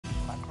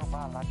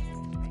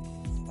biologically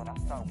speaking. When I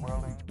start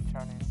whirling,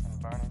 turning,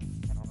 and burning,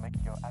 it will make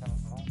your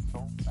atoms move so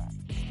fast,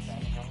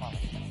 expanding your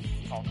molecules,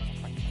 causing the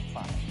friction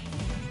fire.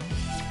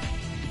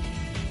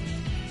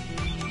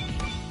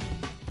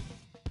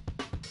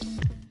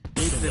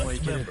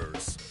 Select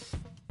members.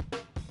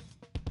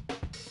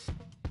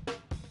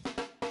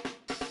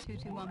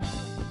 221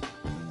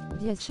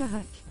 ديال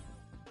شهك.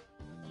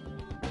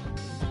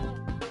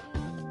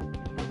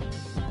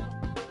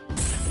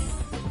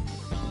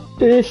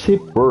 Et c'est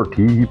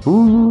parti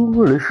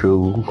pour le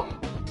show.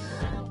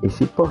 Et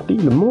c'est parti,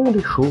 le monde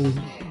est chaud.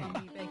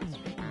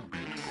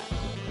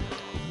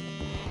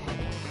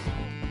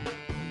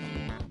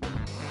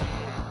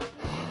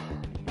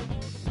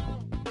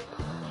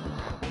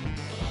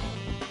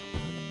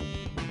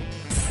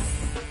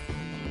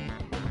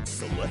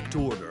 Select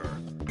order.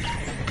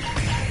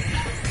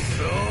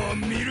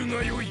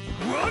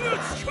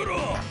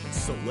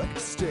 Select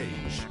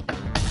stage.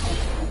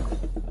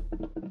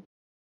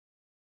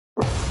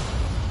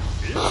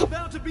 It's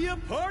about to be a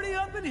party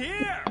up in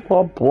here!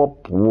 Wop,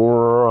 wop,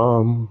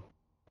 wop.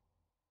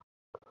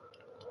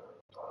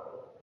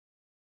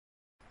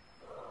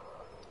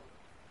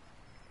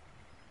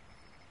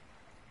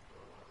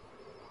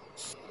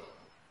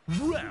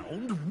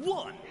 Round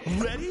one.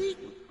 Ready?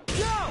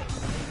 Go!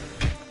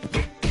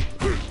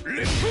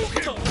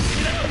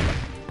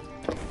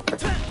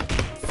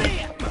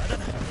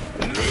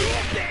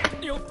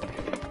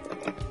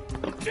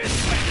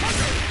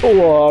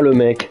 Oh, le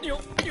mec.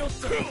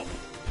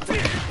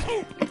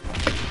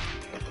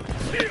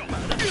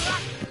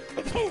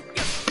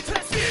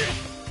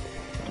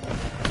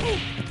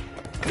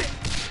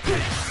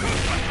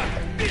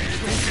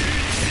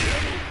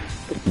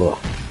 Bon.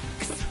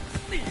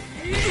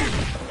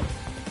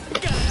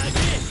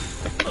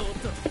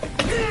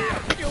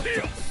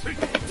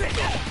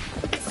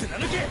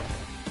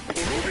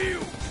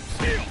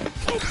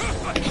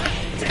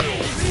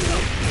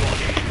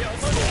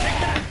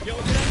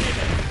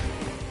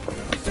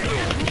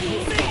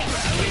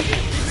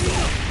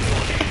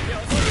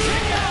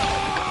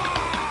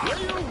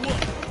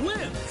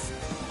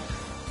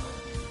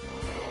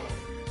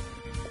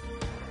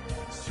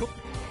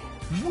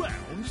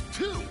 Round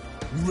two.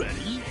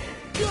 Ready?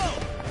 Go!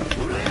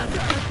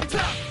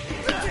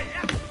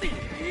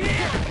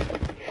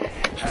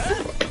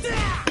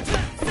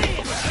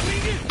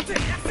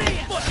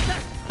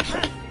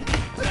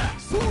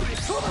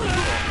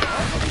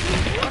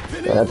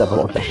 Là, t'as pas le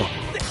droit de faire ça.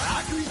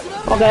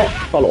 Ok,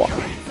 pas le droit.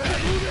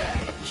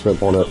 Je me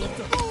prends note.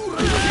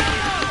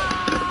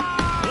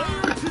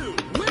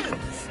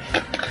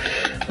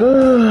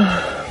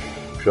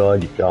 J'aurais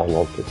dû faire un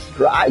autre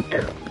strike.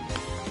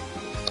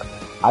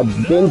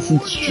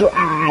 Advanced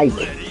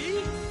strike.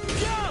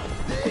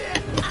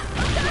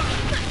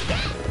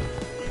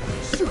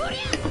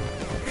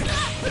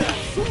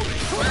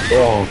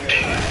 Oh.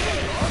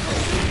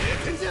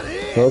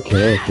 Ok.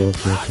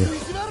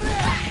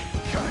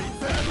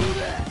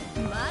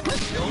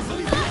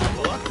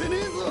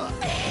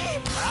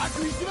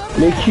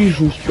 Mais qui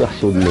joue ce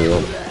perso de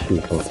merde?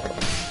 Putain.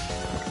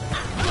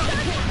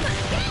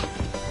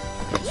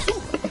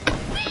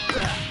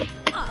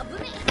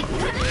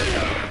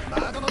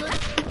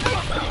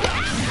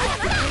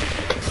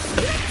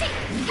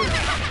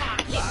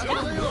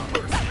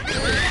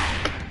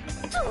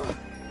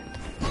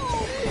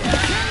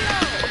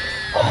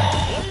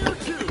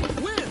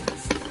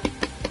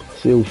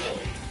 C'est ouf.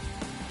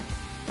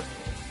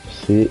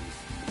 C'est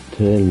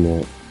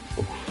tellement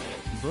ouf.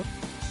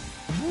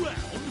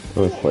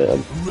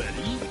 Incroyable.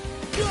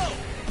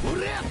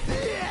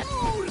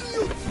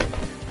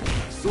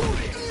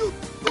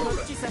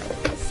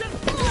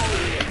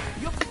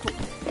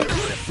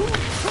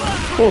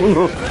 Oh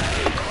non.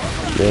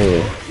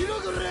 Mais...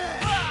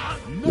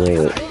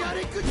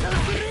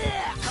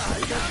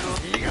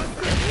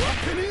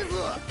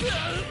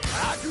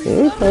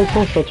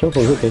 ça tient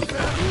pour que je teste.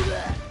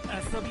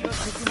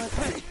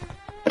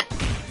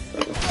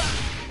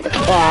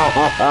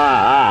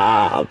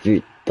 Ah,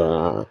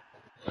 putain.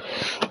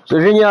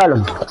 C'est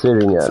génial.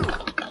 Génial.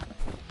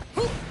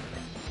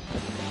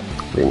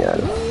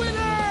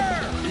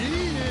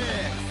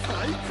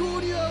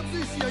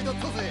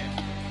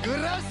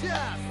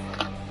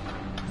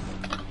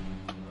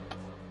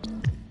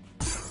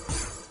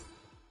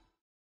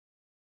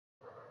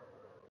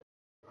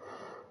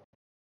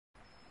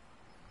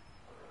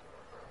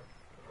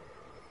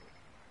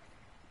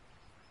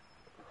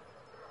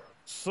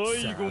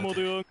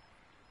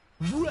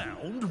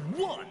 Round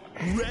one.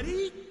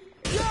 Ready?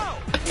 Go!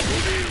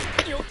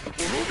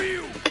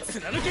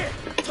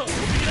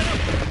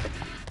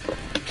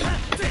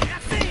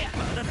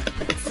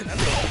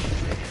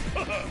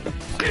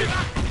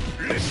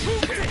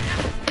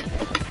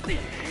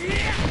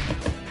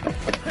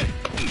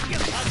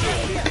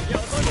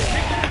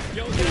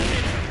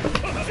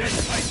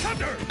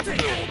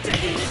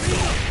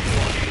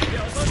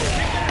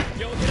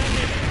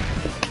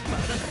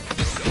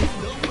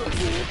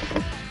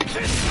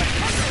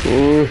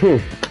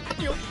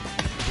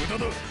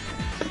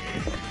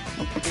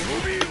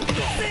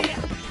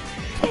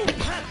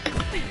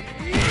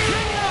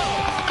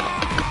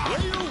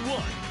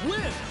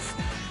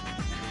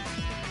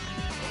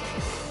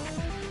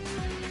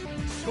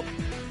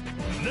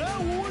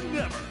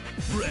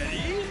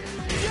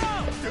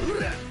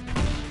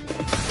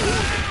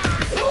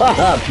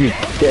 Ah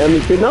putain,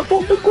 mais c'est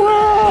n'importe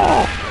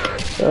quoi.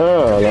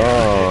 Ah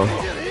là.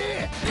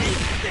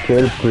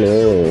 Quel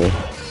play.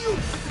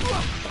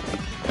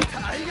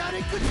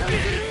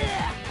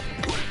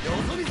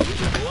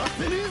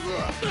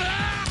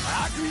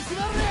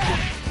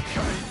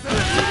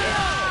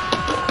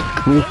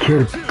 Mais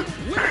quel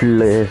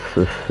play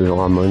ce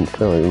Ramon,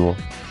 sérieusement.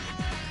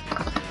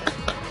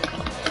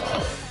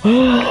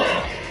 Round 3.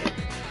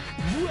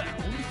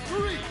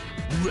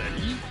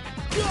 Ready,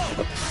 go!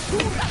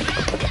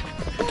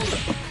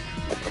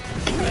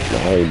 Ah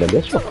oui, bah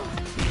bien sûr.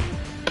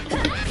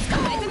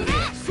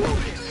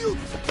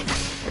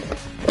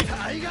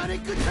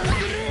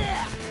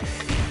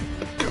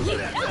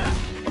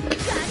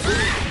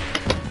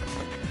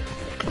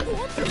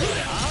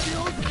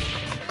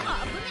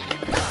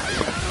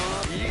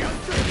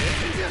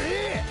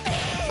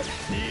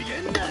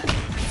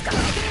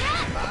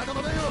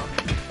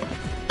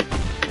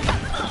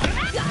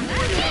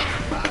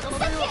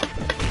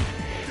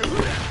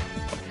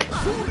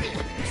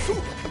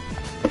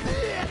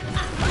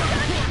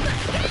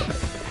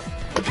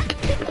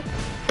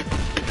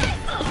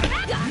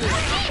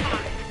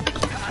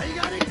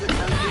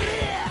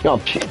 Oh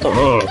putain.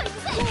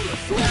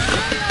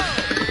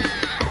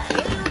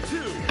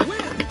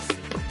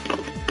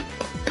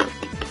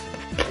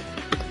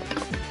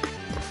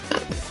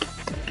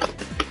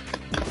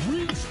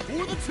 Reach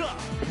for the top.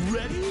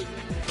 Ready,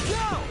 go!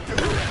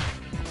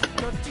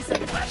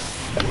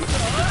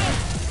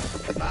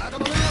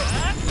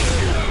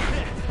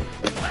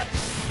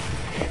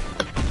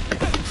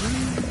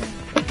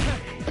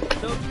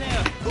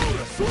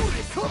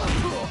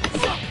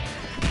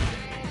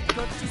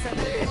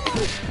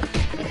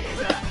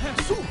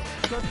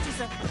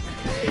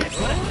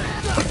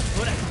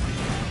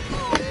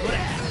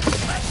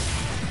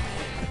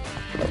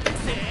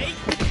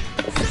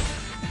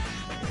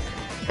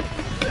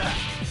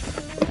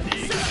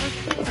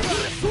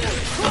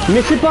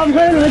 Mais c'est pas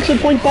vrai, le mec se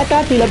prend une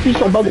patate et il appuie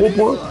sur bas gros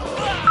point.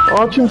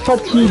 Oh, tu me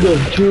fatigues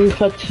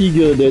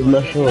d'être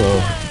machin là.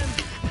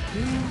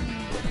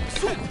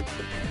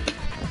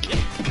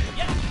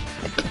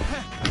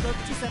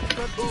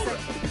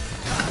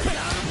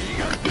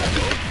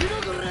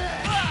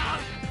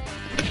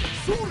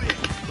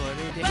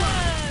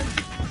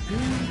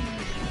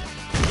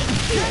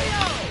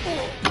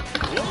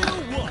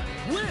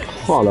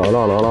 Oh là là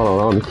là là là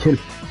là, mais quel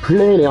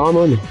play les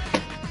Ramones.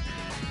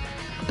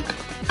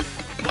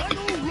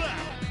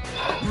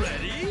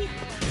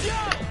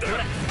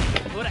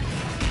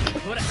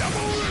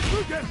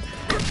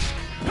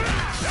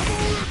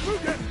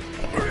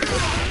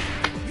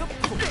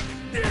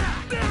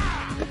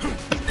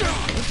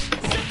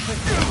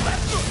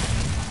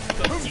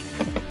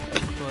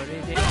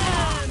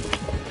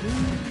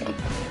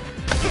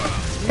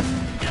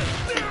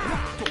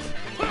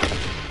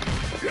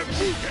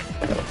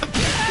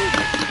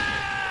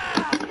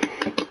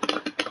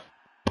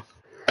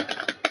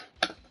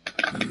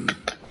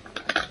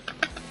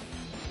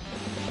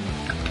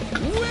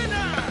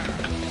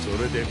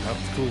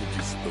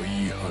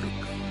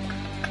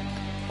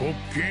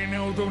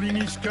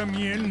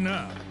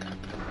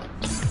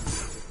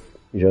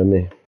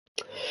 Jamais.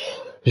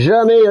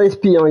 Jamais il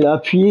respire, il a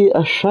appuyé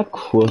à chaque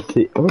fois,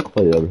 c'est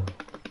incroyable.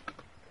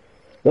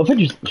 Mais en fait,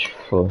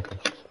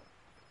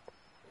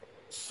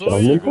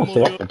 j'arrive même pas à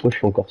savoir pourquoi je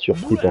suis encore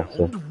surpris par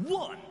ça.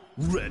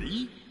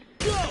 Ready,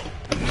 go!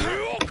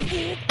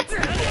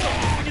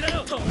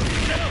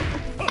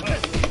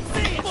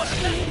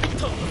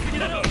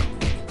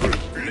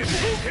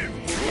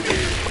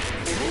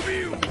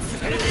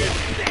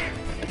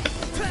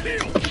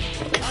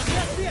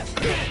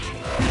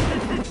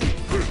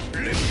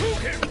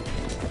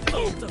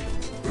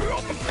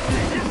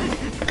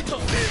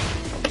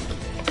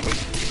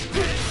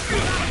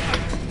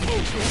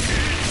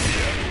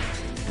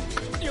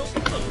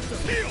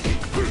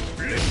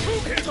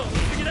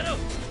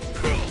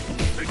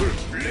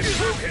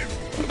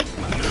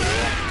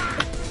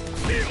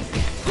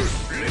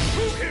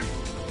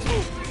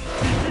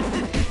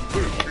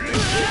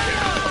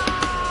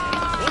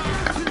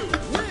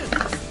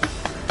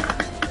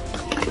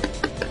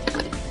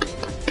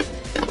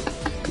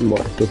 Bon,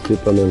 ça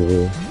c'est pas mal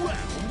vrai.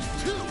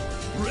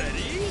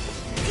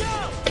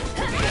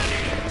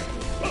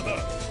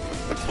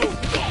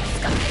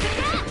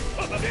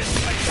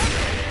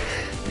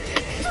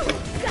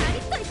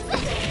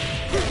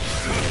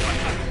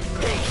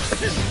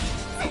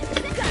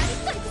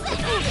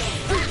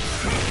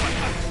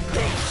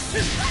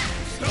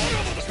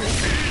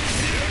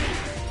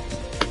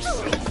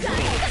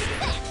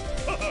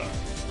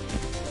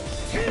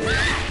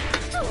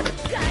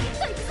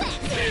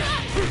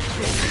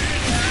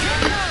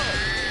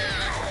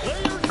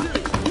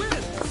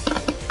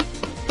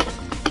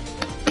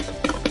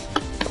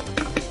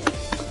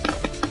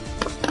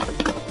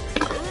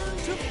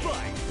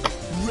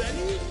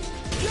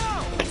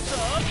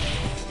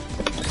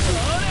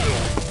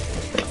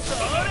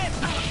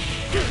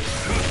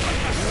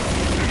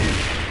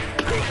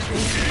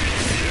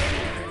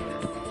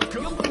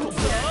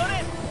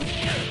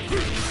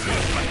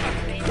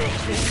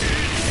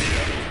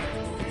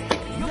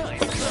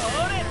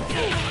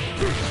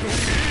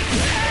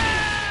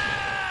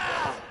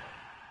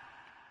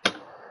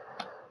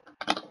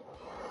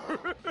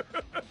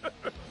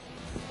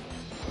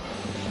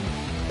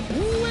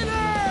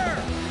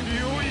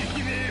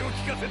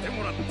 せて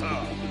もらっ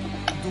た。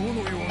ど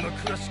のような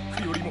クラシッ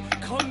クよりも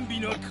甘美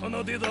な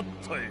奏でだっ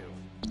たよ。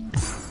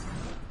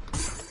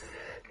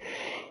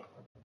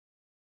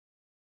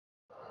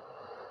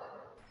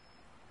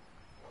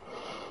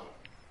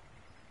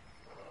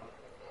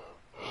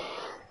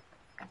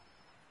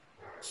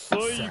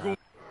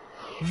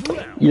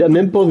Il a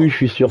même pas vu, je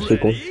suis sûr, ce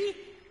con.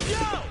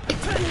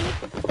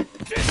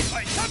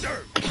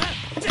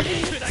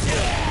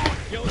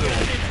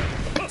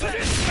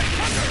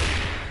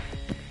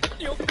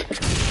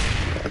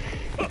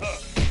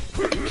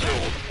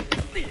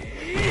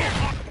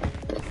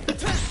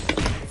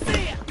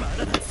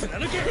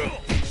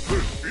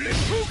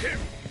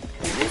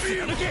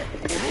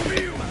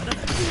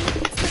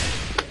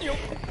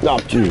 Ah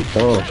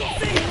putain.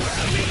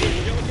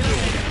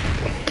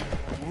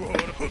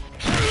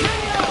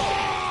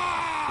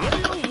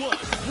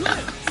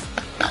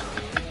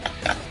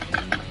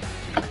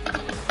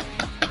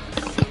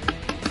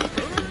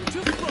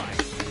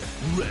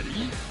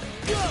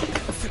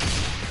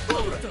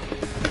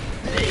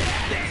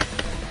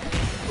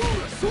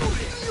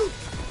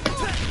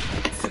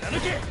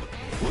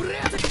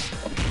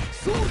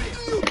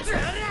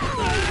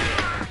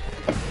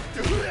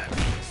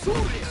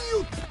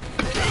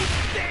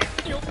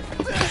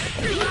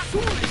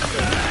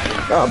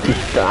 Ah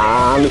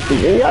putain, mais c'est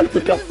génial ce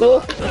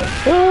perso.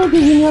 Ah c'est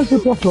génial ce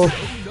perso.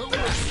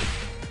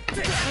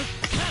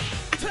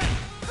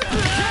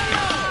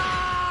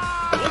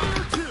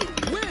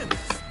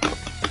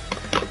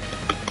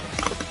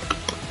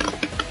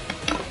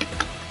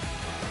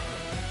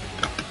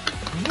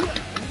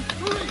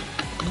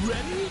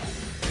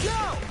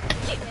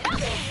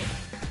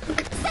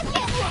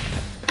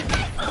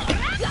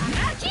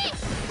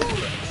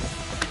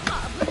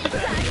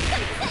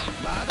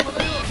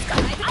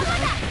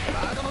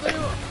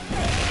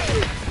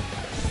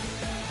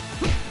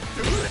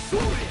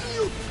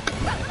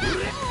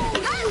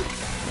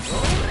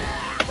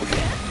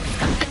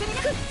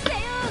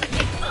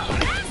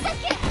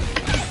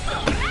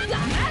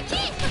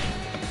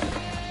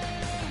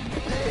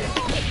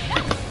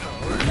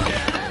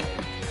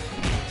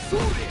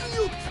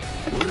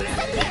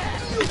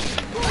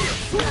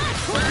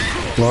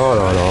 Oh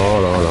là là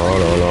là là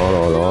là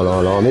là là là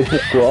là, mais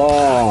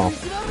pourquoi?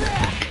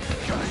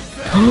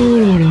 Oh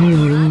là là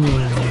là là là.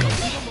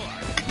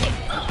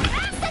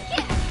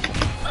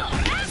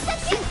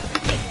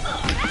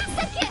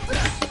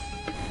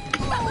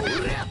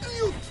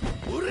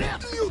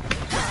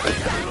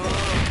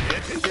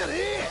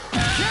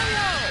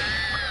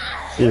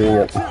 C'est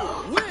génial.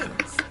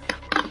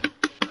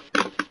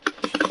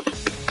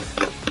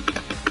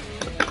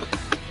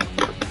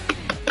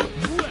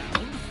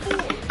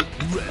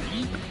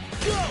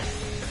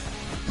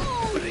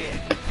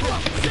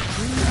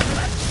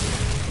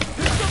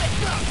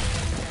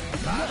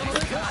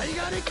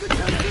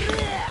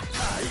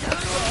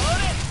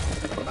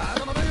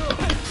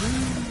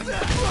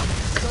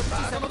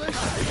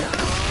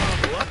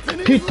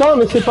 Putain,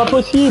 mais c'est pas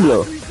possible.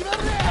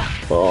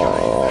 Oh là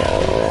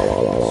là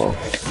là là.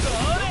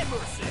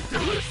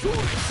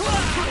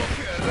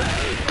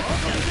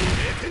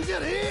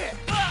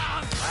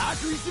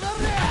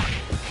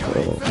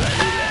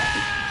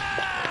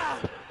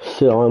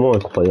 C'est vraiment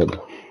incroyable.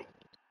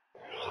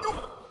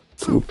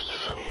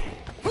 Oups.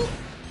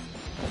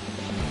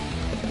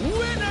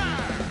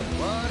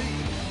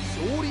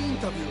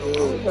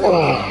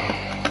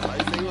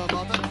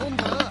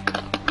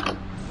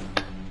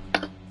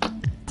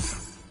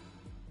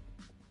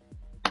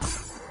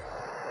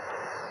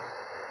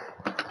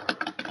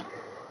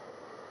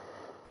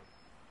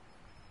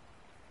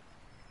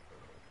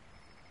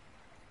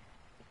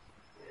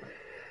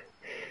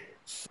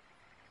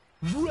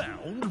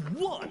 Round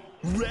one.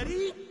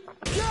 Ready?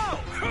 Go!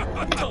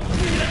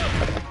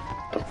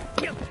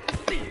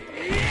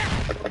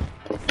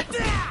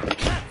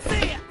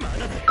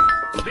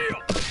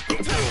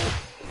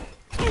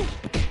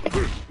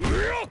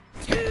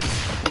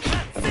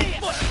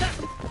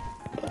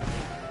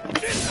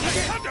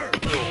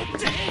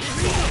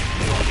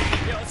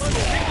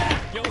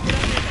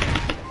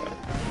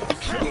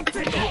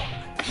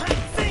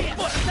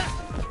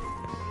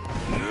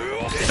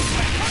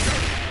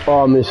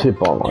 Oh mais c'est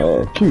pas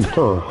vrai,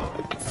 putain.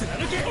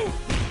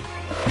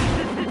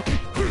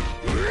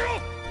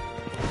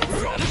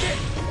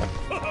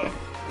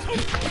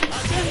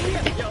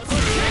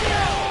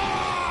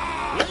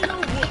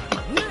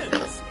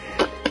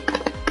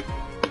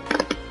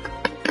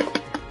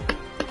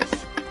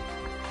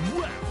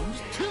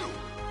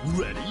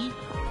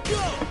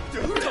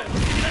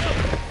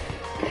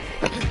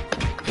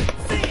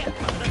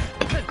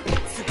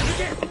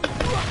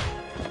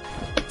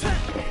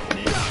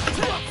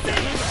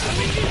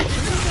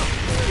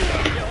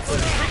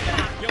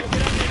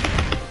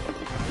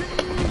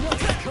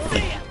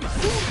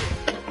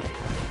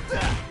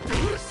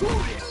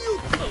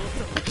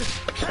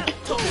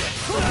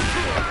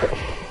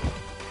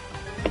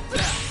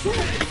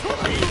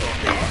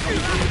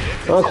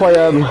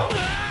 Incroyable.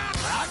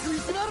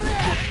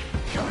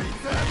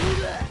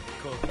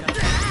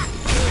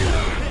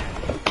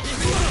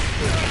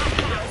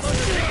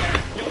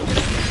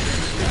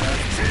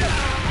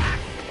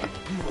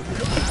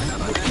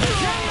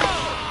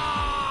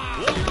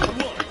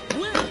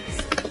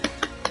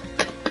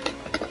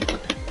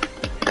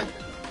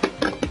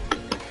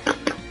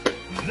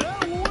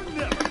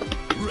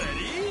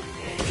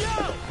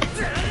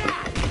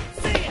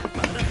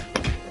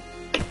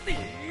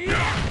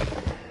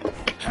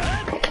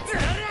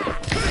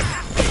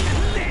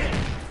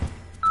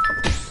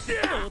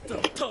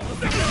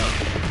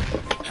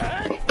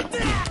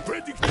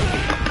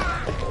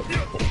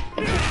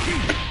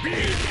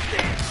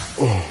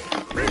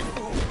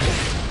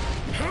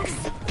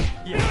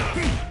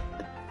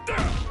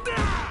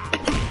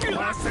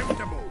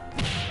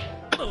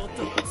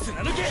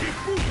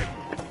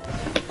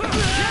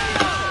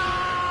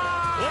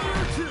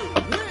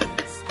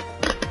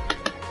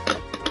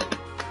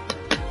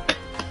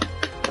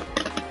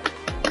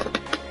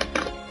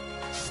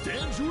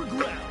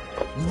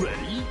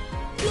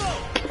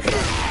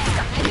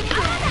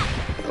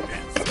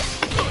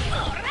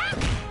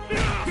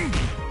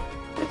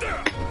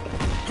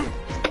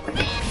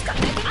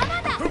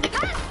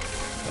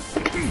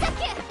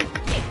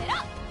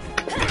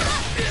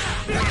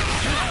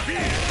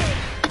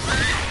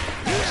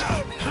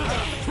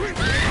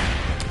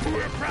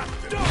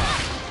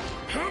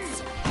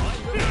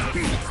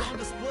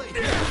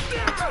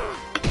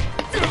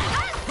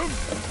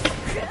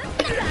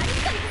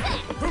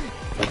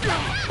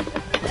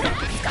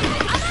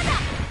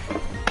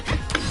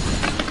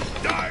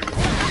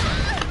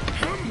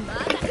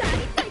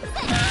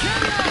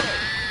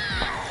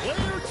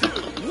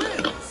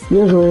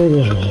 Bien joué,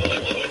 bien joué.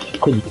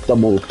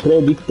 Prédictable,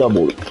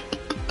 prédictable.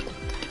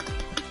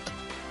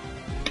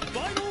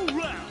 Final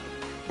round.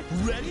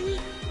 Ready?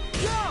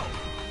 Go!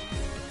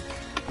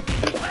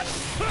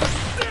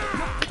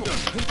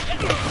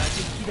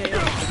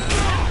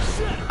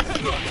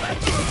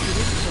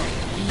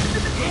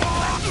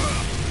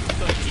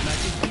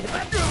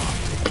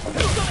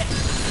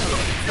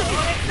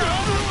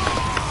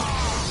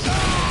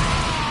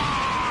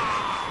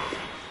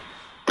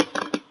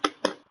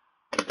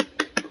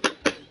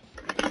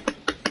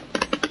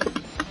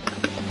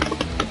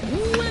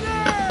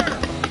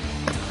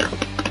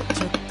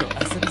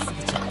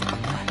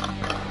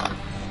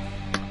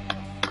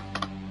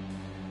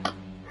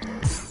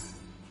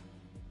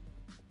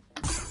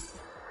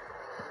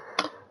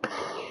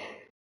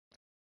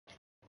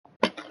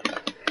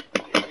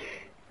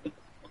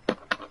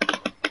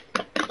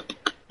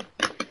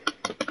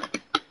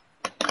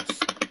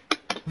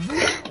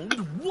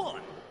 Round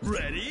one.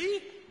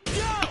 Ready?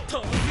 Go!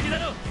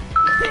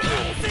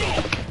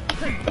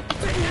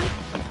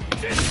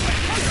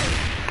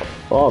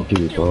 Oh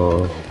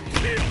putain.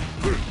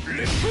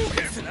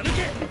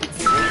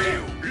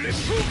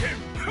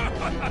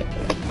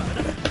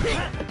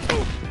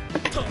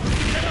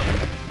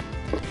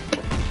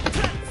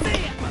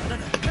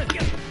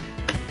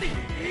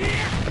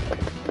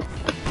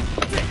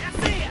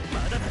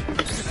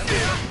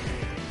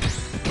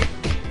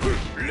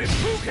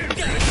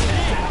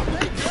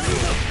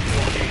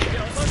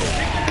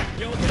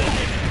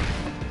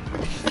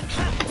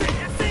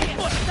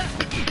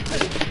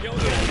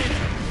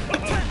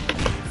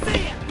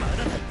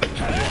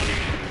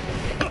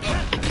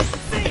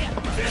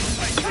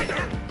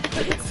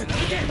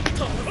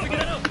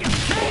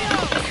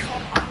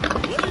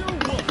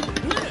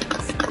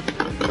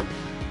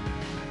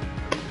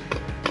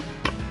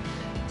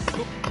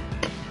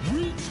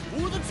 Reach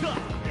for the top.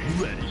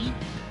 Ready?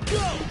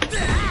 Go!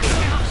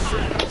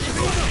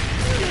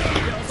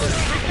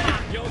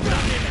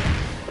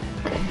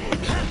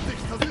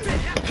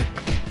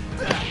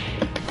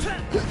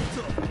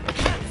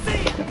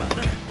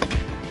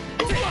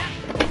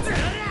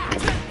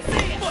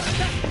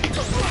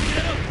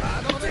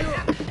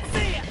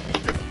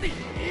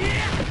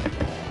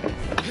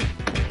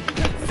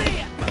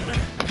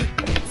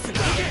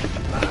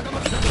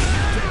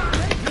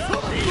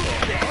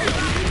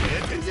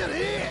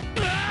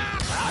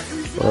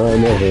 Ouais,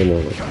 mauvais,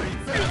 mauvais.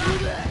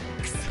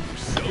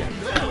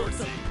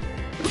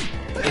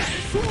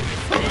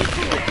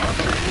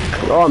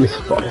 Oh, mais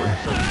c'est pas vrai.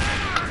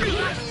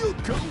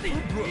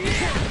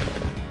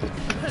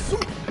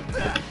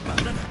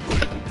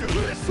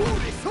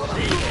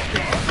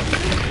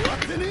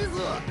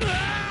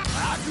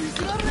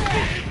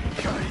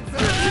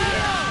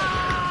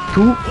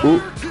 Tout au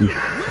pif.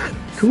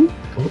 Tout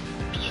au pif.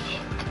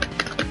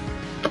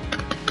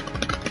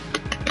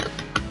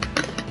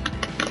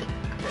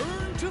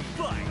 Burn to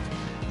fight.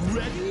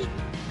 Ready?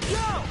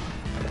 Go!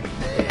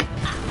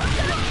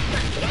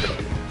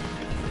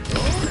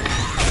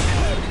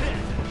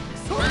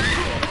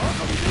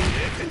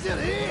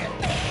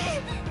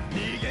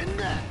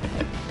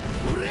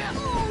 Player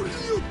one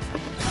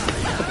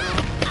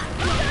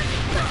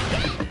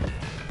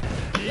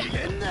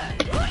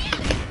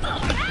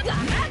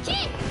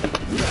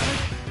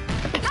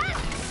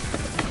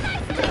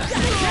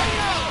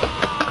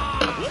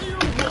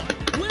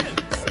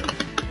wins.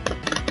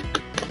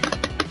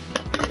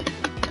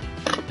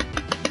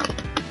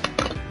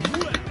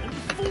 Round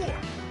four.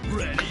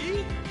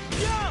 Ready?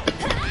 Go!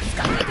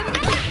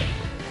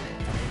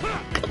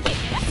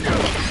 Winner!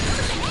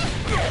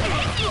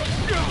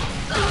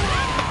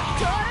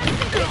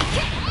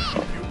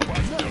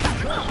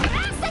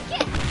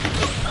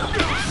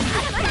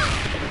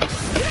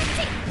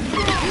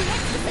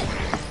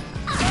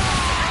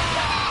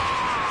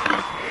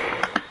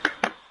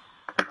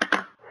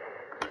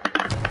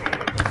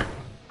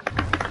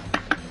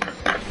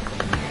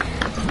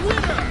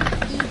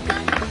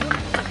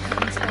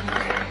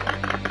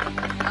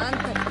 あん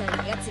たみたい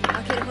なやつに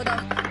負けるほど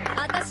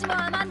私も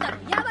アマンダの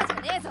ヤバじゃ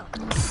ねえぞ。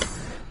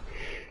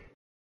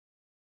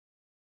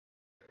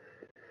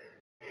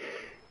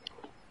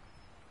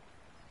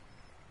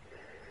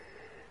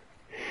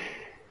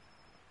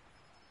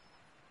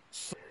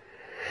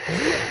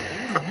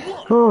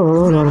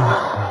Oh là là là.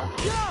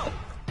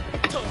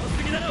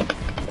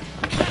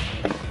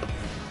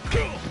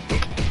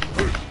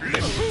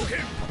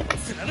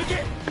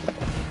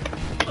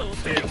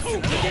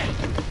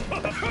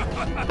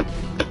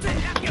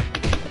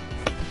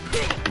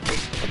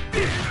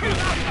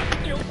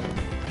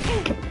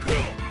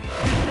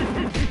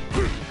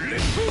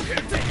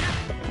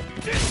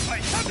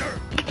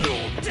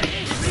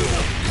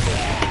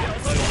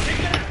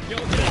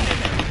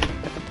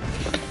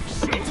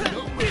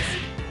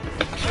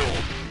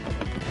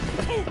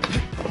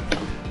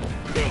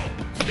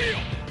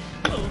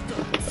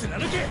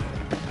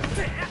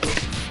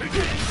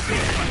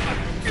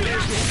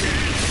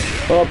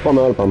 Oh, pas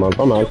mal, pas mal,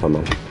 pas mal, pas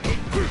mal.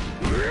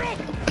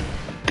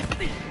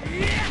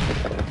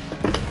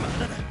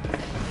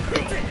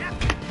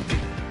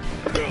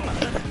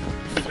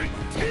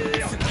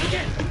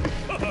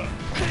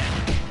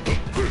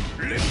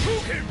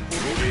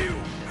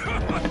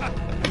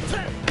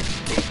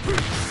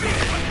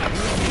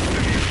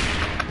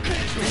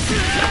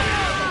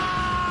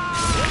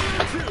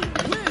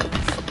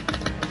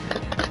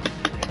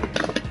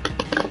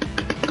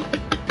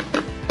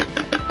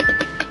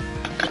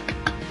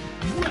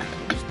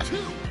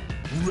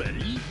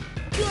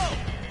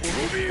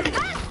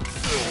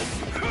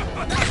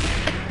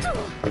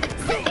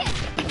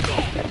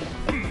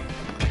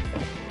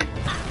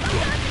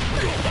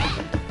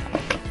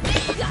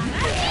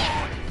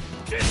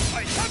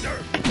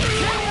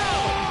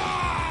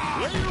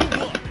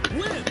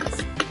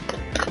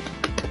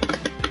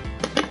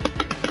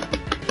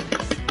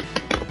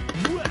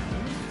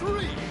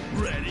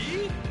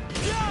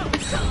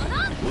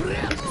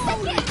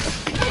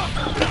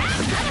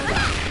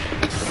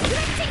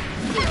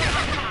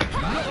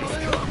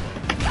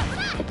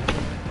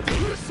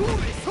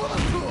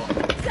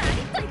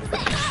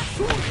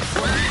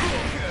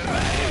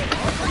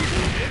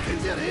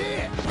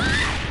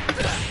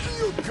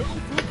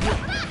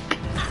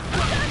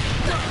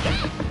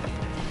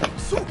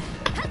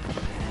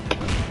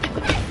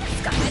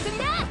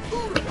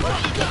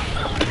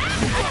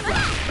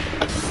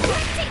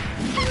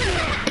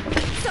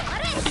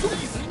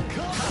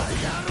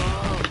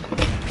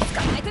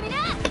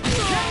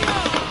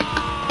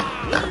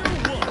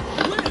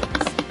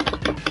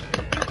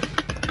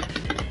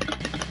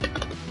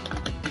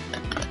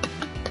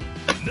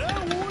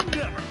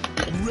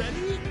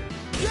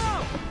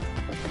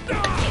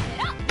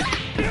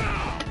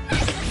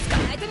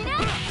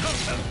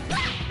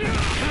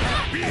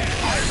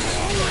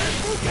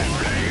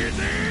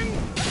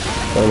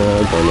 Pas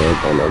mal, pas mal,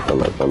 pas mal, pas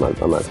mal, pas mal,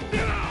 pas mal.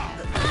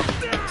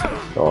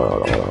 Oh là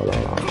là là là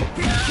là.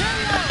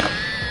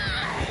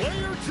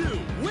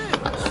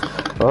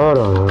 Oh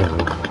là là là.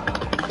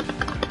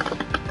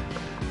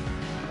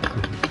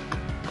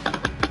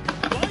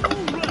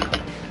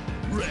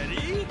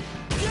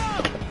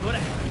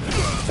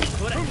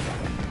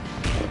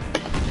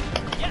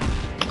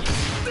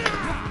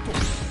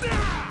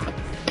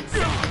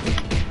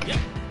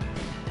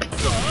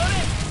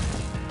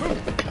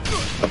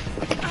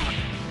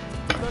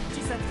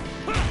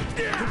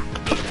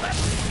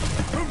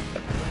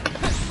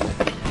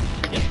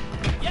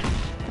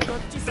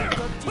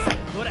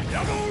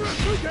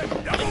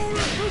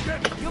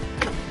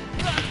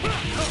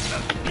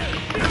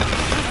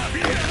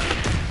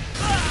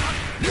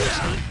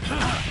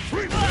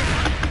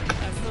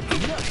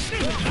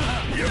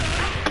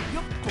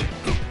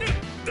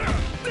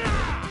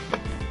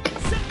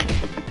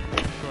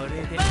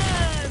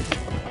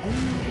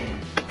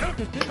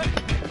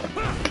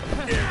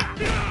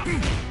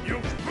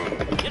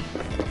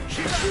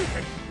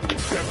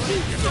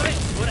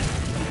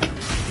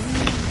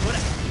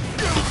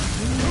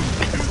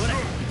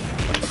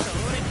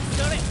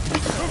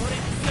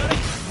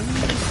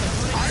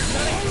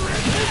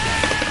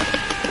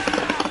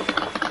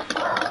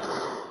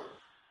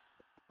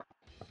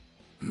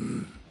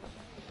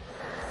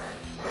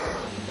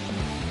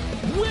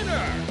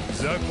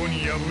雑魚に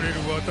敗れる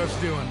私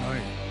ではな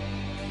い。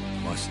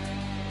まして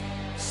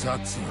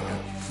殺意な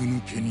ふ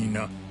ぬけに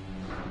な。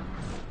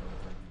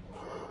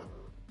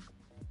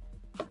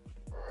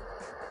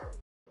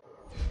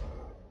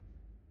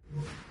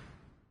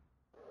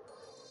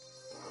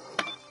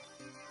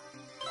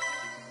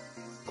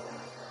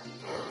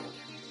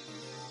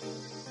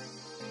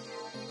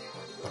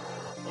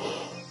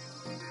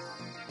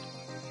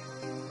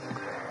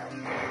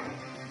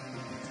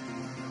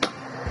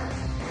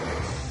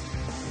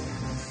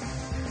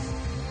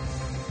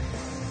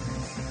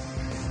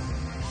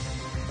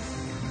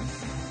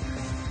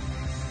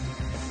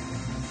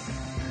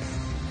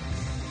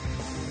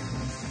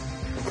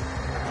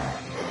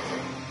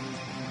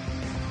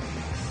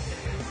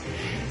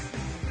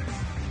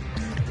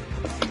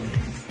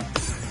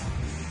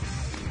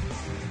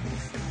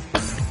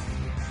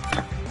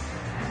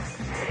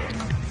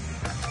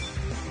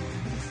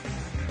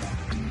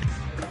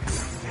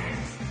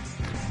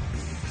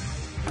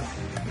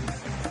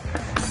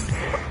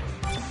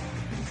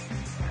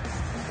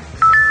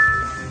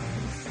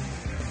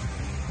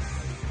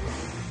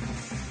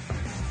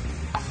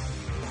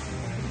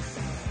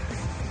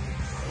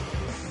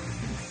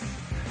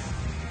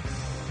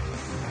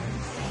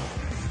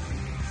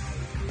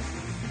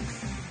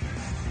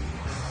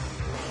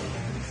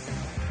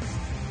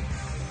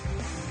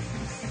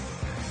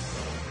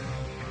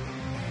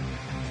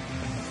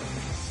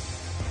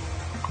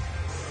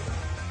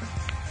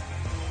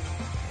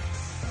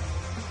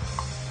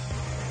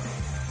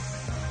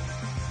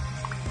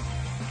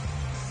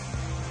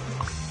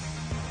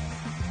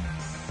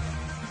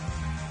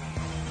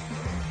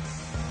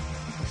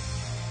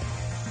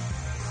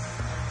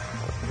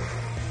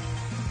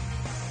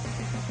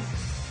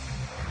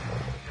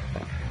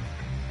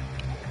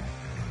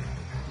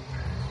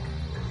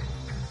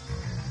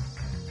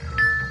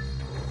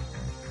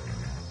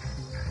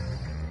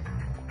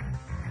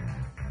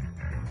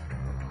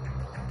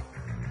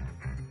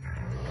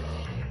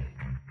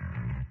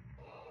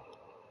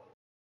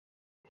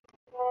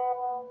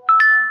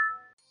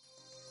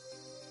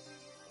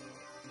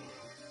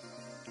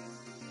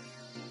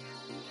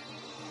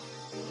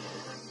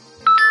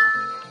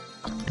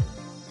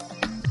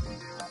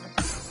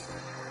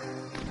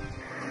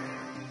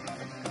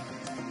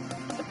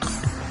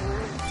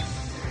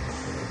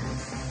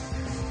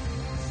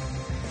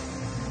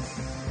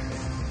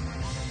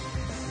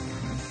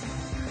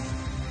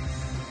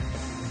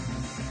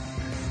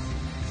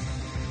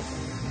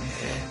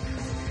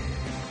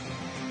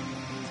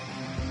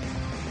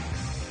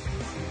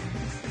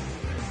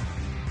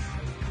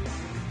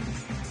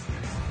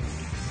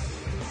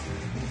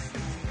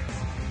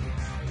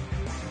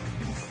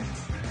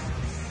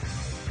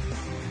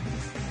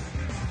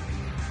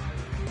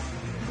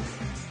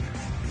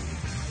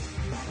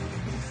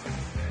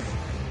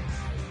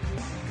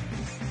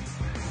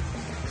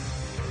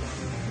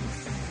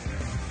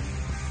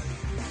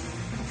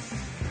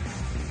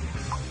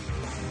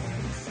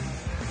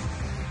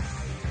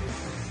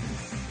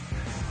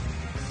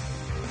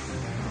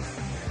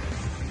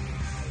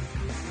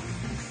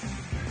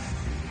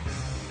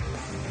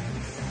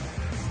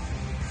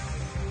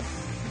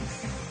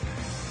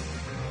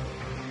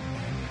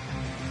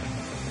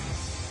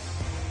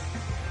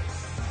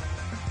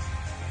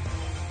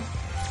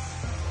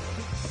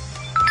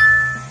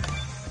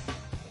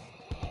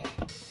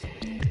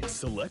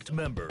Select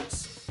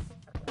members.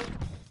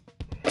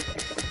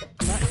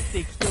 まあ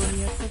適当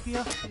にやっとく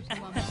よ。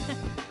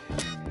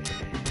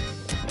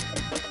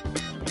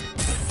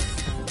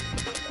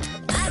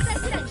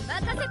私らに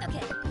任せとけ。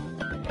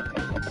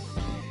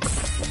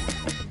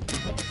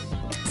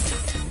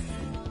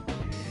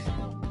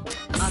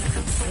赤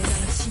の盛大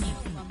な死に。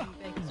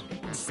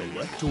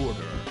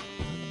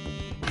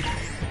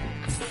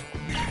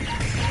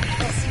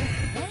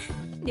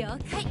了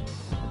解。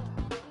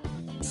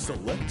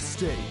 Select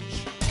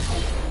stage.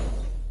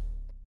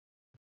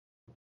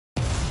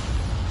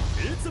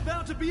 It's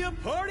about to be a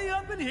party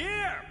up in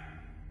here!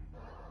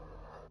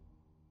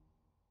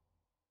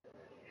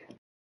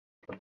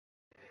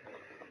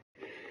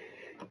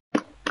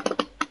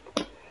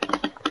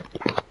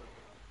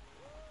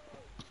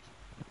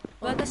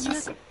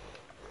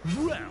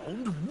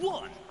 Round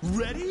one.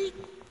 Ready?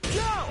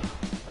 Go!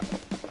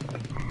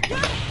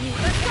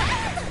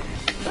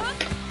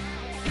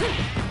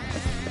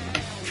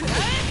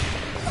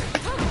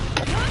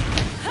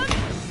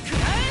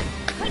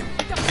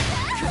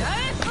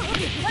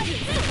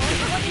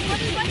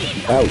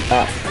 Ow,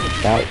 ow,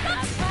 ow,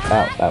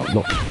 ow, ow,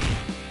 non.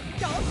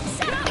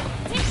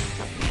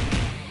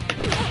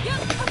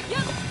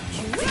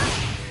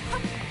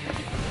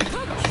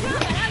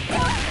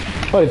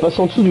 Oh, elle est passée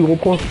en dessous du gros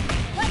point.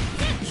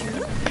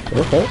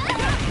 Okay.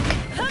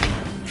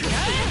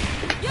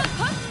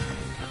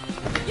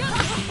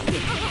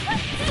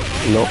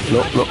 Non,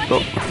 non, non,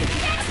 non.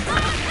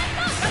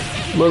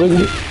 Mauvaise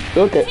idée.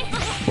 Ok.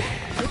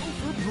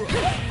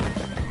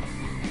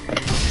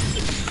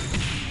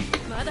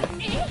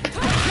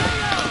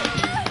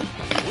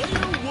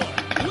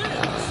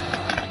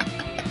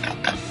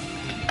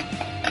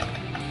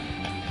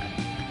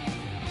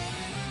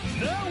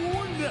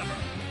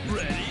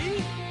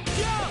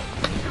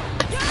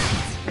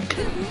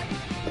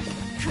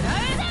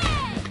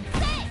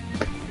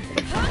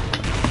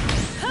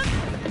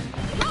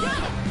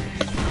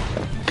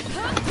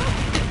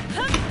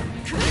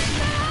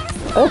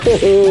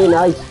 Okay,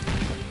 nice.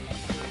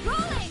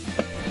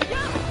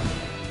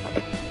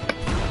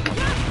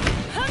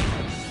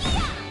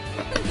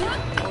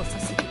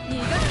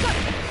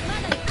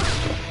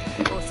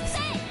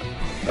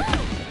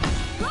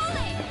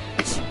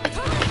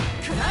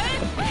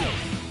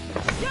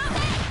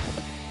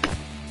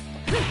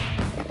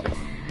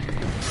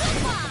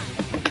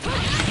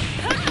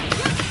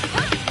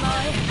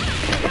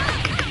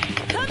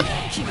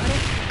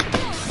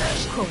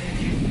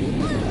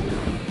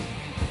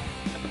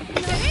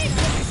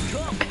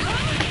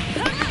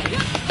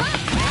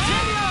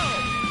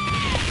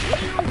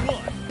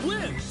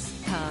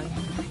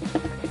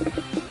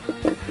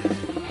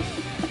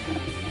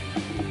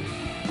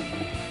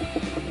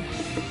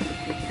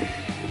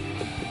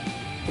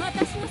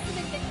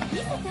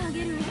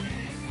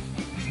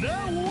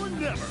 Now or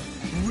never.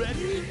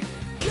 Ready?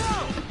 Go!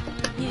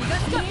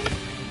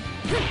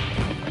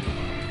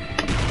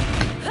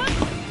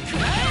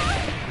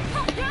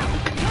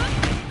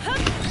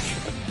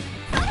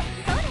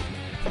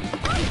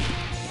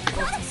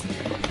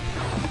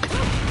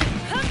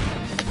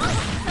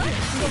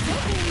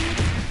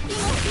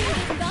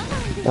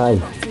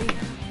 Aïe.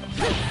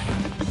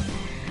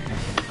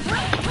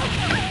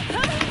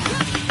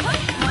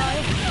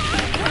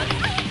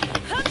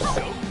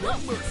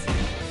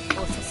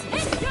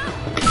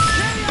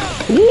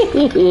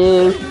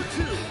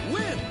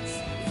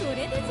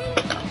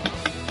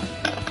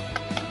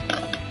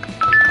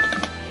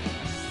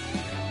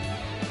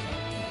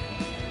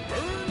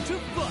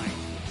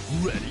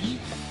 Ready?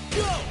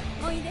 Go!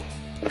 おいで。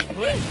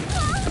ほれほれ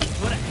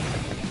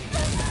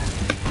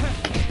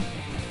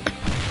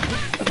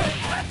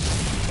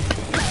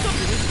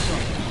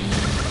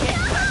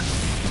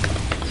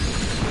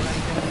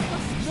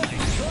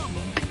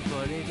こ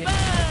れでこ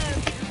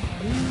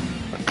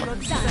っ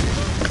ちだほ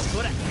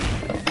ら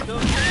どう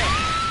ぞ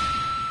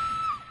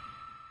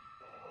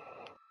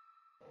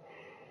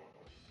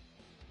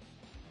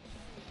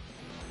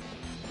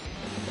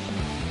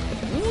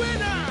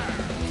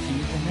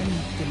君が何言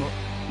っても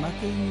負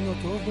け犬の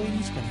遠吠え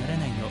にしかなら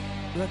ないの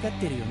分かっ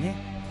てるよね。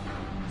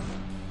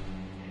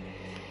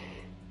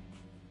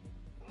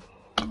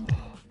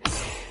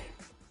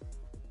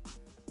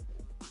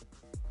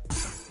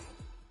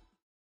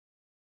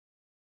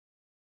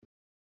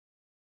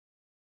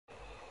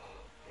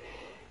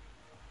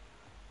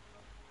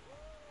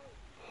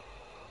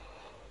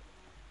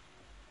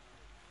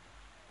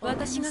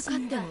私が勝っ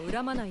ても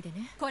恨まないで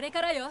ね。これ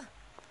からよ。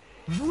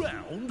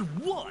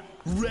 Round one.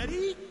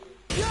 Ready?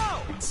 Go!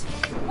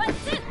 ワン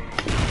ツー。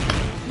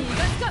逃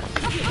がすか。ワンツ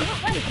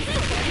ー。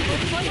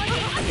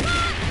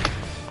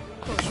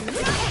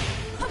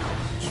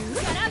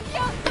からピ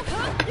ョン。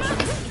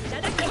い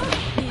ただき。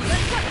逃がす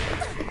か。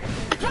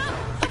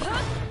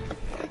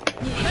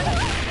逃がす。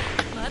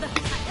まだ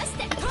離し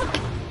て。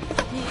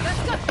逃がす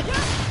か。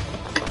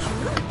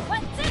ワ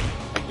ンツー。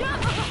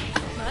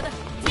まだ。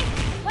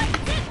ワンツ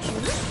ー。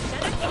いた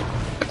だき。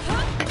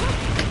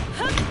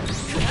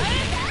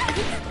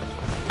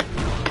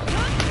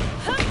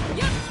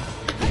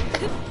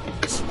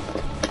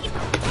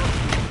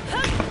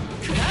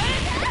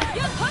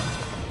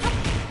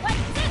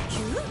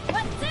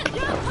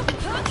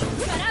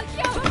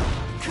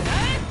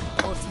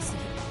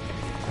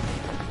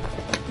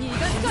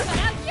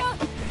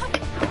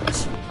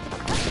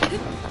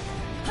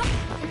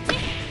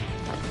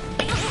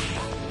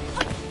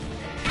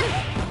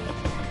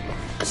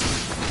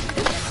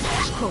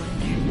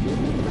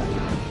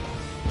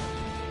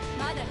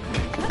だ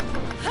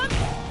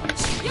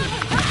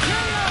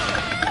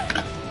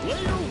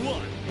Player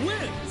 1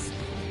 wins!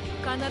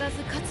 必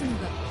ず勝つの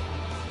が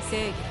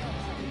正義だ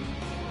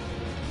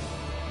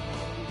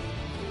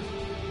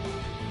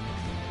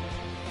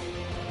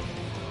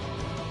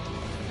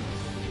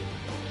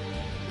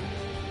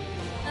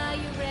Are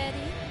you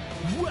ready?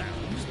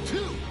 Round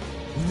 2.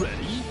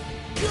 Ready?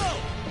 Go!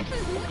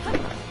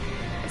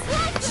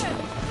 Slicer!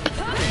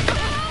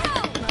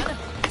 まだ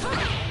食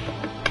ら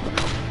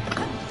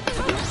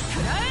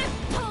え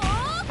と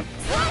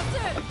スライス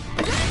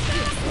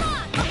スマ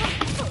ート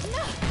そんな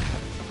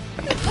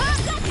バー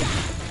ガッチャ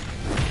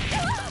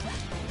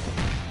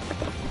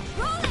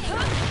ローリン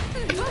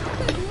グ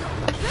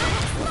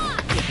スマ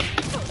ート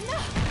そんな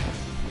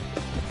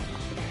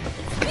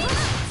スピー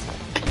チ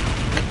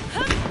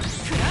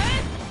食ら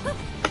え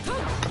と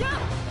や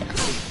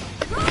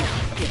ローリ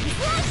ングス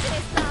ライスで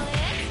すダーリ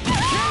ン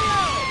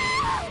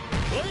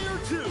Player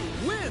 2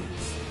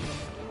 wins!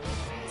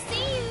 See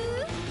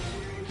you!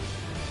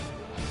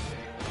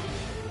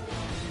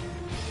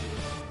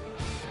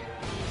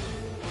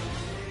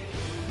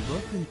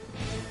 僕に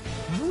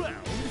Round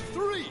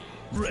 3.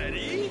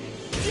 Ready?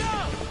 Go!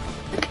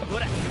 ほ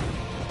ら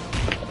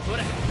ほ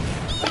ら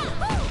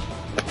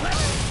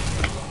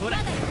ほら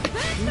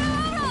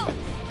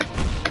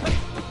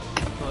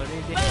これ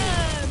で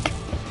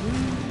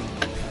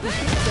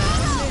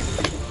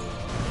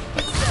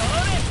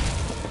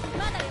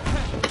まだよ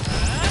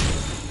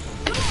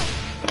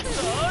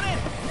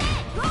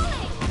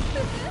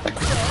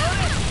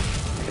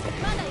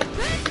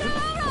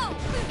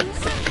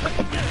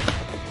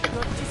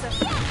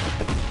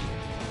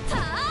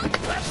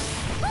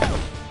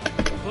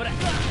ほら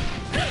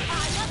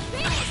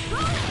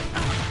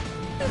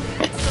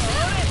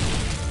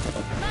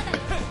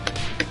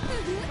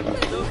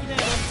どきな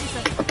よ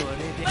これ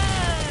で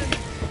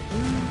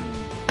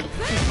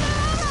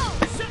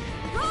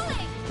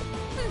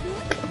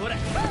ほら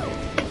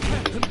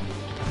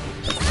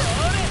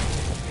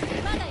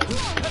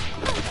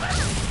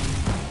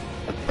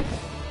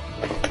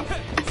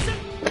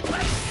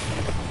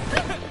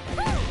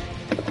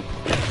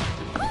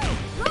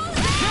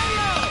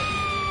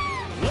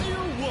Player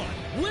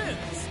 1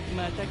 wins!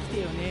 また来て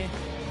よね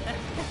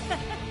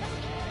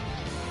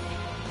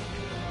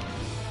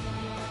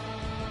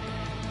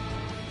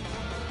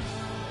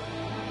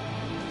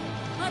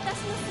私の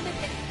すべ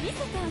て見せ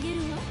てあげ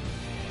るわ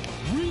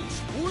Reach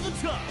for the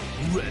top.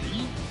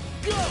 Ready?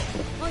 Go!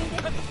 おいで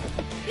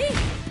いい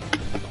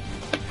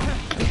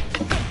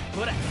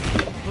ほら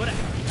ほら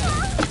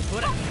ほ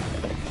ら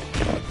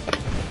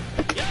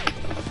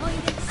おい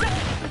で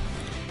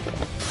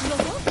ロ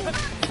ボットい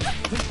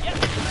やま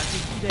た来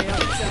だよ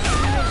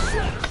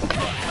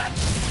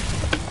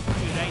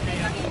意外だ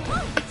よ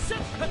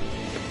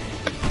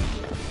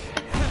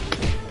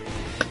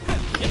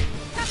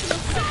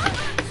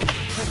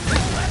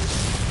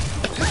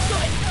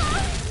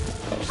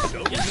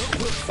Show me your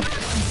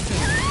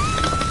books.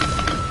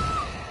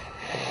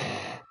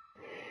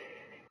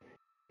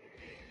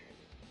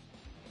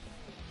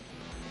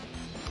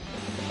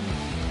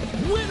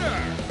 Winner!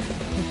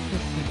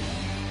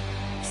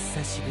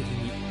 久しぶり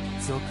に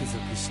ゾクゾ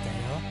クしたよ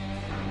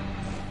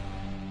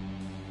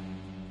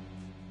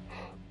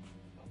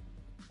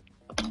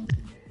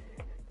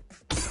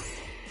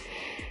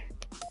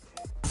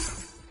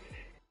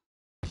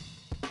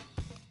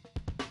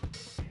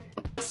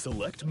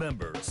Select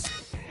members.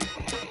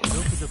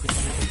 ゾクゾク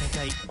する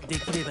戦いで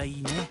きればい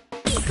いね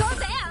行こう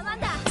ぜアマン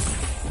ダ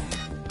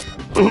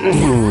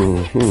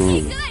行くわ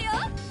よ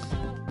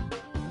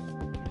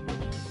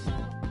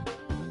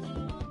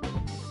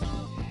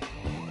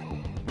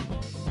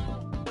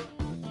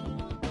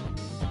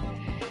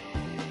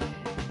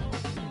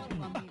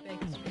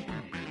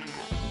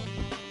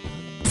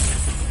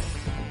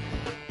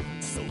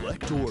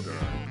Select order.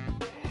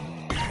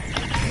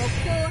 目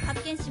標を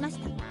発見しまし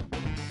た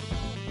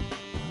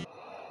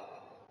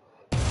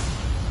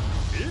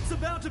It's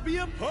about to be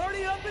a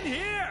party up in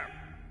here!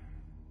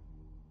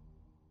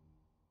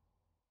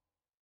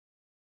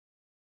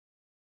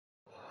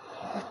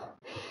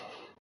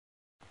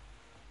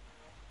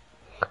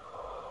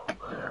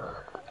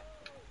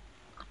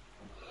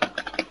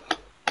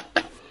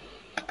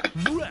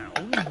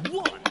 Round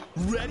 1.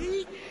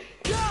 Ready?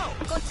 Go!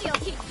 こっちを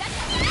引っ出し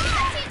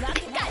わ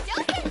け過剰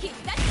点引っ出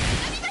し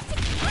南町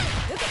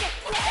受けて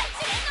皆さん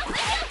試練のフ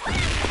ァ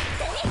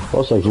イト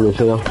Oh, ça joue le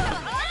fait là.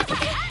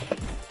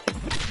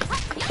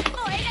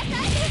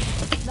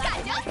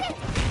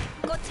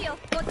 こっちよ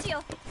こっち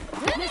よ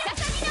ムサ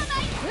サミナ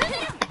マイこ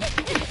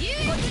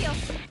っちよ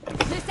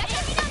ムササ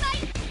ミナマイ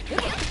受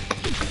けよ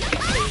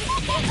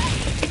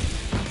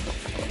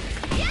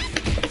やっ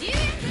デュエ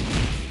ス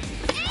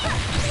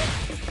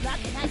わ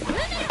けない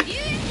デュエ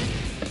ス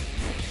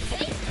せ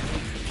い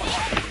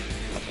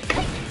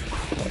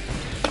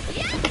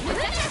やっム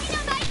ササミナ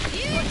マイデ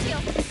ュエスよ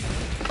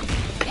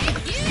デ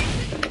ュエ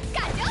ス過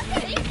剰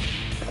せい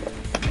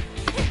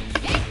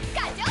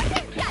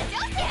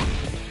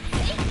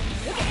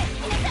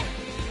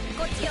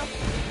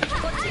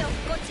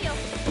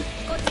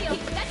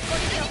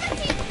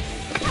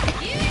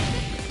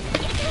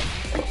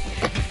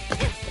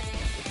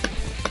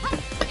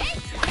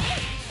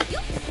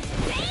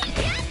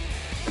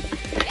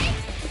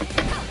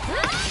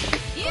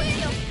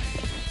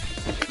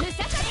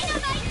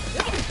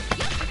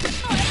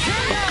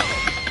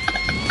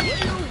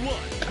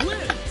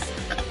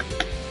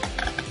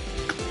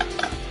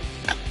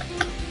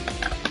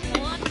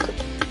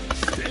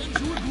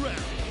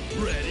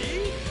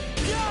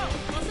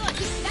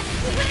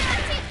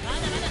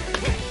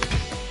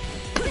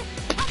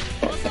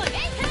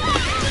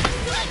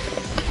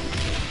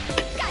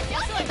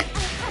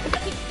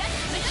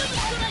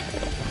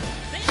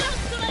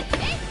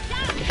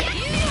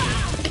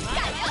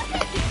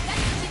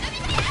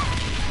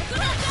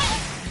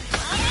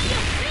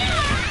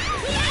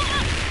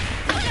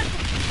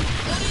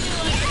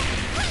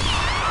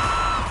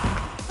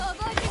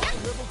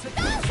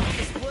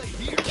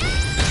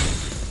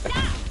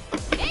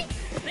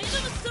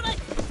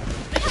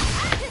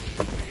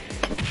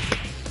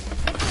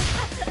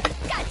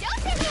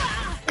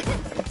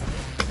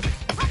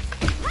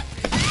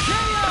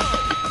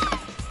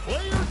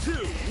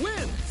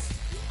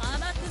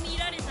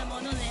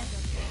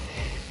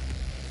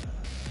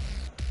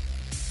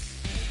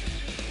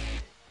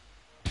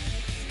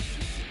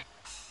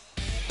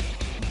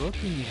僕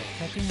には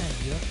勝てない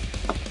よ。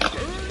 Turn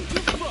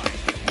to fight.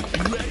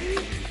 Ready?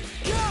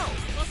 Go!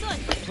 遅い。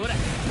ほら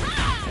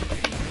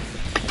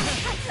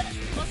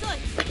遅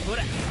い。ほら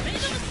メイ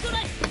ドのスト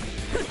ライク。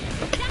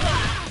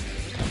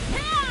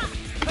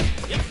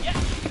やっやっ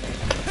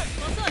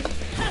遅い。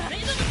メ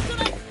イドのス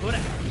トライク。ほら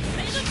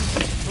メイド。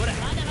ほらま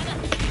だまだ。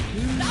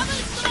ダブル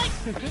ストライ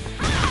ク。メイド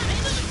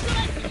のスト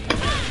ライク。こ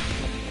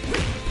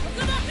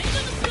こだ。メイド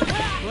のストライク。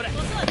ほら遅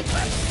い。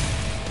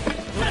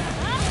ほら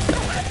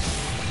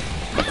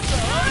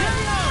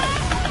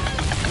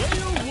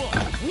Player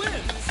one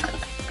wins.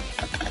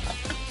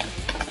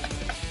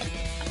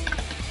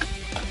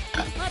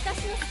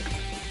 私の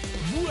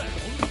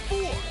Round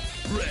four.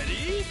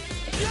 Ready?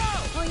 Go!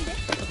 おいで。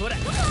ほら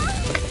ほら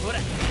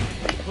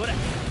ほらこ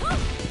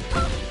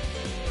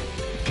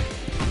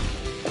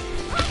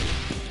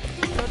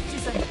っち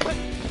さそれ。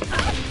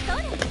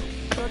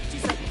こっち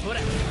さほら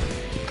やっ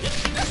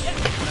やっ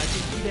マジ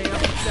ックだよこ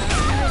っちさ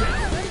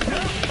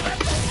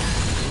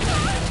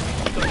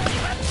それそれそれ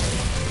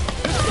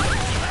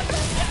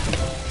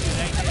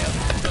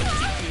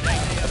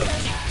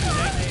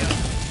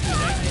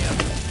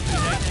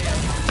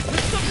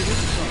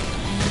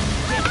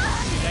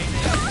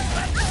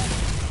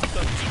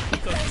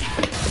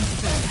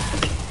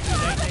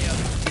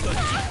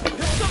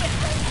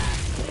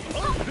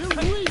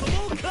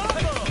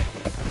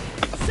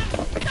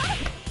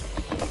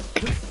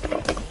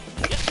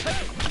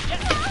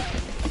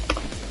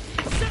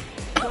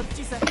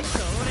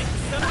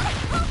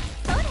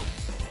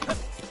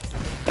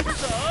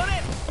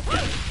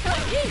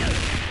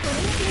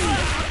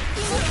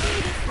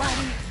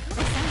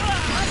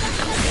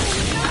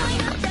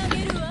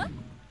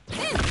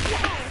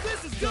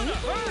This is gonna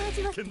hurt.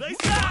 Can they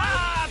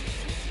stop?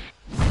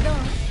 どう？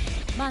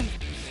満足。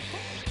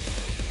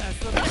遊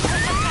ば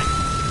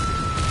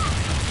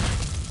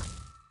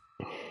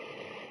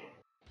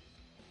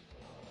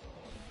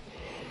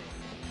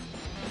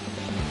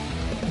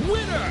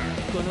Winner!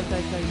 この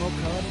大会も変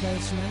わり映え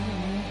しないよ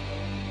ね。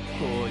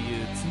こう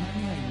いうつまみ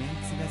ないメン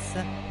ツ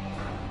がさ。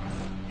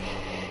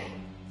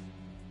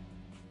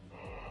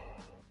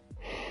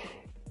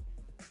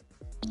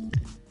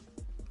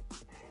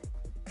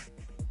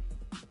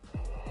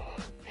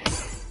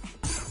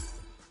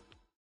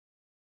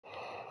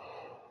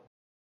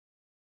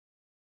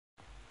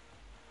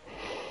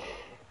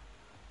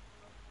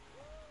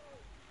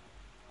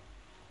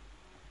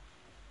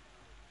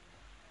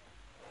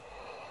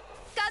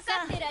か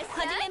かってらっしゃ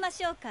い。始めま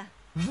しょうか。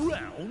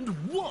 Round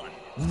one.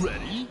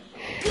 Ready?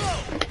 Go!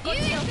 こっち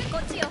よ、こ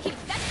っちよ、ひっ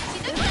かし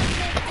ずく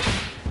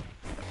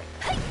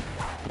はい。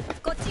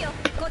こっちよ、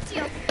こっちよ。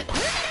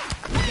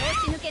拍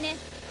子抜けね。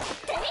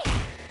てり。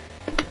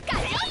ガ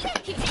チョ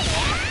ンひっ。ブ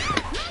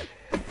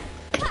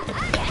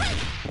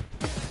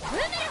ー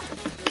メラン。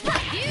わ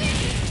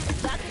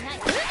けない。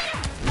ブーメラン。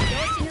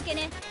拍子抜けね。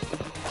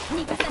逃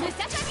がさぬさ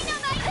さみの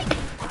舞。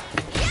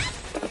やっ。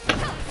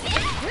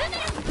ブーメ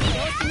ラン。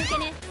拍子抜け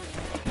ね。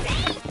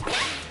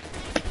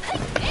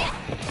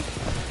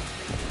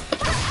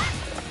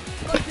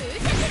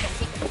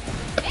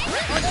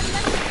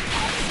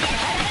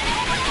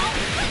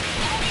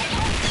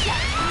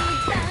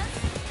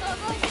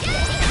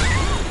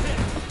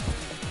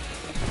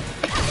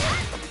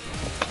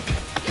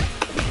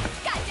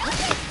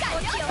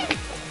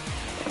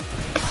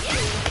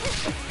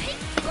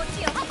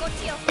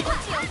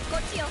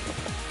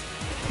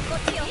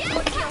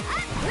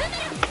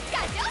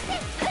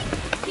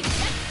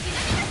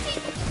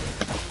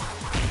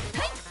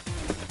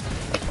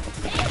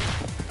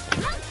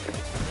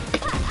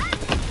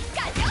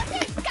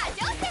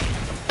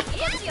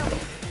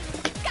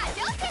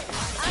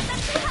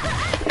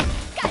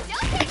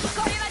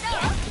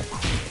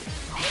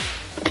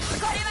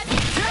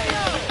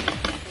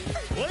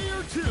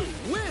Player two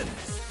wins.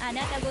 あ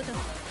なたごと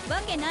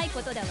わけない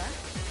ことだわ。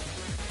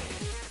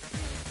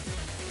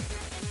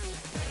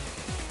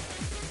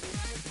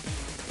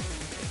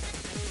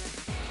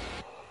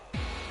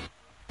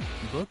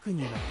僕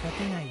には勝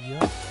てないよ。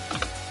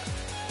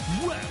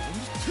 Round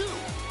two.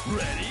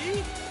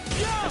 Ready?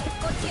 Go!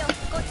 こっちよ、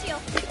こっちよ、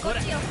こっ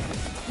ちよ。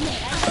狙い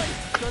通り。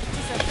こっち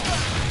さ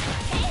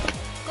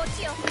こっ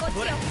ちよ、こっちよ。お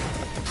ほら返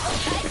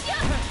しよ。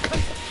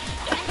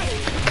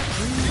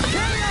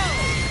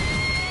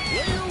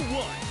 Player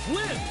one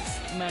wins.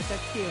 また来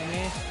てよね。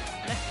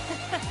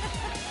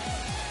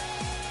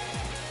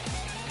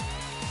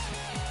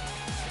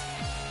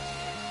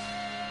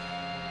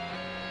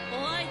お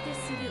相手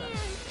するわ。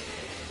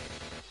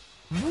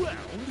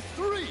 Round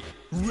three.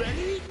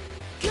 Ready?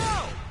 Go!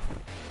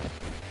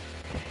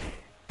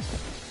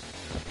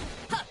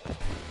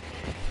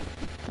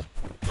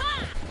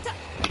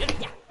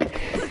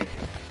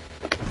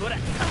 ほら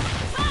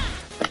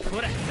ほ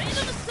らメイド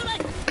のストライ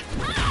ク。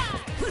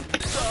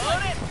そ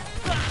れ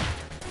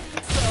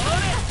そ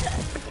れ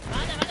ま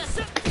だまだ。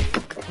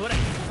ほら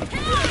メイ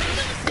ドの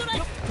ストライ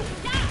ク。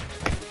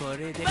こ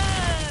れで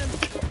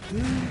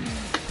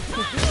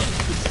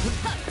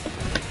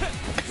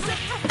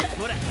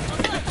ほらほ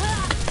ら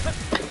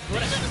ほ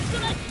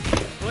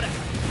ら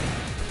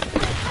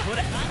ほ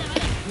らまだま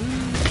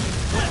だ。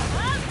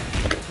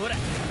ほら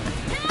こ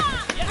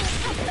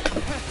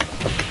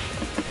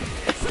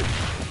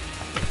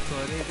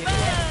れで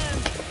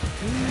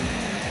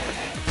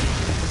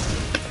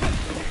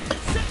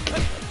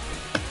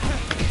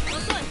遅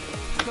い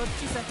こっ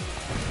ちさ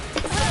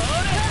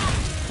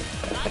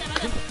まだま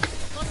だ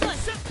遅い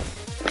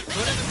ほ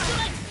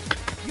ら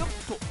よっ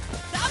と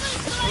ダブル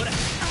ストライ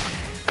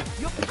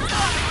クよっとダブル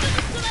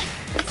ストライ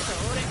クそ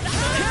れ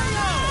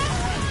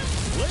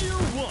Player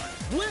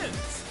 1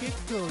 wins! 結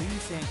構いい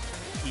線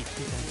いって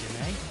たんじゃ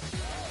ない？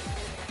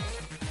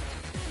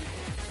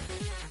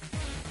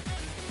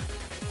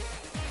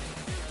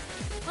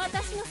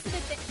私のすべ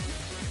て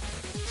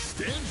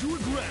Stand your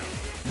ground.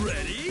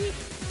 Ready?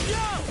 Go!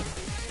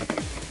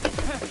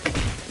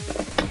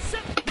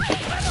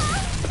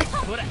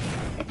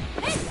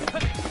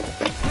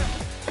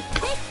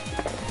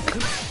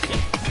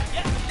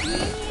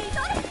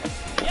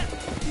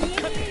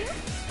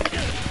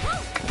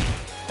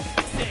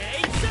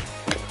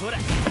 ほら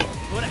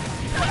ほら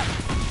ほら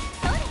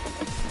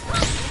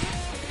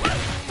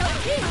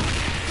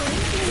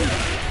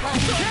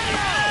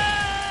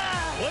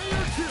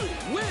Player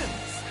 2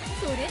 wins!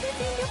 それで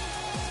全力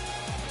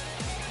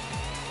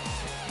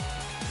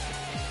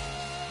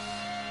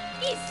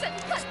一緒に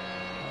勝つ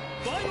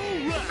Final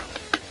round.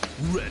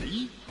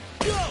 Ready?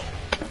 Go!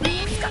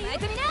 捕まえ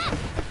てみな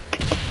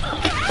ま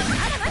だ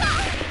まだ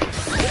ス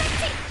イッ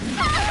チ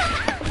そ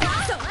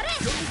れ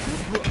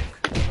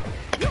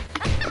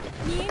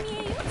見え見え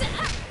よじゃあ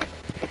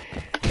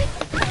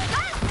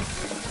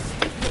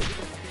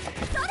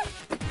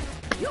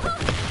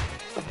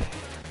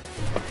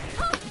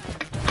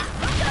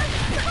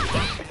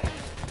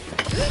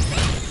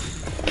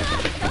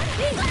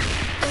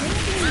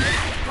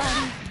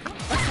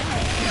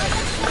それ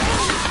よ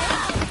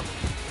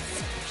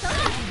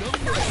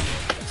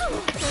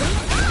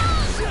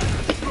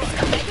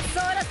ほ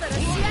そろそろ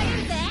仕上げ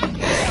るぜ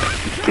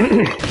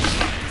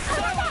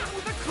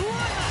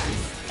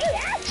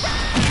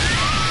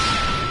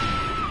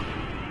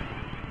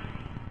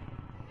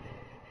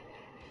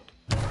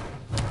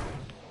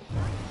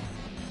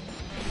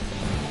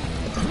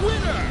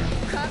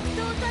格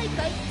闘大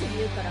会って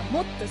いうから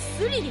もっと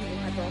スリリング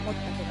かと思っ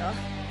たけ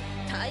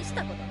ど大し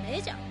たことね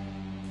えじゃん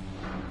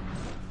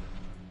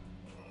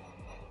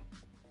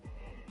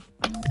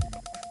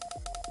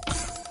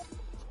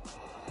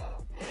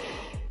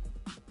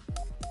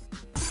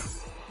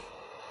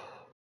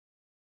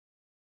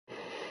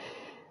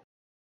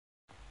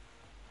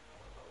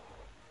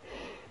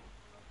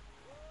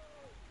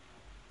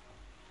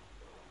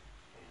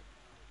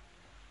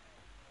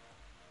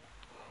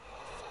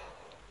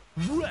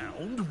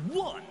Round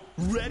 1.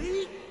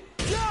 Ready?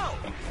 Go!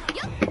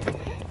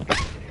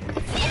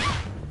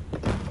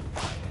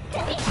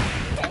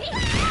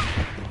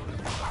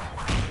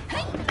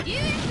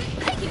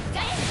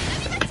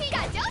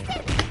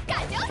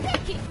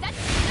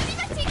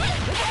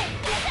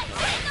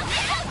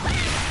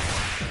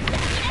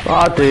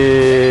 あ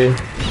てー。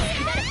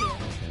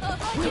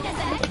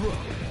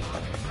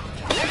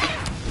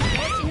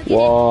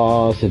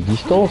Waouh, cette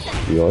distance,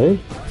 purée.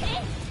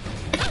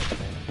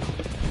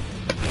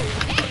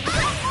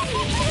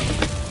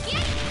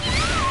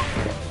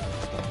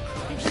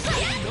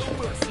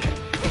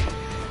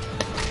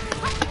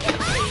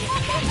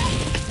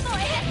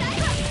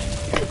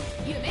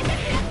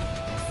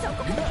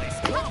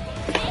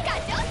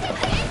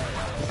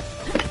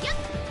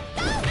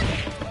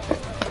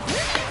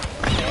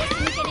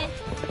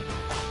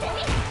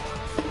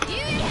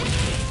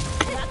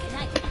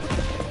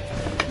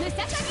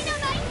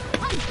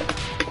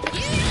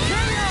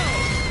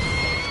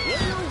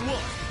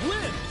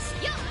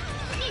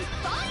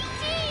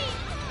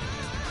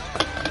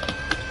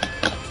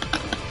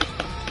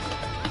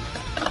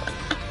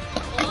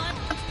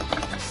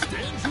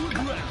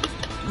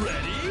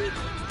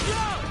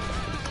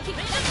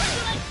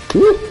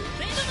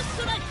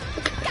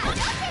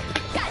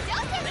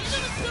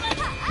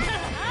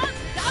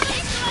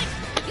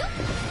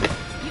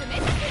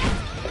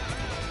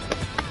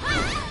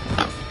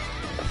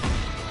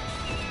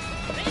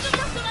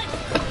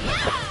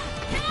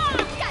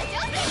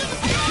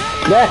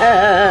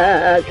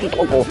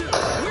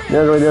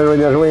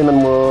 Bien joué,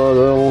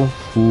 mademoiselle.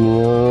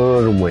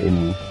 Bien joué.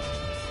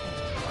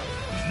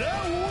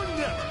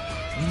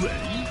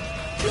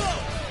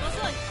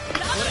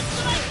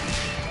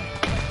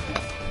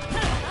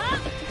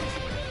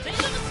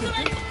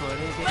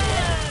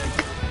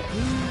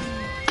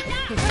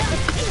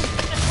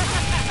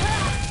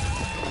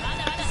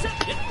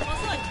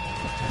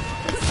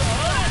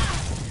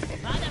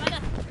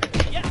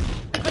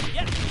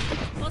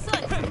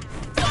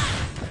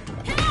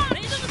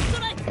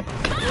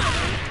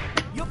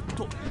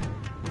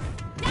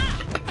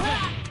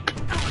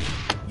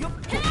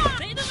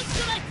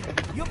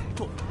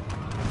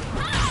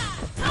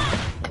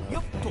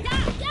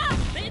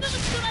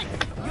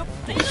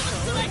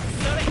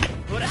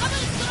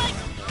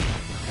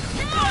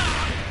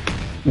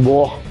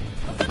 Bon.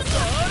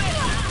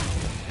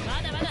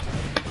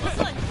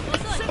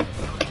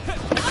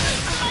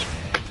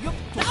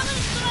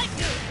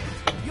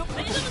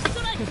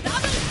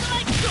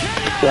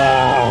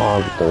 Ah,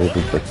 putain, j'ai tout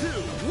fait.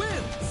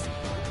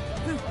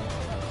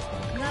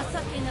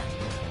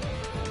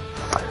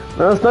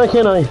 Instinct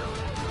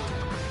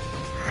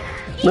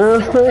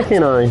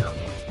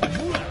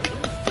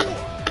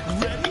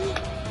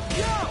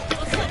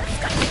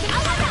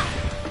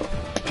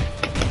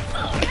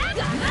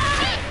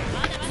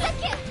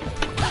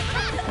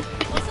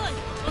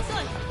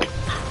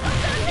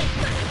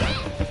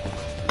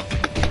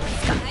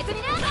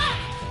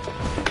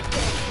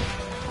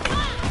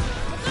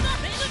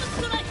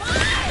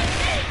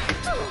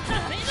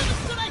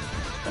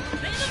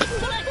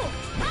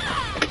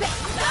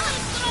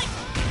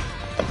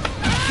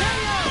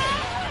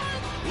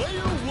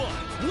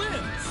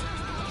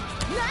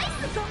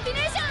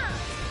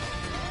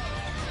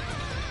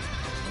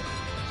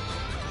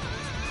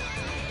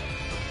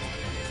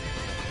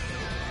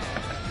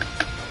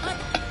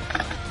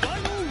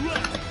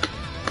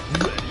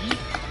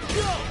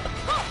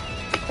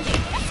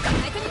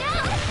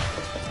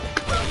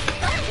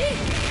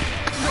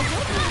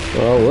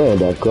あ、ouais,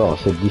 d'accord,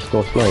 cette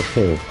distance-là est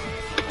très...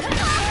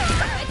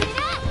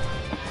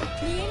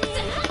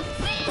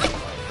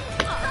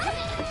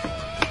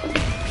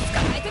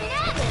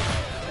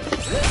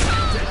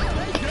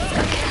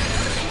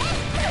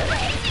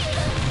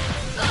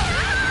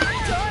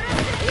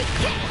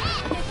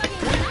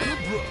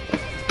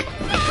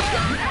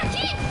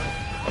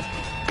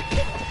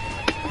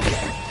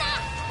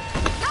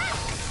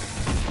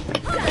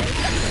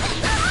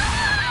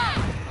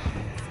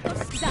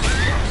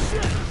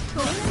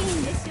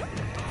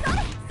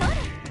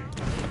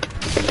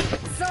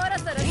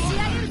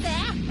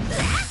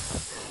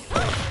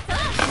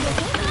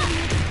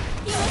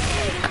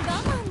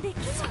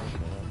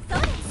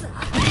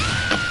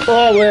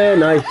 Oh ouais,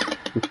 nice.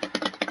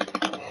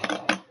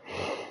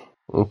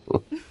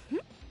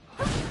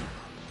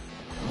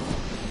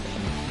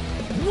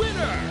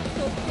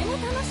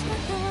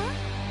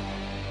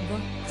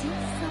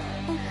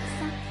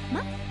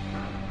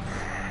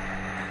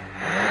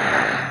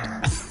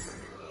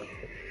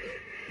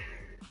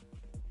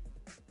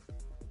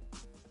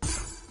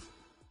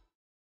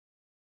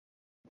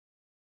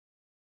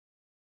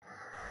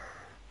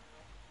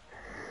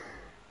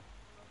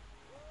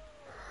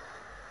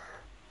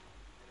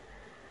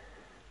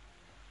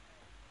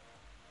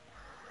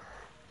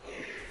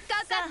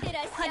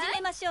 始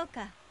めましょう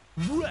か。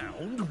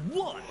 Round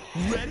 1.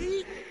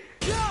 Ready?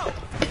 Go!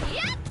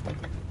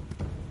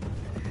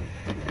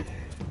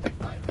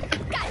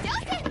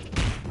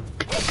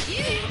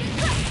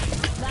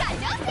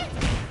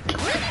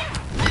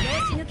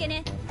 抜け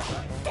ね。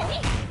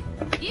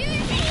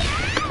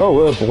 Oh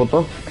ouais, pourquoi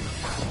pas.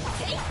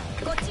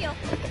 こっちよ。わ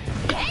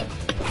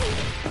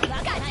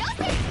かない。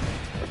こ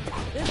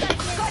れ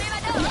は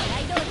どう？狙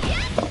い通り。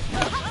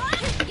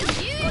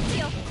こっち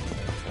よ。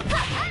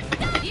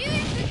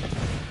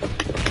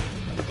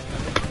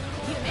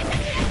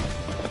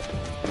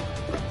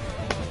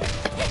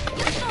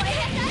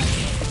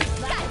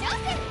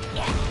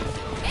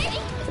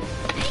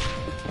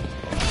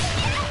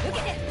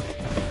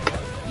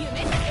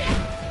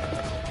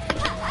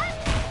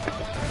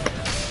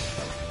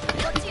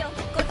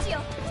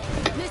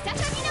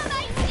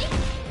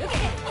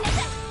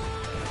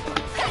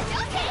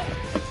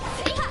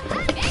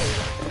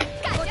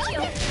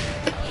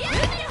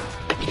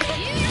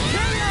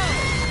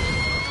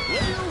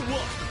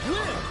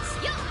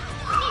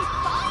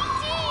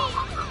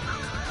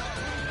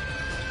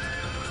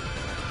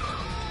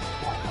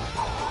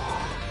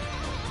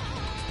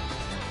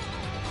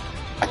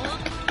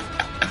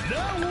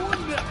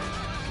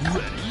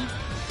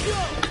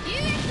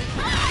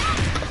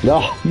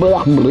Ah,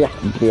 brr, brr,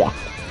 brr.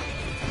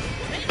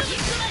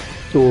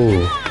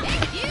 Oh.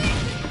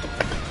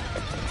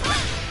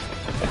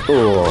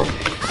 Oh.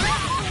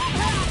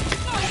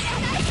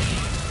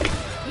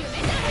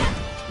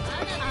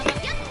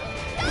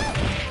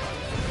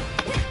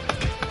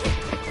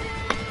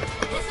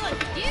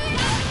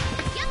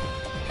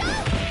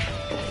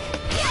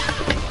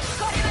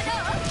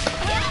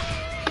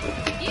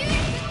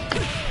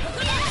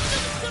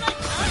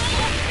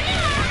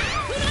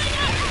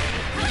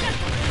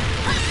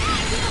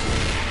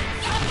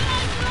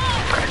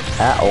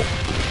 Ah, oh.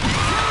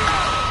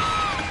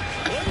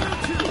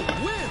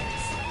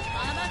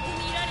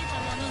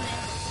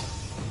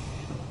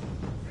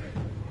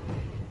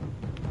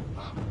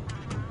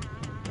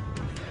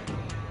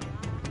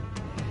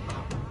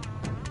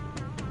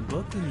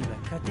 僕には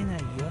勝てない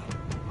よ。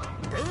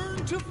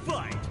 Turn to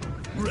fight.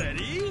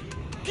 Ready?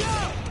 Go!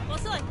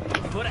 遅い。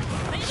ほら、レ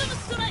イドの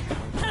ストライク。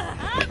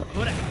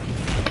ほら。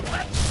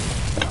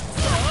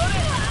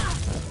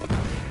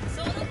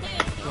その手。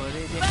こ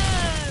れで。バー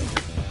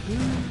ン。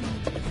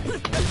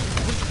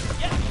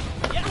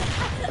や。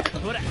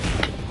ほら。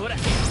ほら。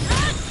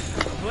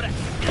ほら。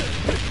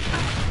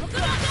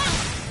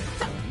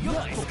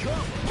Nice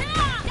combo.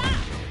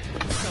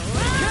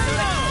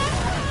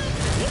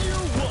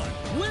 Player 1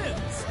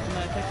 wins. ま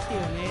た来てよ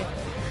ね。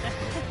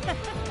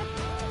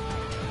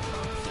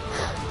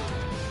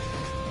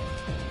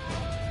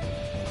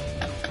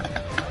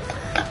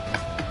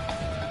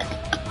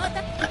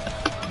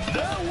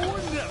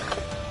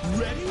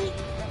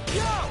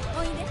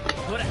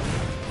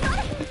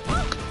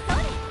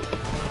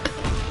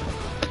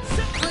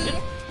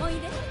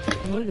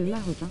Hello le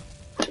Marocain.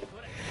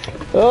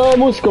 Oh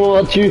Mousse, comment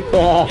vas-tu?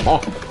 Ah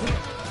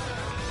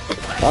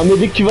mais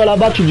dès que tu vas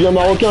là-bas, tu deviens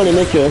marocain, les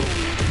mecs.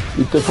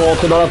 Ils te font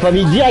rentrer dans la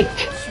famille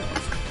direct.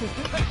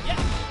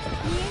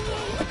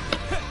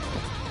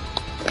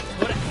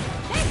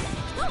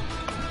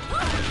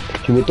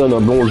 Tu m'étonnes,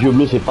 un blond aux yeux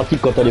bleus, c'est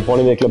pratique quand t'as des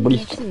problèmes avec la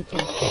police. Merci les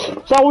gars.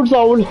 Ça roule, ça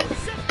roule.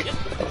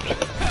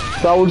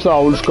 Ça roule, ça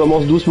roule. Je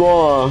commence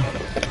doucement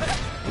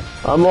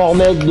à m'en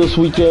remettre de ce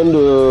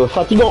week-end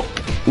fatigant.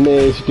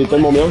 Mais c'était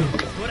tellement bien.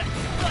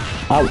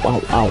 Aouh,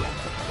 aouh, aouh.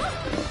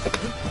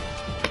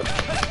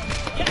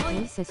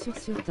 Oui, c'est sûr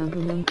t'es un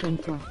bonhomme comme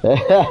toi.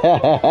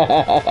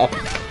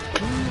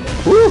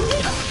 Ouh.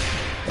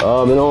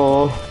 Ah mais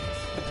non. Oui,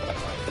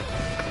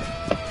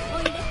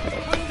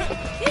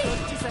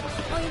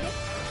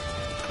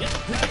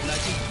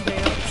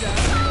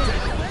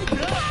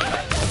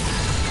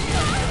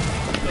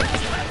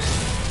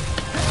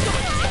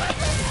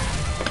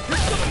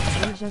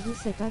 j'avoue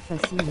c'est pas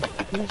facile,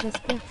 mais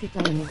j'espère que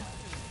t'as aimé.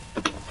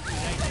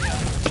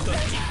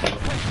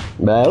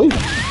 Bah oui.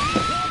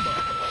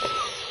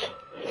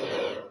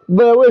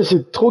 Bah ouais,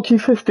 j'ai trop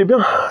kiffé, c'était bien,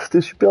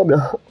 c'était super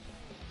bien.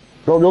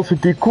 L'ambiance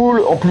était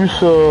cool, en plus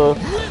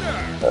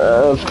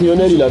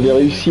Frionel il avait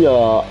réussi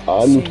à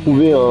nous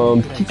trouver un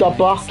petit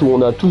appart où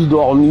on a tous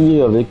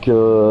dormi avec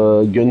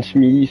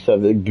Gunsmith,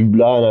 avec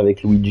Bublan,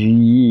 avec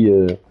Luigi.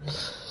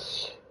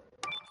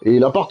 Et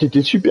l'appart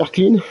était super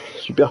clean,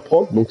 super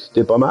propre, donc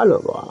c'était pas mal.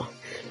 Voilà.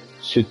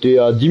 C'était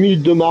à 10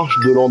 minutes de marche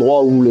de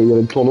l'endroit où il y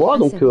avait le tournoi,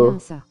 donc C'est bien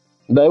ça.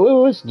 bah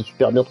ouais, c'était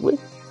super bien trouvé.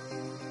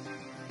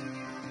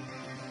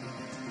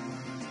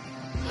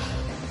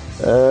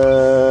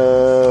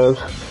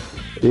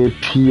 Et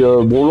puis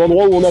bon,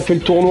 l'endroit où on a fait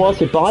le tournoi,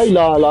 c'est pareil,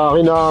 la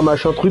arena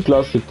machin truc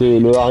là, c'était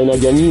le arena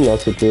gaming là,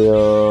 c'était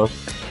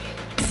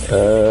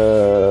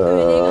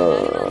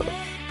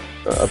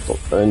attends,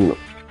 non.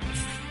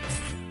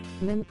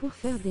 Même pour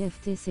faire des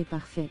FT c'est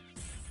parfait.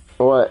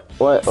 Ouais,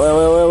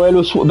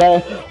 le soir.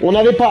 Ben, on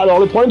n'avait pas. Alors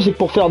le problème c'est que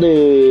pour faire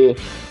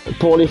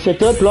pour les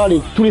setups là,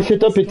 tous les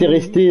setups étaient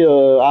restés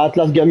à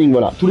Atlas Gaming,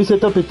 voilà. Tous les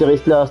setups étaient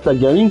restés à Atlas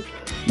Gaming.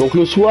 Donc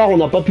le soir, on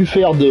n'a pas pu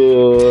faire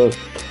des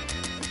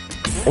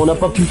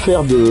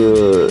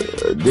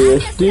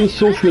FT,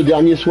 sauf le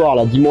dernier soir,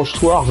 là, dimanche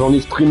soir, j'en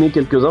ai streamé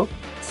quelques-uns.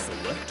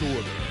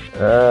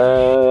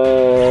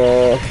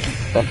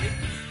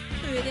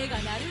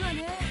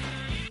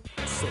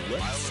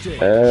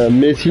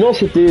 Mais sinon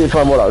c'était,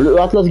 enfin voilà,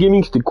 le Atlas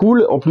Gaming c'était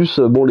cool. En plus,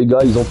 bon les gars,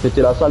 ils ont prêté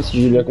la salle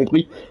si j'ai bien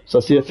compris.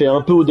 Ça s'est fait un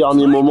peu au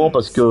dernier moment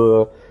parce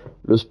que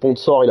le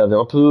sponsor il avait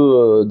un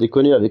peu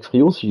déconné avec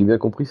Frio, si j'ai bien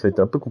compris, ça a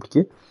été un peu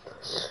compliqué.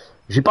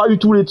 J'ai pas eu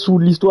tous les dessous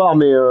de l'histoire,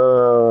 mais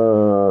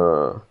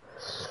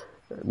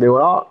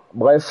voilà.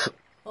 Bref.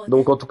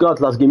 Donc en tout cas,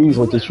 Atlas Gaming ils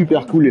ont été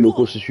super cool, les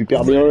locaux c'est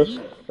super bien.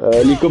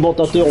 Les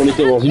commentateurs, on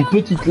était dans une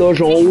petite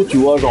loge en haut, tu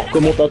vois, genre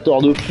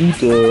commentateur de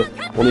foot.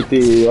 On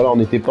n'était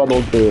pas dans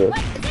le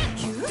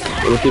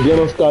on était bien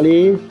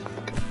installés.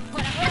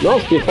 Non,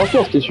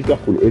 franchement, c'était super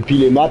cool. Et puis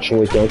les matchs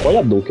ont été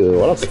incroyables, donc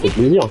voilà, ça fait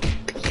plaisir.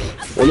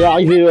 On est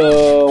arrivé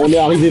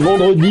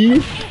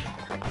vendredi.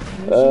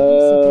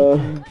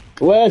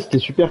 Ouais, c'était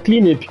super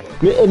clean. Et puis,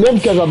 mais même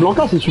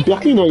Casablanca, c'est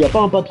super clean. Il n'y a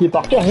pas un papier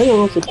par terre, rien.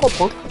 Hein, c'est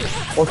propre. Hein.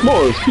 Franchement,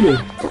 stylé.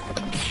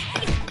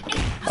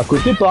 À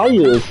côté,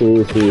 Paris,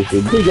 c'est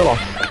dégueulasse.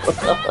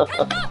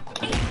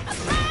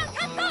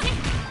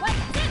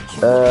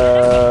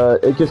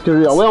 Et qu'est-ce que je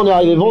veux dire? Ouais, on est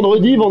arrivé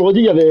vendredi.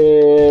 Vendredi,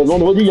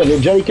 il y avait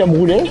Jay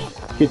Camerounais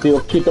qui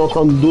était en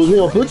train de doser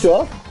un peu, tu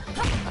vois.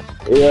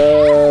 Et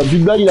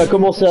Bublan, il a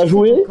commencé à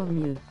jouer.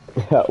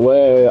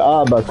 Ouais,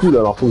 ah bah cool.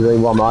 Alors faut que j'aille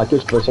voir Marrakech.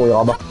 De toute façon, il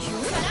rabat.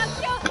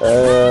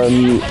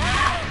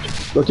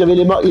 Donc il y avait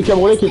les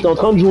Camerounais qui étaient en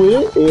train de jouer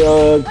et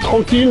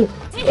tranquille.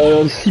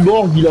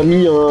 Cyborg, il a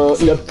mis un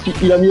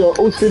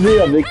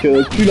OCV avec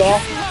Kula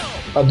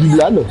à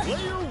Bublan.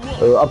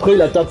 Après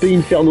il a tapé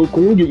Inferno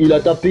Kong, il a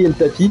tapé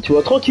Entati, tu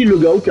vois, tranquille le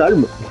gars, au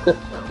calme.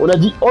 On a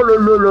dit oh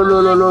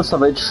là, ça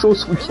va être chaud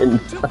ce week-end.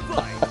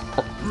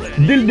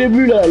 Dès le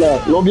début là,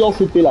 l'ambiance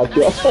était là,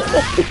 tu vois.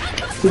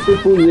 C'était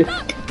posé.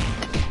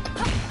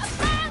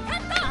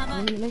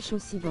 Il lèche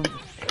aussi bon.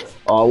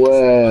 Ah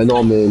ouais,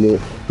 non mais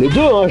les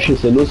deux hein, chez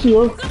Sen aussi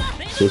hein.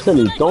 Chez Sen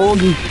est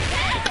tendu.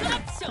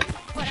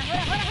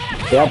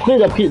 Et après,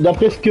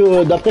 d'après ce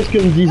que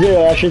me disait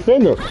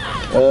HSN,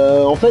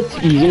 en fait,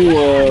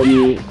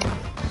 ils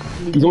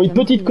ont une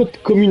petite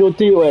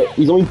communauté, ouais.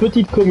 Ils ont une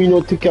petite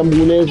communauté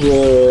camerounaise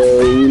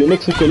où les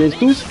mecs se connaissent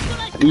tous.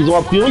 Et ils ont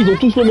a priori, ils ont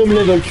tous le même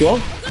level, tu vois.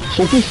 Ils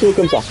sont tous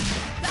comme ça.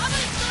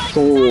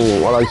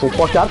 Ils sont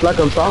 3-4 là,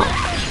 comme ça.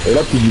 Et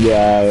là, tu dis,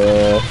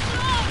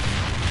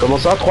 comment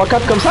ça,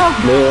 3-4 comme ça?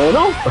 Mais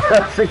non.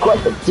 C'est quoi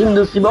cette team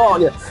de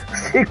cyborg?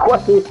 C'est quoi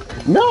c'est...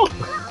 Non.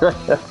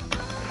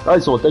 Ah,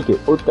 ils sont au taquet,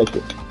 au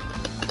taquet.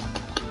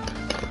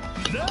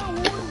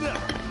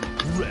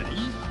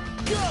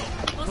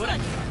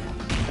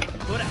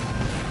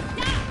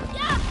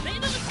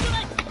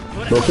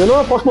 Donc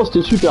non, franchement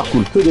c'était super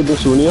cool, que des bons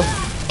souvenirs.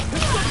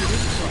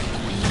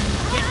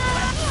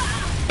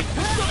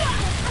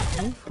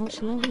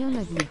 Franchement rien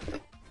à dire.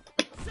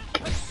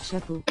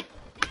 chapeau.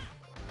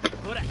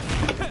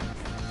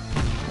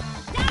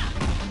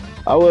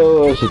 Ah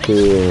ouais,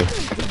 c'était...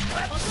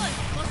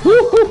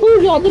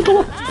 J'ai raté le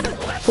combo.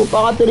 Faut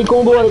pas rater les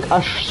combos avec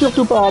H,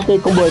 surtout pas rater les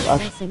combos avec H.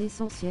 C'est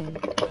l'essentiel.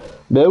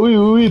 Ben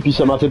oui, puis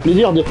ça m'a fait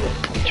plaisir de...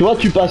 Tu vois,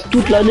 tu passes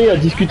toute l'année à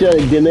discuter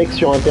avec des mecs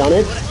sur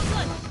internet.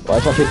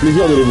 Ouais, ça fait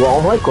plaisir de les voir en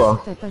vrai,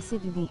 quoi. T'as passé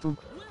du bon temps.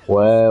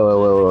 Ouais,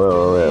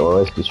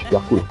 c'était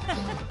super cool.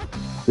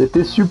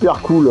 C'était super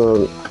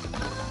cool.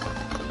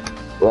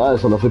 Ouais,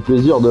 ça m'a fait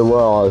plaisir de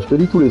voir, je te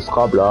dis tous les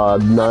straps là,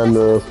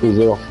 Adnan,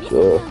 Fraser,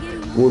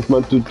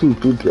 Wolfman, tout,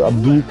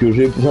 Abdou, que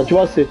j'ai... Enfin, tu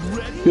vois, c'est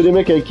que des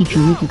mecs avec qui tu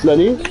joues toute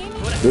l'année.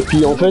 Et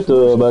puis en fait,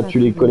 bah tu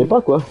les connais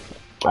pas, quoi.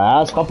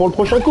 Ah, ce sera pour le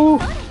prochain coup.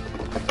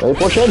 L'année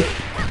prochaine.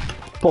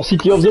 Pour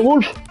City of the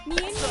Wolf.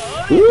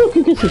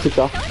 Qu'est-ce que c'est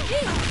ça?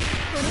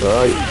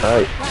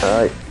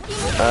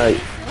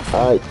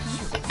 Aïe.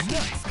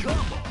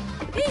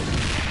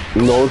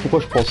 Non,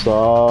 pourquoi je prends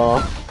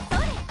ça?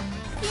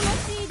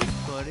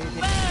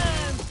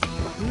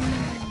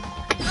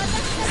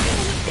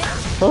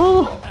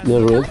 Oh, bien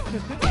joué.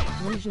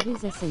 Oui, je vais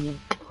essayer.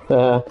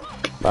 Bah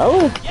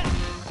ouais.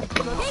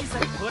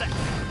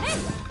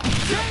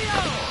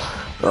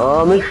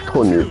 Ah, mais je suis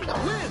trop nul, putain.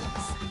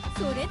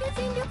 それで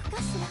全力か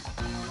しら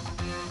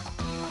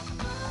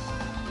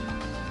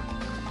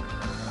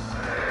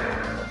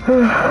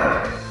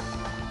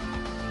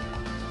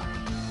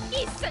一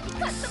緒にかっ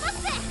飛ばせ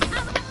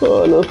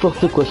Oh,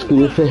 n'importe quoi ce que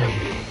j'ai fait.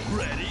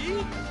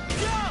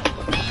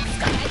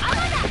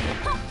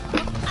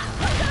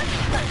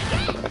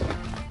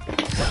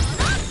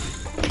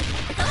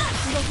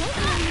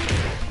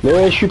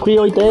 Mais je suis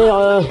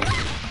prioritaire.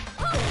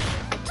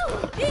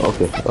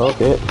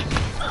 Ok.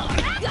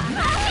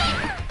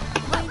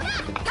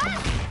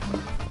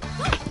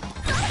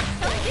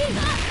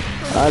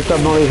 Ah, elle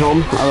tape dans les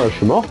jambes. Ah bah, je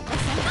suis mort.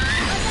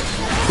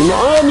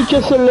 Ah,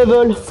 Newcastle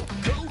level.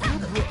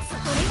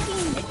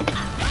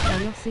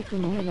 Alors c'est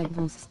comment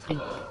l'Advance Street?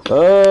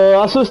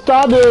 À ce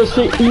stade,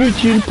 c'est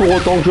inutile pour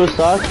autant que je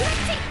sache.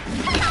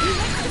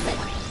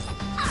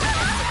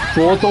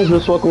 Pour autant que je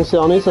sois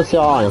concerné, ça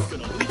sert à rien.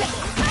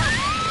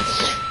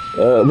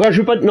 Moi, je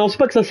veux pas... Non, c'est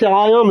pas que ça sert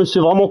à rien, mais c'est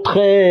vraiment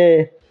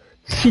très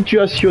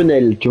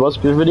situationnel. Tu vois ce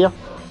que je veux dire?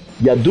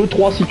 Il y a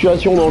 2-3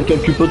 situations dans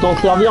lesquelles tu peux t'en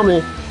servir,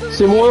 mais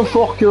c'est moins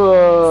fort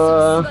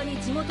que...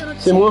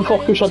 c'est moins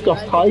fort que Shatter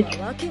Strike.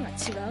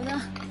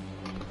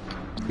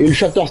 Et le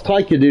Shatter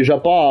Strike est déjà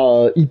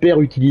pas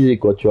hyper utilisé,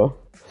 quoi, tu vois.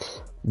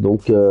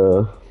 Donc...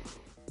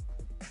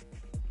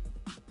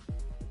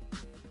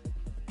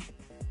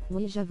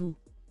 Oui, j'avoue.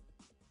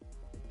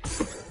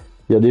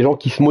 Il y a des gens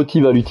qui se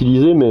motivent à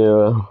l'utiliser, mais...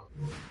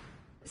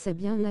 C'est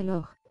bien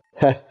alors.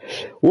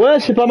 Ouais,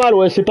 c'est pas mal,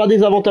 ouais, c'est pas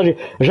désavantagé.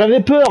 J'avais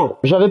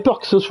peur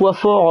que ce soit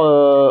fort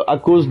à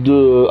cause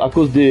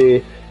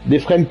des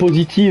frames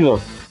positives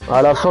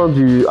à la fin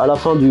de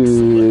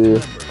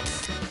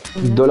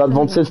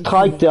l'Advanced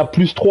Strike, t'es à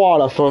 +3 à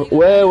la fin.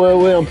 Ouais,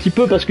 un petit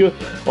peu, parce que,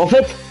 en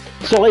fait,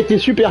 ça aurait été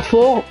super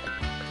fort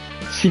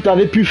si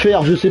t'avais pu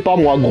faire, je sais pas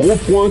moi, gros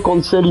point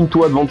cancel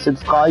into Advanced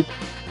Strike,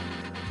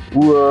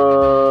 ou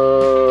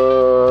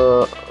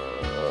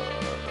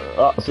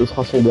ah, ce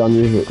sera son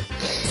dernier jeu.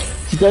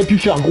 Si t'avais pu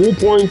faire gros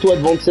point into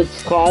Advanced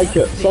Strike,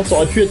 ça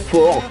aurait pu être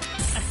fort.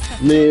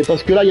 Mais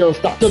parce que là, il y a un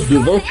start-up de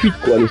 28,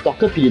 quoi. Le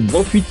start-up, il est de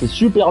 28, c'est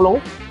super lent.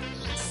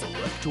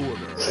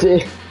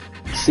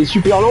 C'est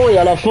super lent, et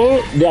à la fin,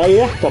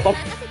 derrière, t'as pas...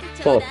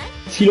 Enfin,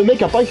 si le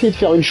mec a pas essayé de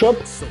faire une shop,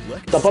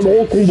 t'as pas le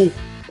droit au combo.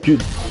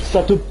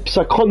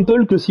 Ça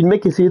crumple que si le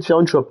mec essayait de faire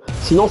une shop.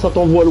 Sinon, ça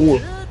t'envoie loin.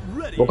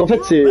 Donc en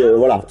fait, c'est...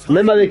 voilà.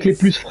 Même avec les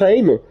plus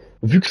frames,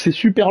 vu que c'est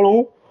super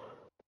lent...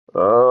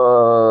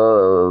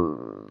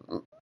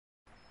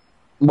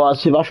 bah,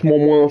 c'est vachement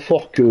moins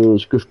fort que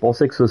ce que je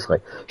pensais que ce serait.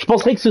 Je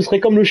penserais que ce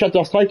serait comme le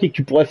Shatter Strike et que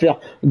tu pourrais faire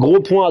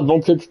gros point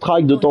Advanced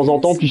Strike de temps en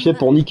temps, tu sais,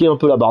 pour niquer un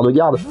peu la barre de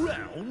garde.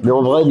 Mais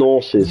en vrai,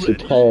 non, c'est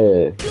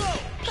très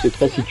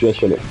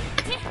situationnel.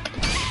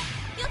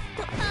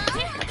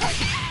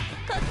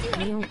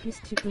 Et en plus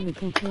tu peux le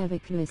contrer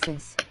avec le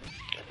SS.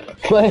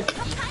 Ouais.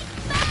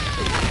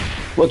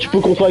 Moi, tu peux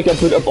contrer avec un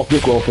peu n'importe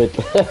quoi, en fait.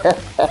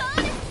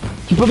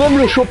 Tu peux même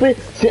le choper,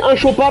 c'est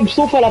inchopable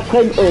sauf à la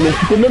frame 1, donc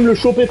tu peux même le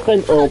choper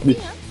frame 1 en plus.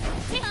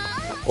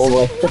 En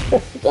vrai,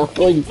 c'est un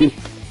peu ridicule.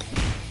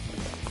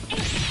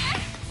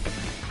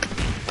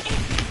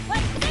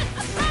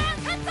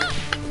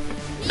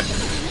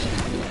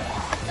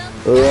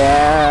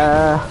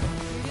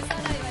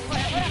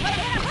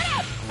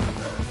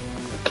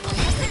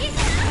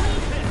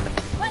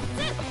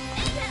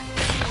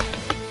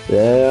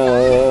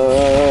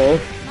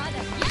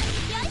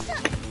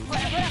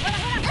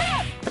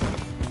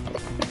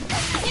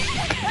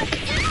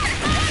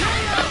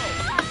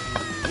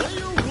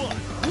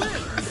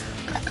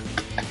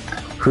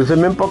 Je sais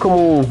même pas comment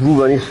on joue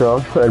Vanessa.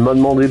 Elle m'a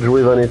demandé de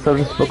jouer Vanessa,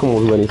 je sais pas comment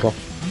on joue Vanessa.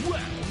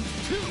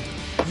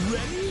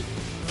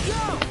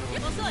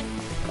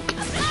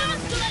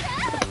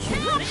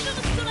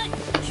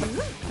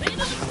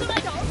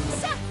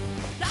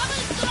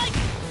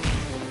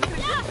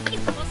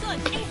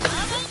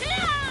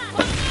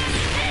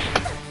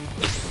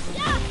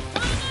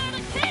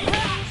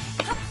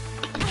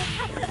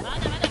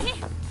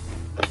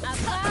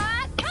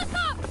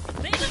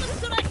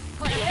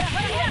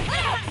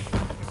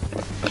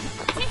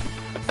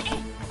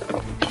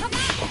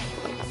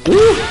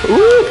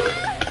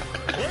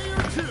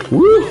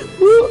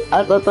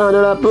 Assassin de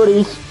la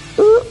police.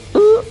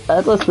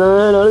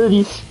 Assassin dans le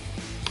 10.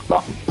 Bon,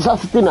 ça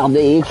c'était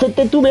merdique.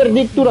 C'était tout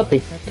merdique, tout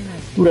raté.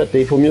 Tout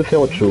raté, il faut mieux faire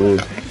autre chose.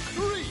 3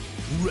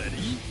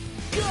 ready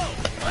go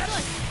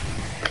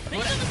メイ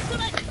ドのスト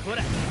ライクほ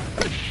ら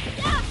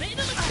メイド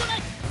のストラ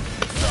イク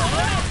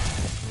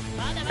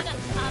まだまだ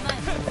甘い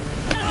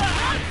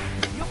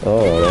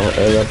Oh là là,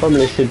 elle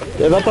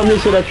va pas me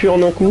laisser la tuer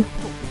en un coup.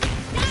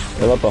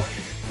 Elle va pas.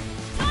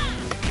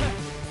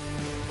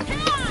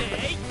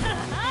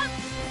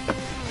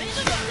 メイ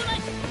ドのストライ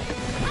ク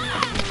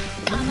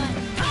甘い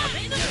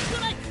メイドのスト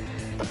ライク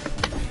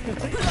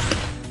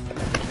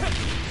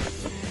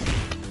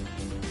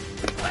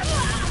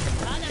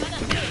まだまだ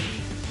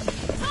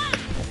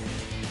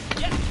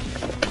いや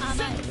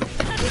甘い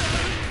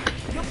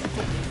よっと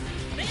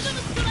メイドの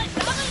ストライク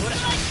ダブルス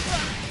トライク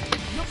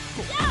よっ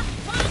とや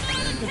ファーナ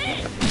ルテ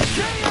イ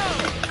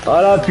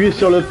Voilà, appuyer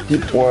sur le petit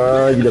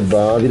point,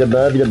 évidemment,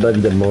 évidemment, évidemment,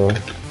 évidemment.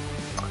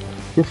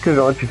 Qu'est-ce que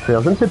j'aurais pu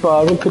faire? Je ne sais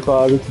pas, je ne sais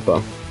pas, je ne sais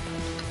pas.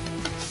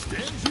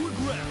 stand your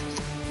ground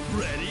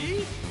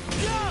ready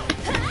go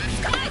捕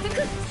まえて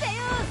くっせよ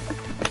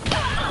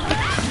遅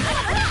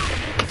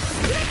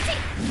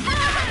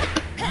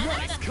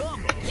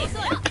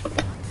い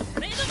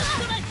メイドのス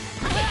トライク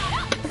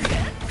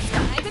捕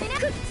まえてみな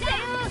くっせよ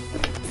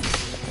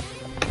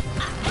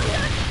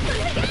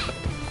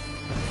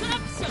トラッ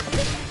プショット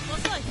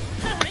遅い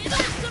メイドの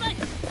ストライ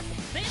ク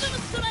メイドの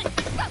ストライク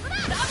ダブル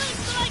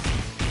ストライク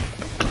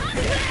捕まえ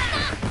てみ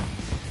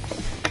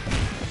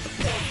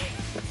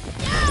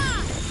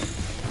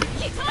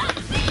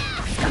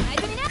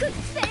なくっ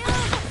せよ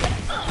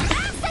サン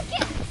キュー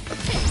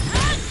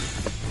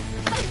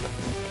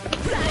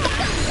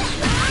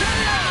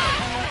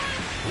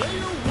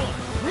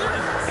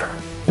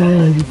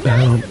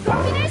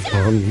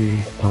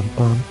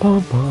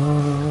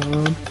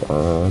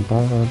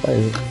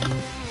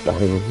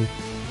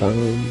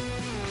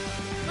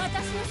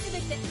私のすべ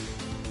て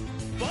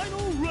final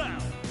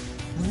round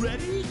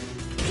ready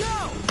go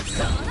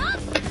その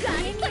ガ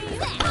リック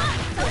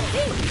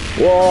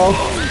Wow.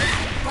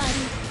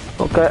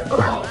 Ok.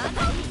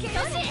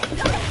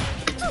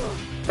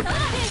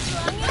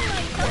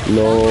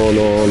 Non,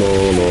 non,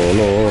 non, non,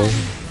 non.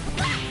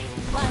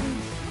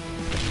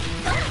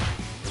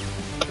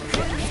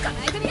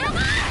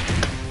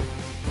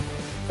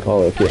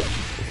 Oh, ok.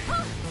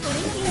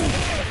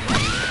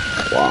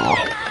 Wow.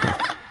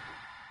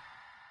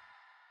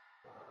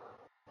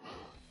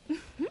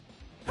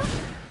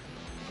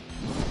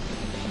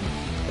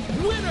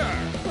 winner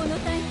この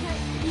大会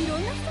いろ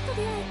んな人と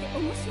出会えて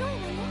面白いわ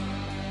ね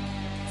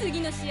次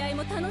の試合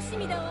も楽し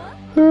みだわ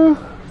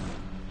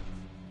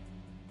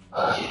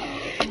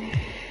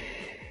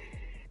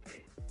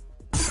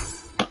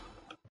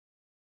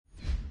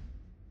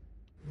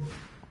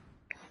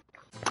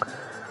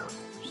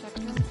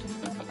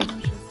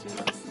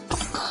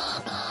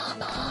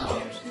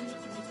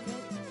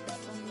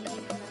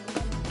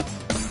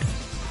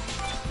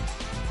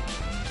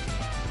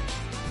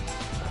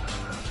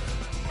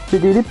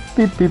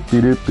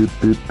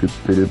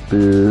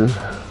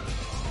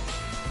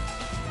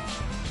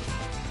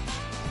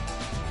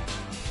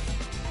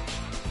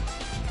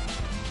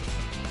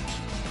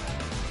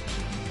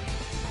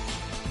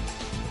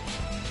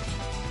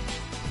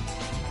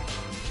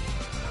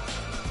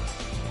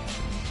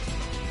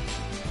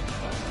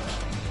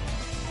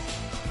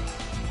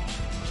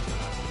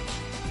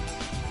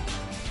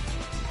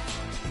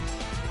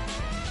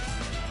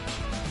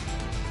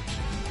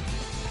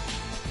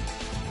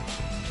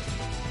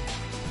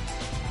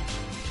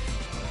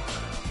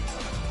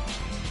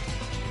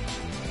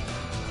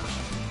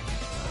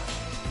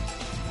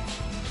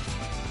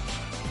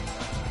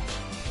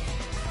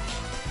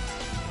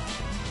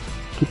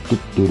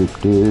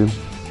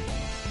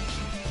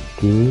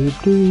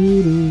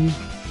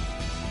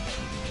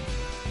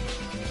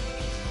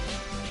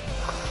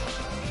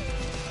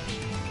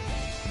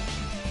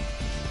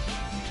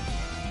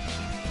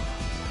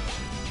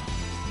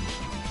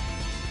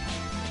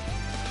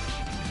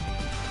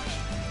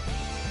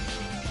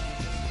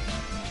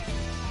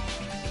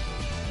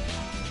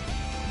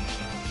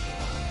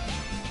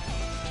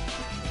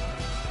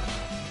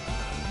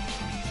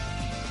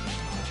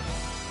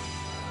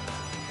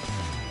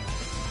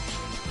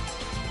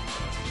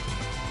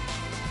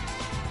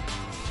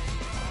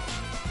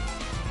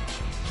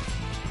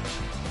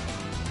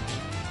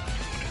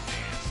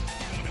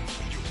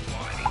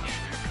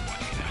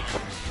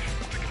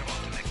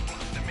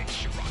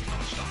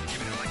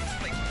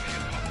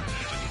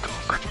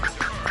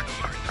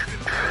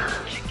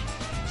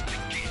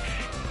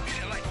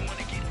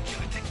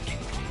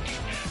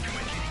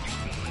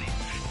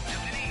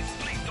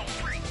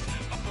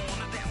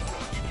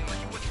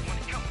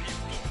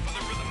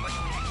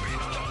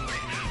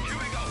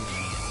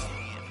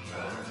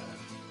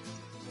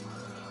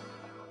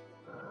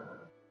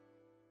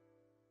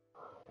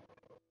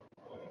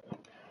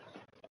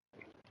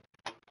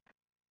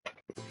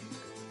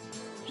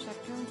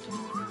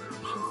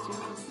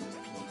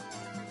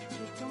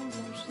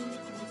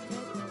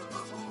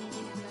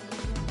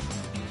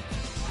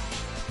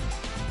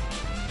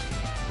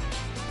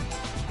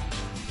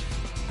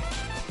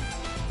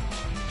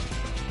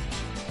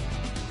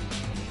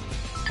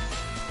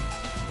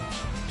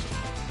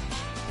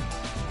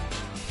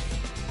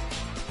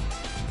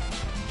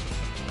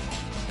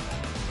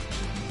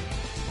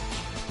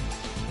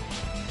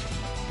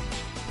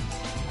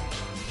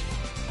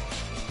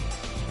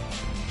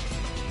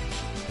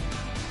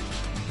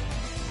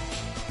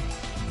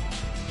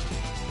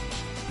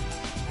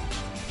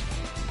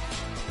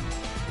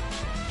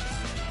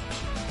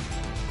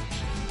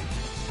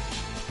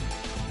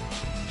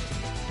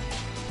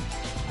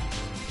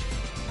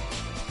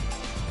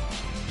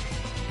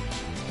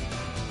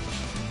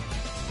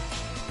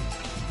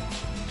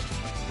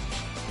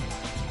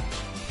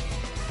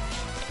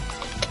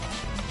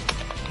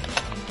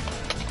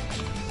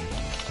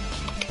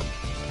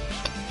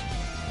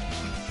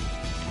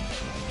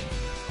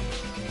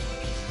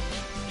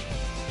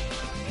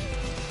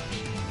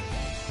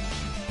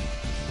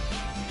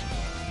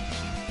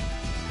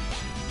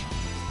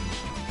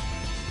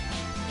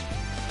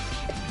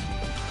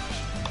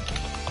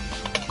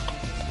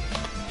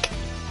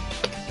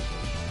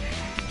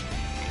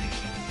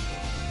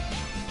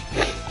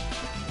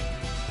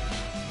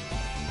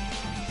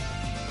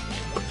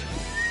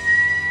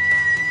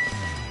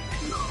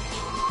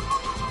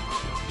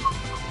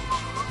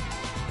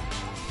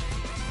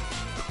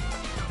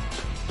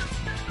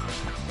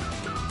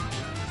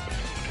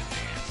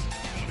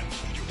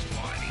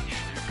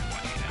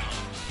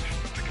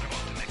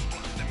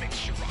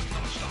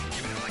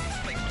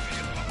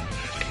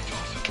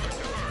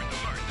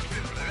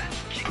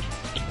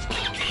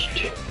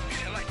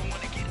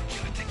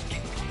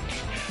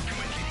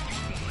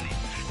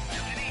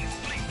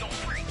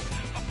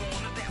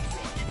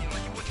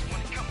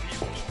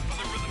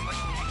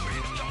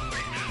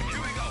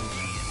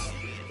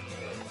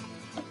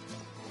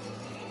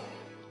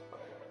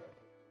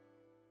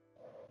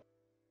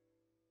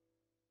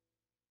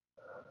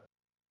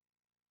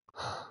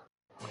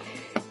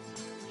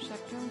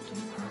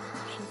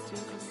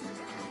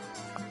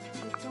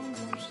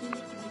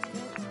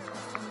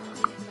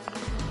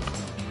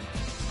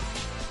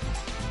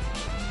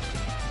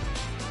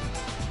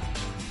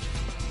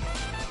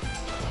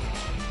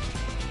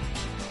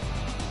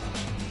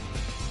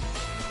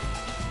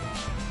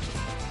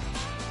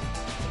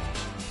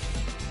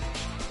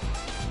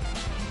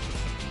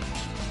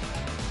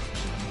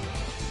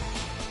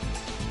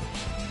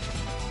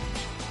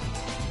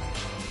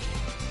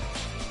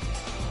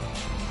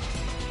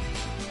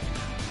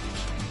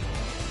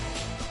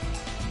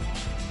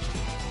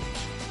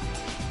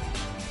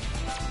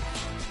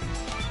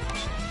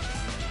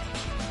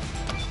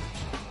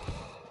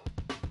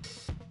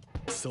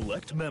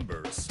Select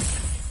members.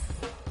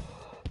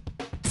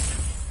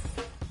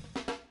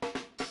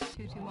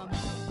 221.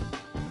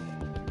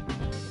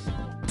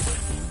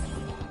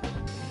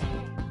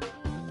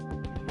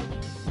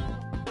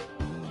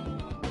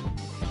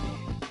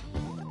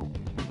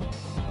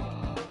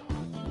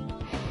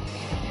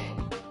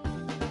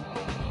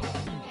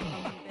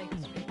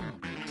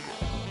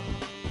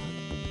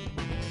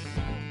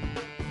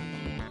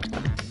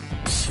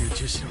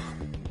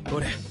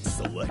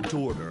 Select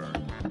order.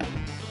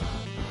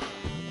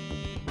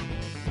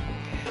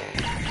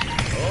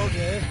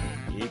 Okay,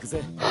 行く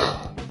ぜ.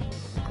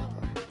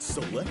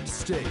 Select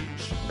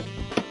stage.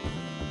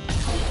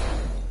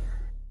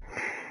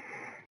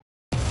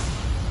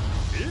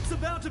 It's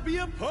about to be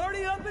a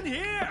party up in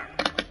here.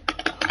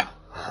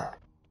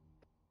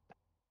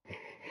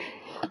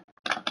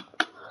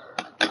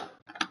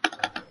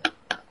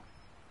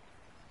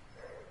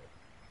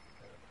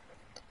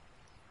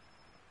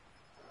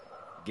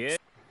 Get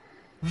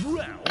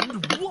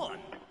round one.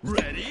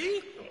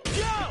 Ready?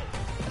 Go!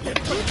 Get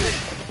moving!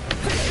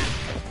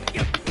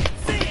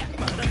 See ya!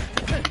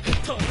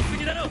 遠す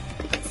ぎだろ！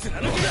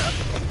貫くな！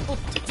おっ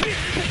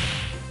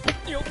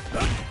と！よっ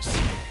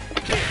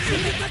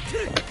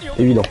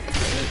！Évident.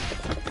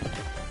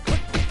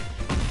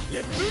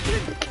 Get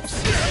moving!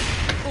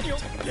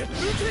 Get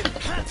moving!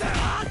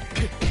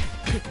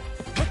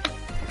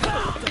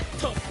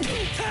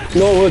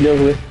 Non, ouais, bien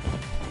joué.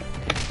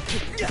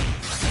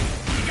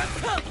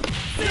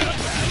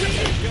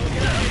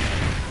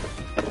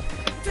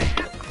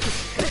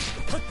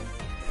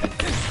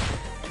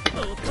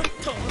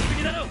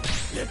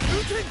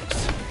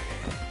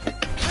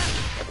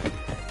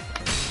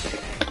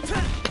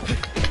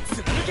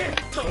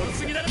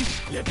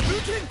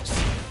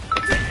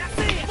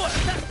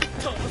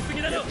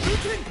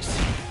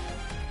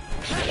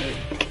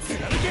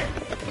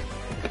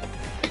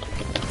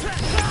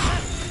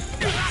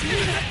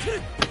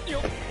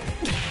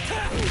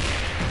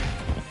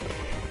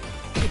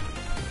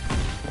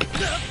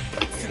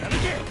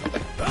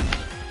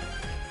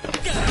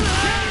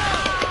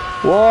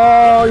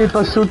 Wow, il est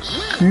passé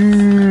au-dessus.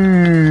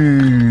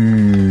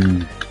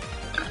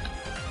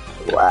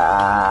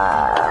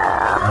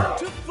 Waouh.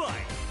 To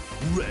fight.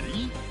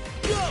 Ready?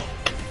 Go!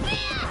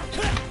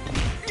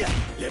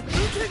 Get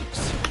moving!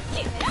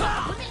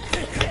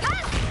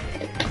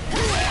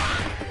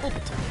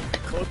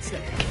 こっちだ。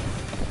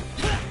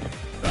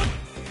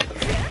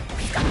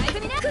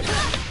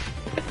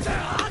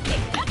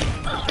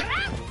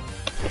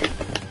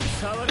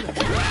触るな。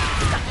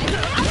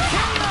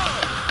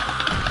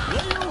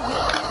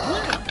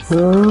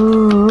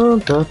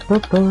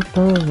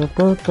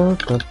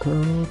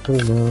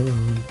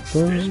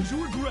Stand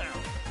your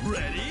ground.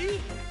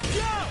 Ready?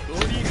 Go!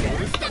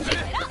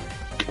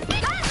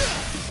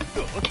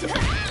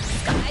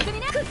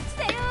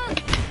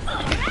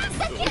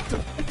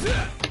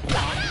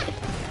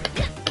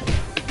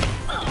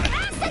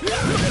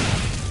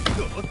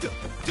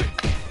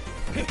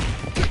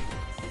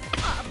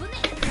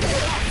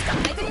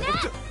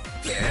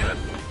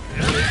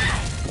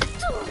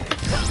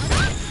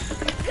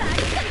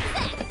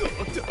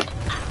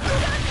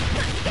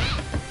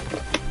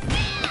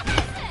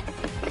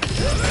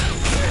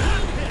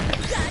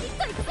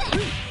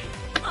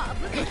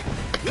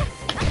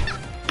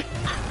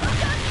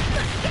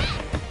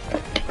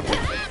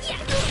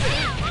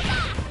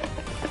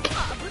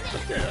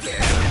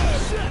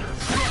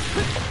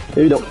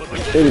 Évident,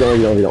 évident,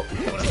 évident, évident.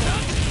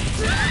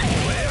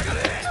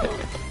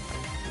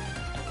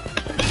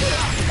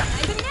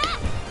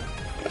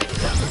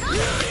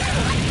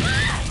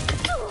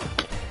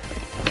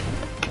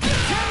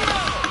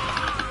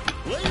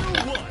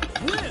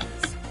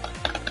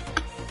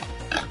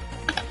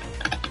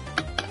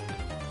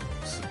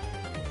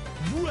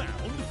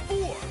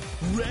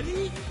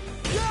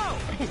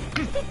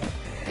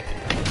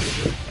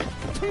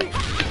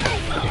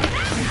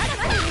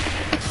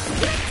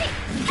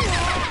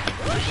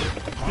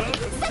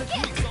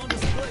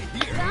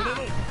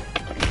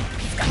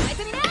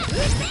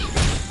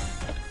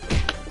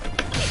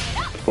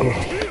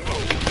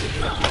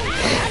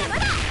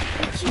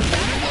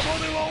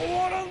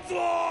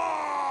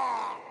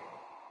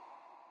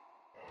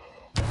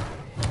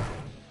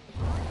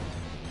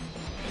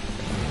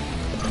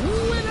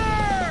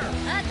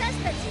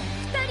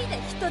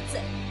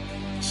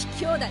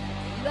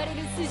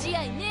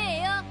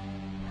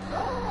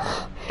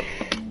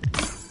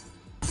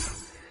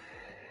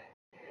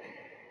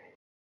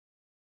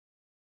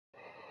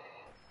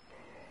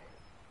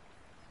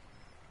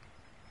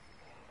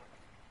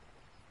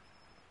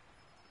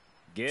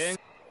 Gang.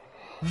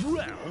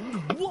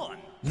 Round one.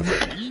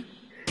 Ready?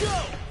 Go!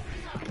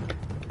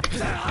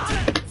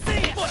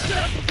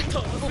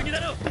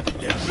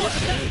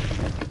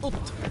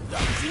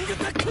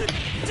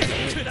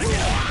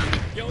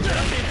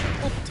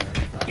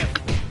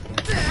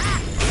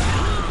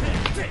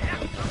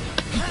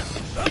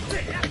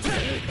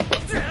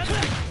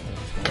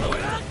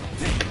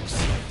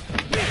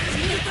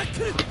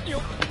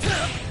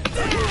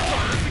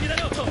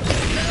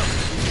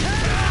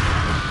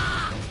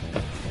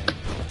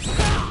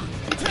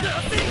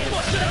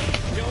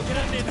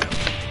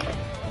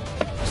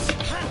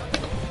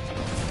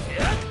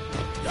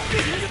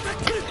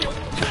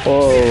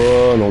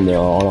 Oh, non, mais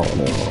alors là,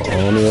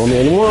 on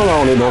est loin là,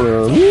 on est dans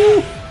le...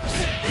 Ouh,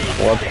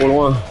 on va trop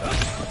loin.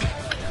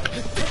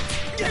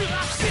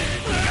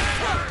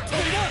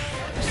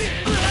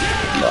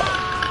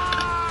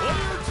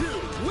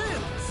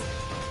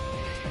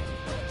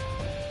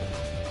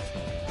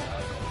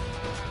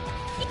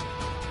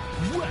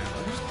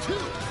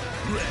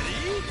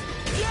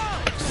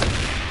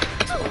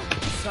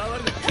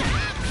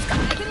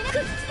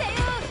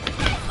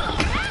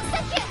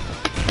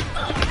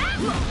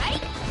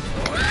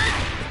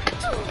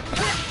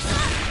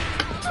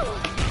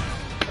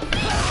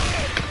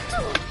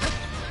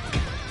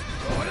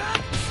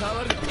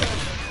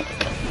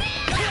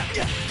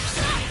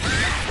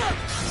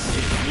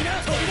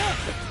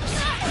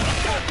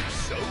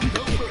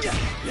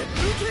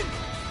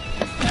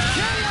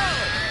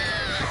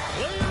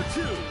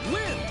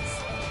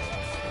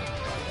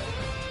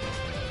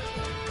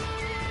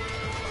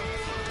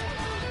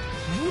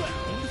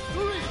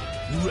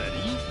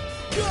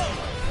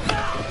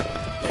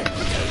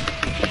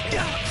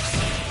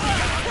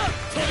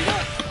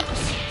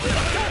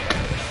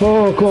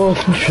 Oh, encore un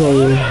fou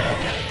furieux.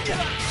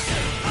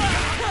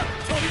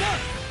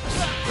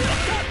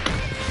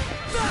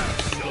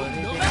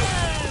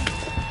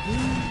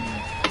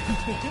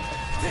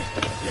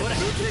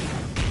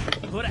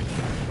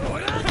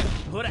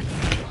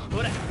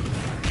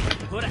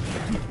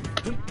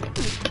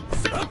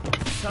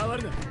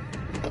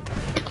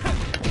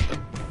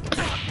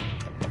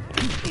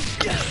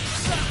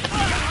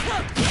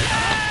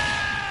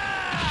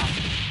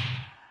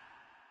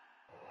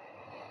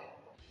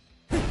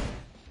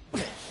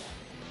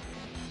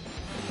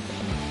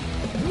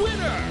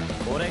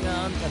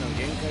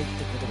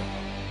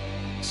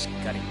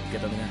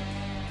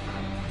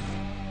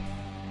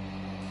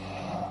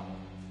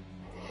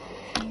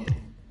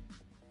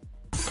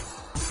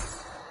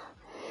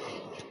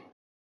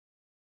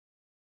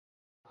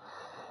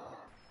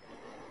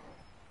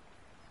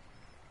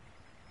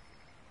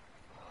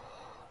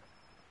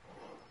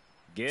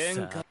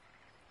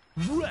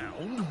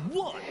 Round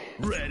one.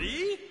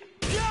 Ready?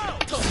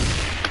 Go!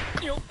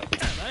 Yo,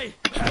 alright.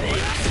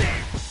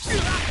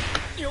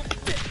 Yo,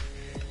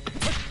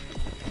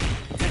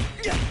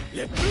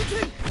 let's move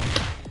it.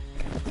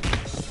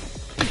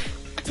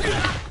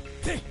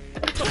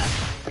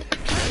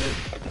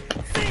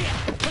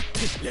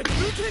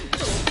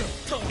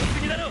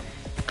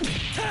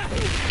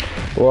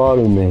 Oh,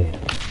 le mec.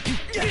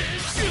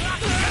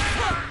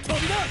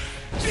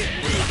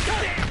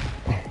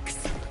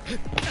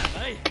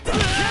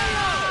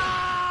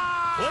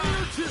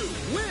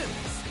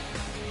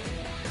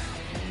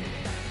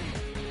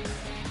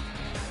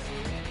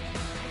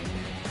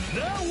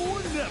 Now or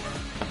never.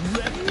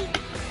 Ready?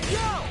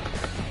 Go!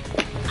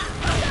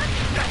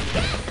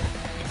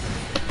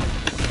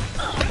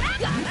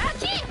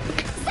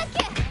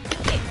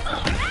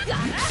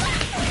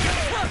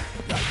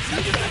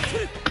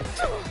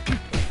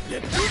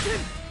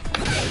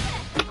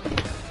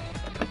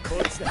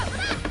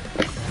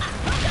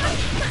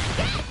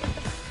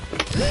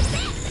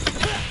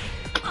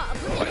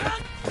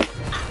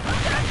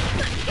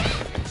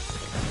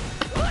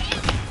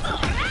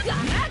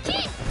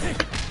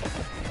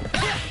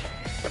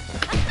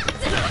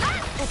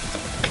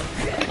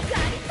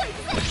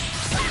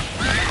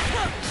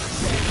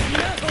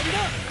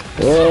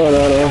 Oh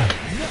là là.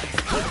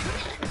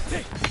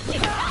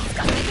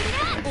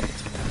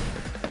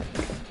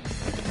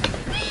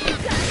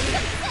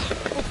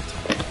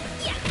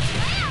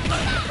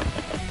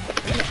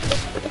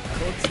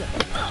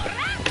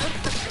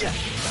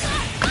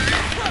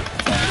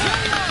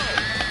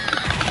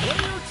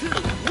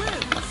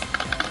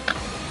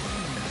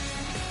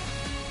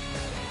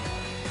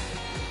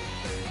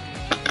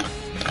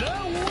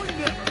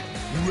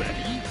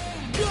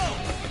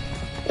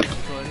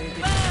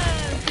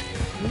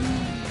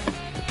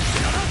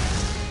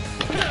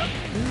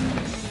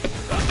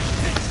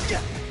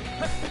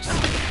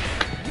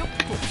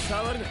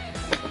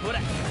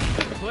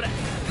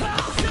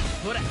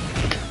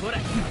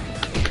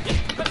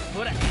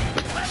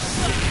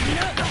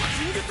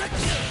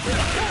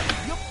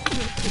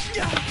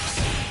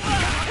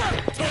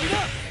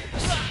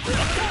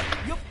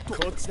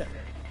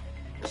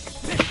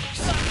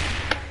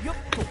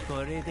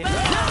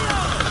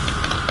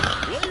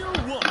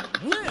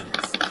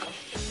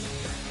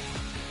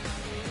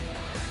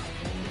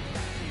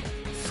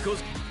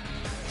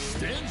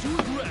 Stand your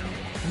ground.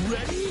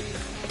 Ready?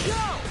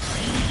 Go!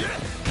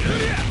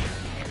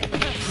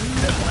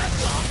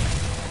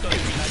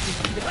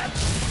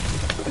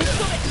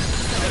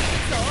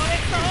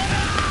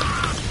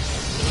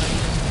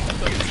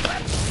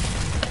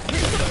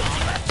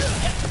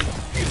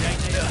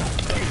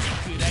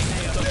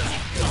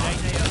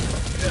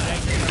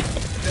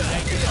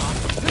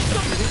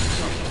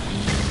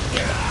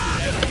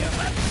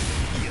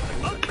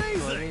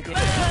 Amazing!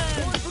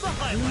 Going for the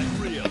highlight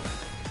reel.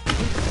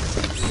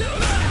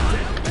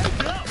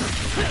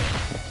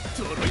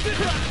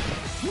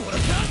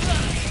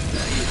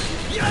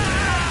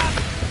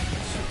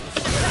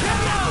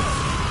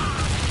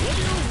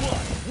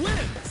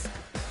 Wins!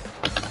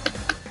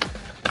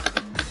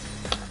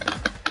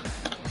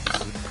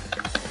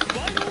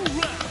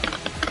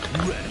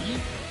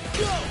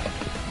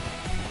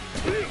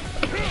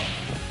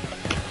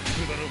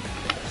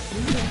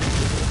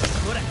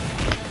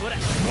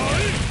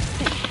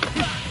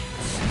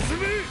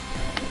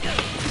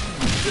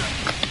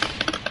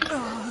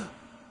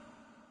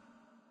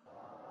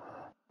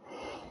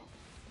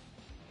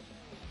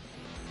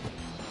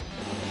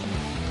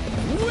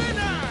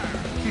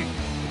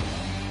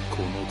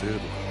 度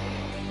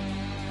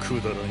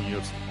くだらんや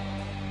つ。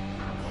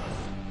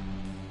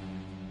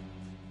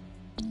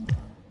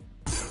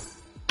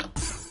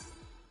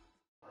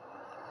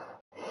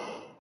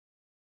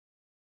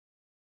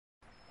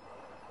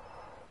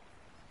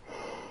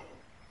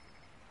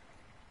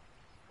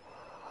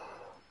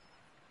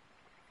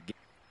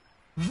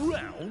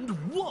Round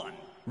 1.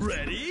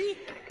 Ready?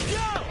 Go!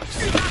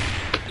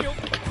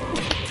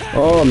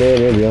 Oh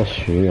mais bien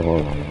sûr.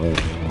 Oh, ouais.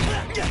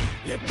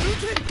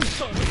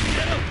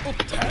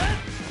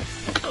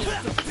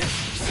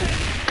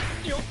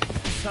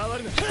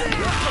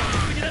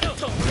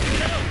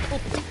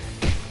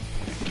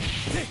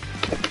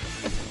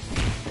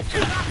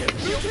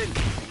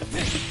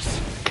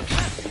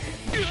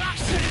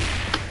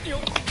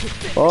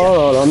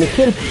 Oh là là, mais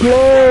quel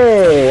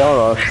play!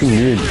 Oh là, je suis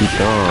nul,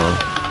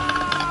 putain.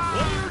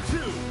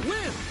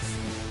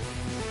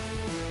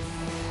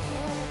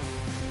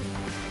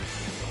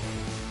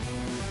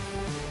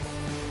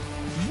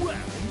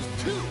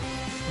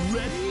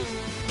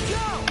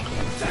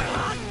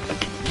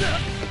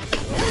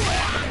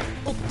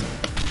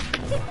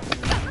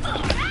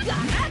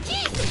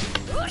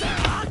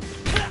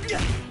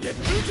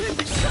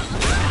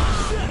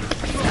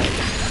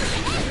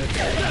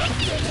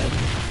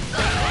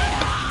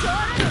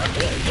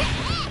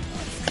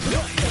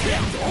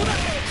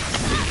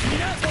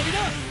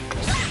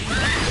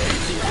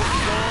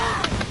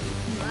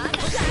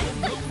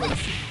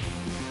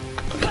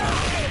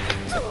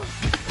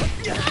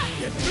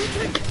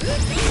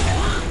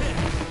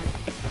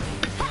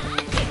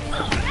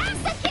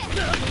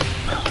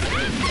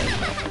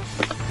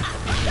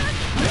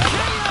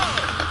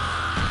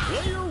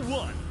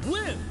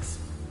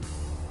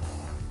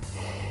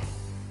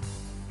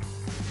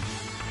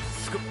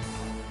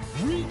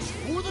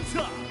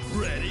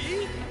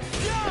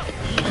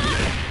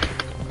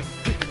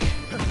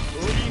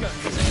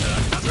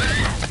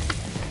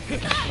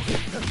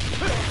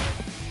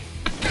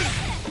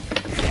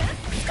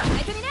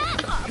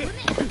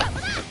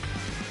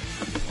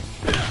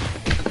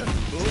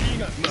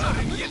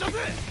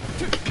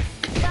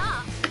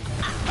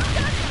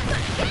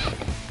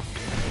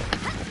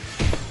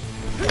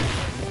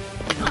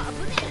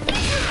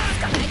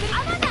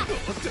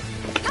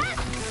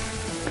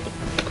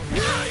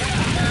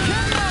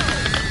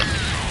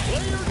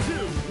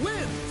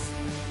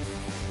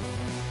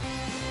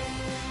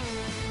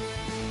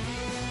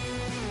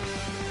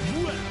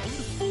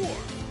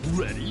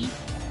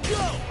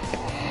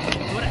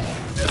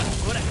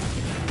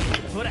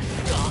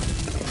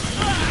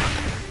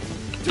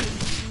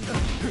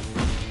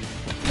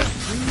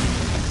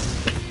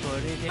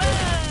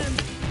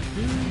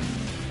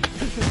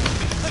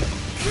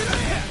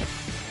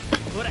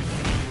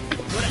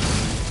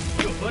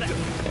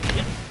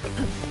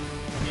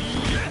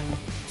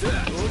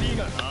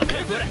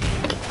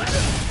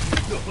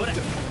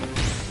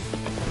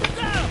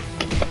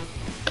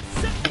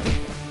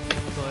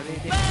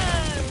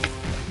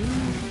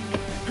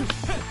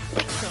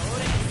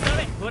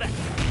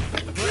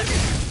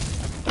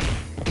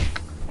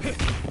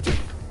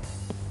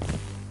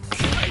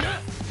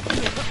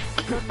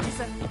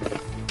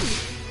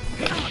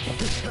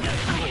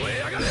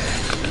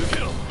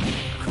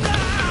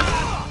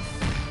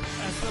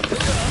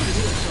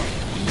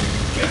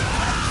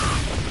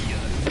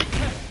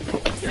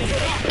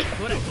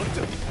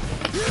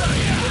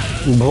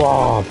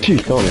 Wow,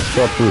 putain, mais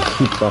c'est pas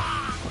possible ça.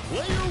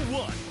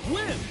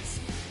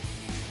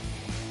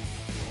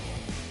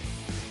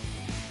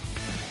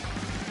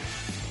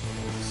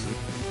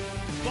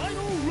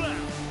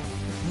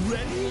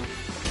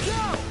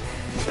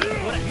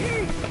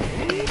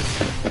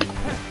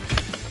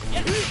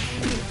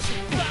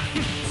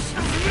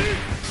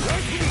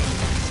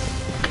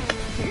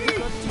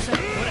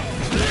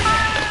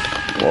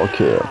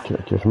 Ok,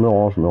 je me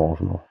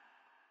rends.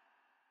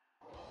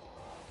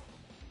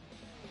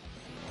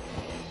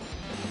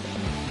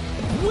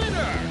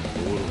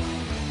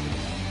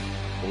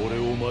 俺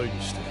を前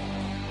にして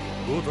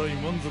5体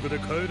満足で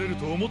帰れる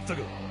と思った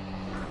か。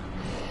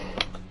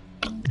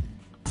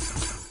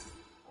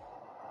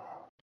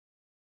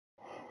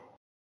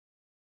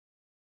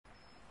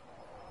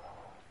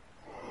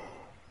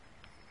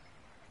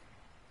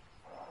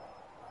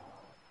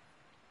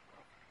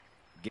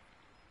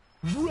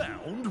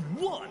Round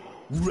 1.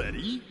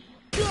 Ready?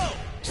 Go!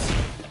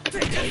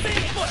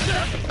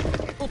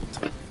 おっ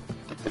と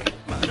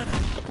まだだ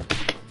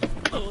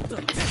おっと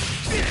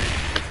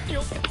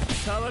よっ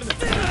触るな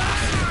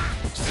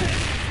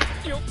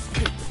よっ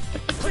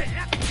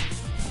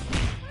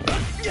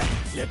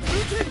やっぶ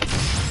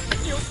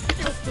けよっ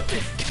と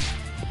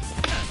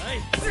甘い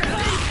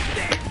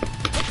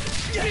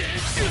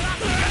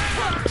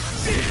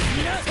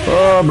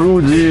Ah,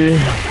 Bloody.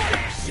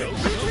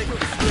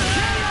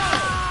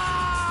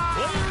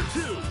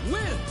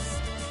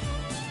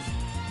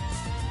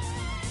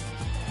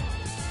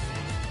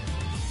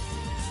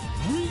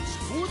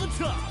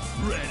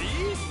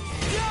 Ready?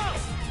 Go!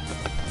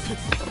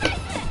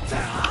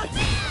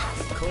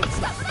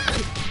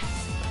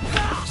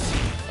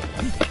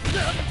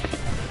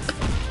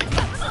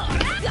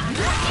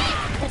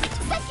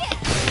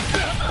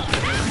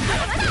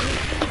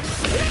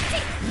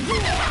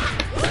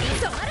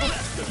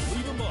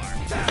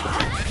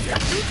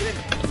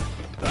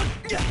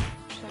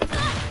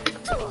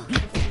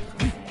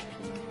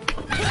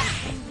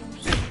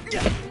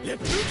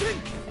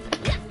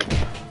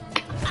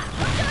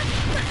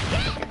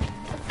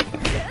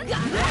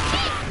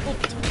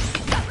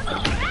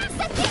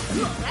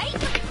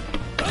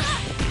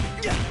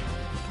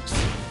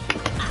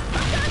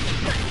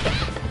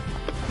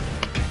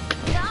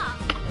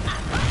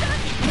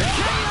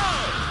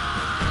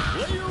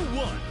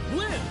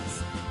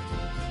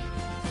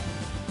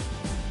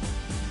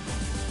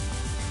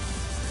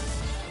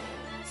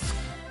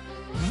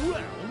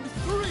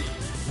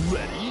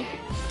 Ready?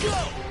 Go!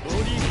 ボデ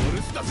ィーボ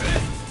ルスだぜ。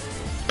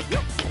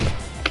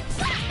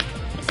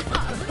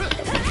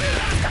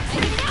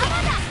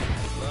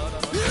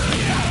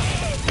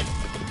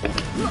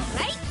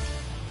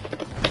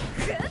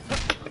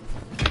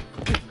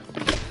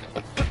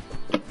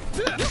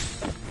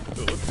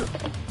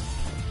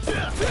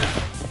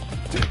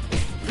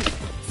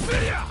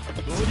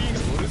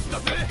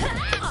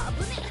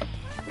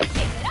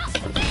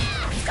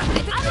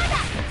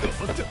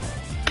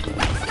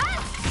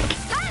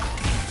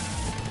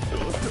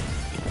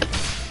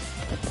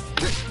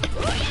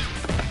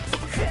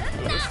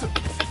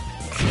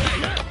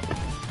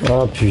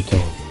Ah putain.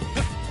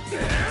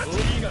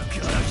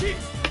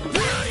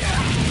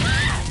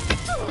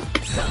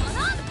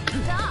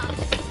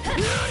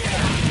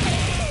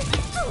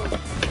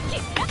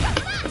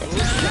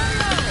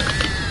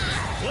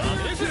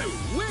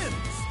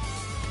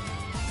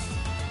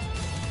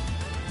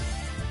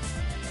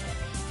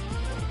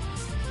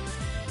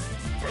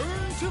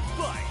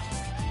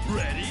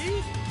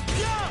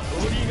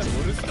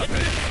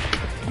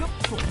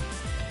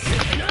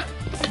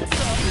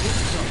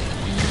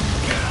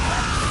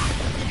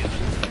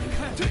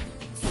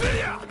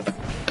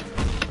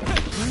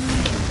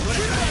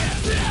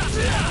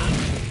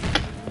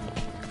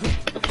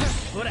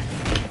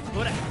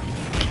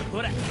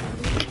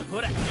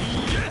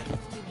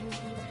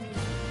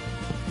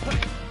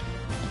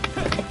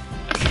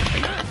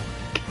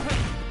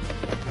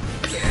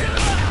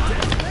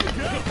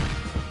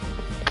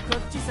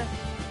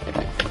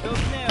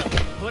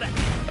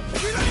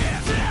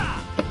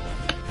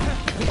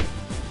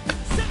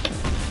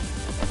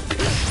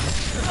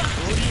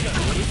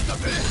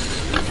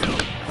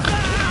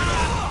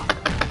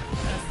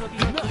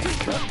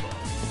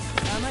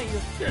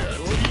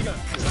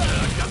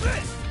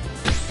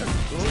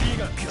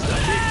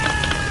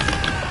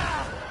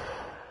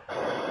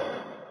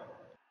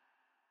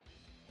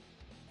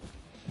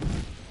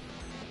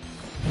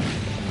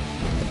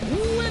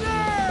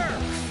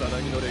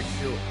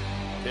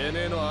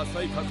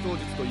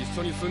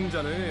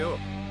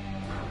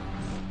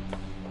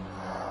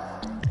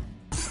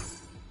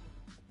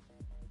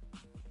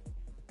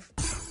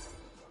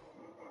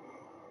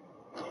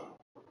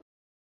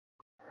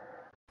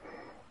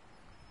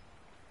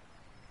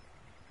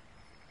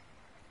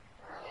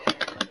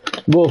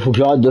 Bon, faut que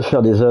j'arrête de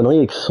faire des âneries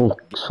avec son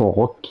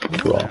rock.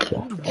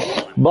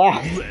 Bah.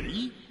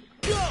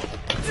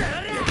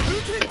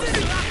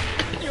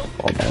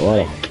 Oh bah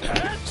voilà.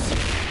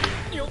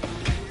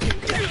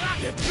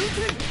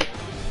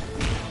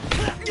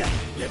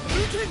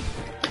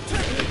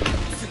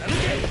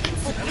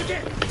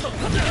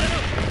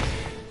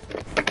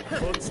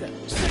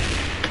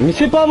 Mais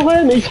c'est pas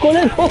vrai, mais il se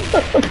relève.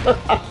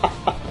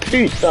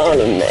 Putain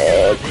le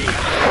mec.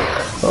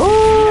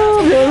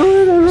 Oh bien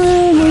joué, bien joué.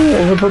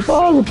 Je peux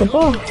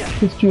pas.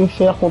 Qu'est-ce que tu veux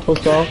faire contre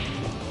ça?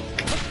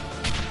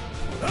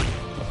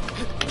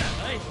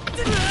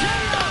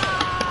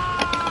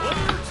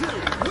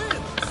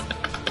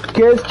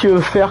 Qu'est-ce que tu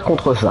veux faire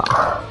contre ça?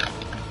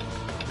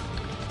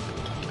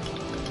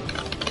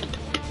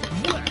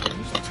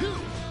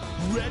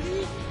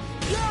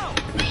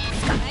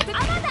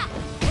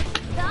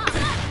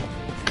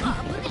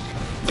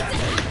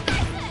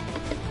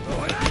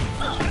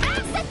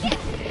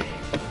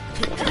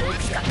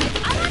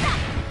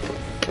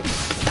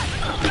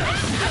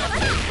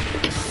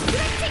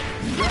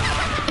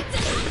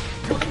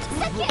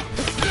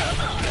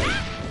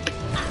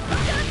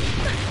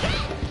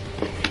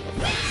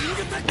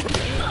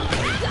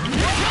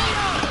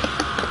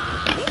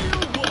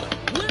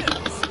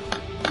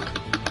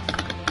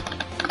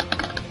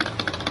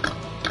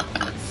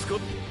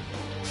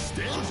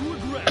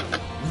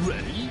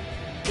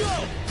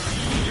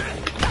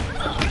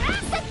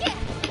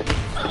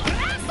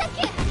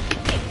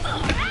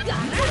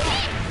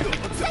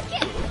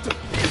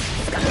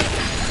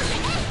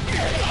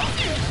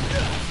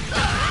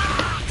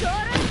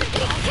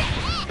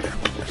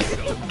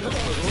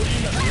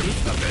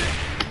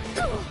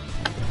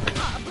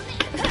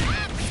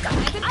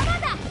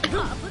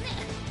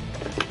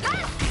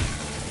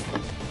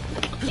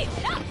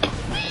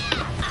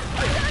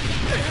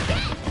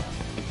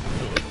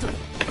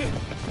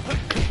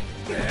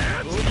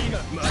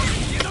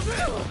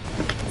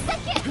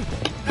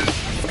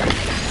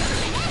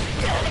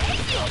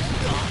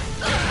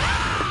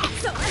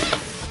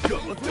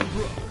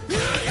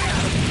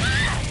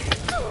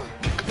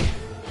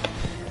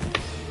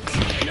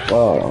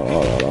 Oh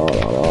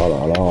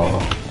là là.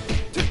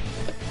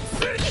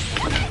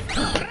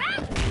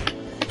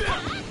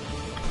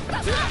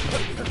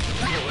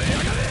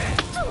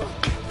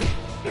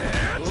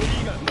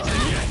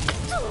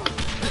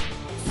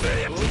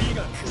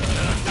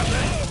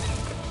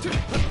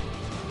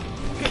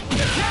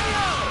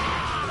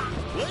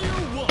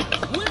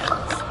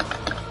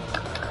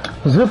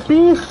 The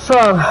Peace.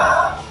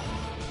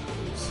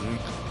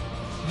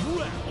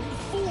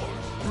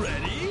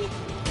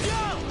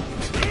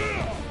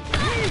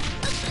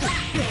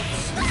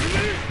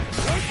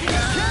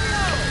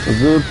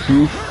 The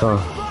Peace.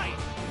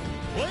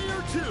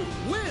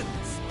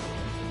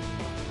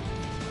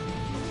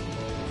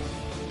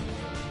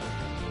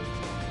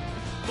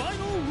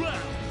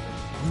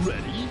 round.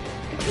 Ready?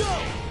 Go!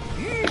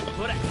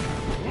 ほら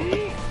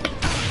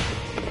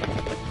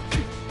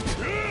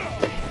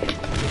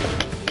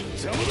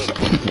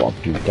Oh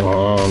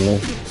putain, mais...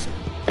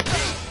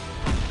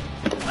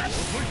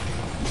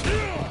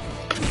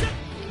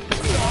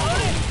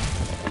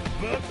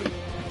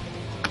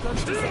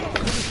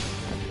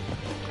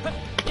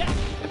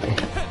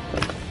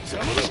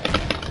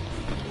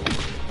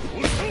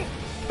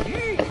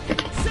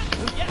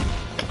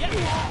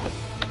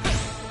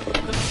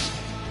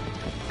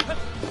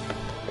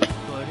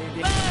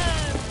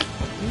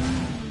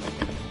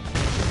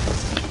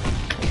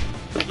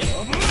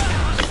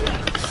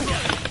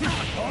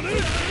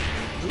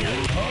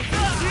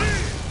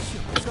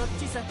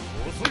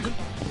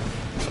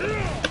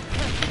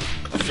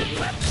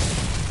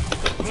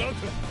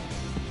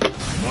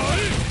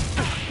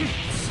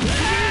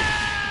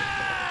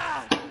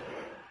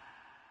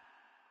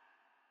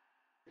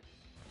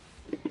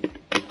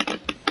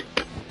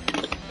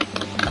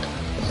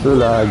 Ce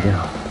lag.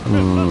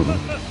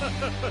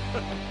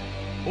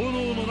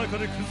 炎の中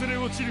で崩れ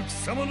落ちる貴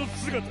様の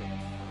姿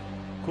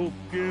滑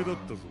稽だっ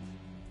たぞ。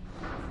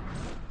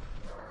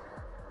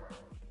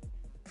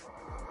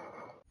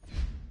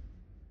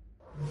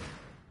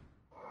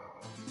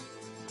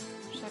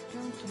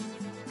Chacun de nous,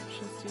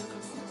 chaussures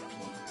à son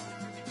pied.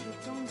 Le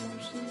temps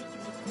blanchit les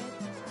têtes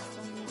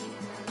sans mérite.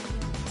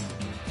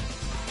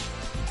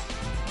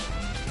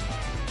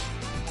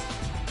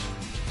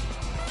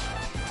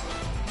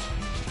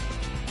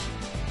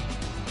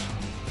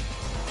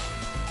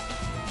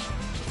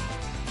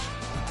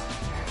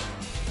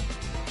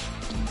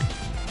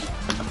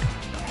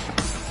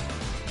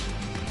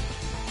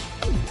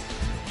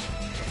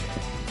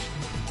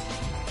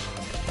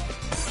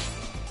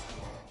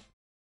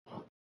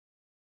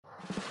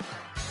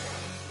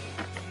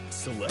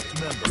 Select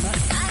member.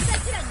 あた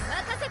しらに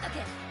任せとけ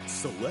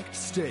Select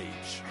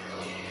stage.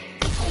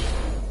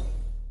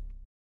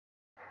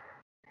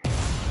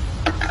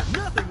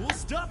 Nothing will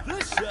stop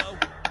this show.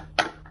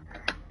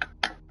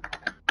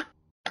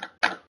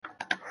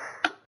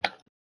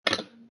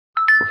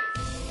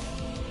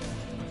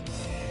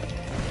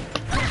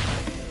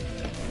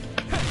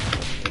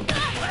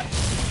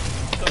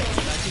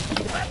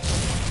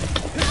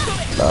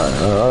 Bah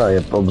voilà, y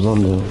a pas besoin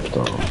de...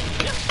 Putain.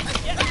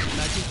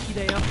 敵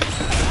だよ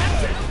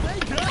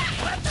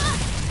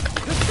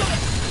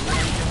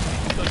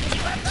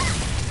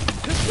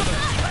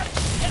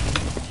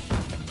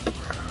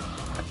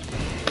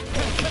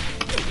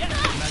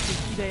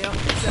敵だよ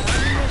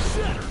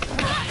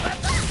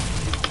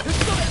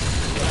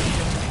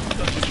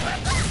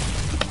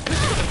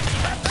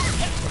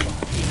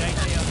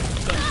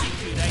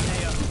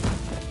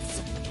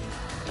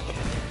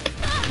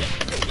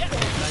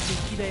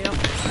敵だよ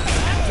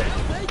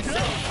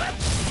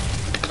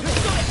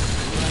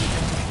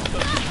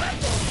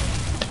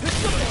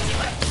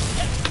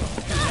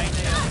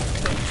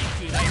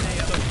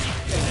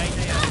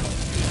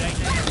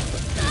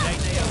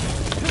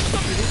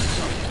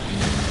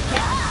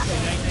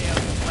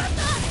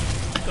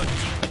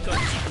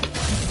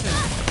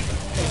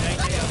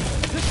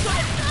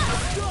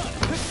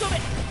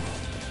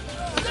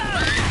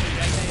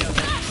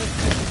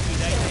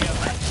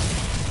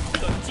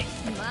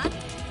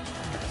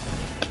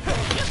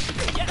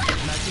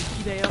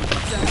敵だよ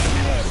敵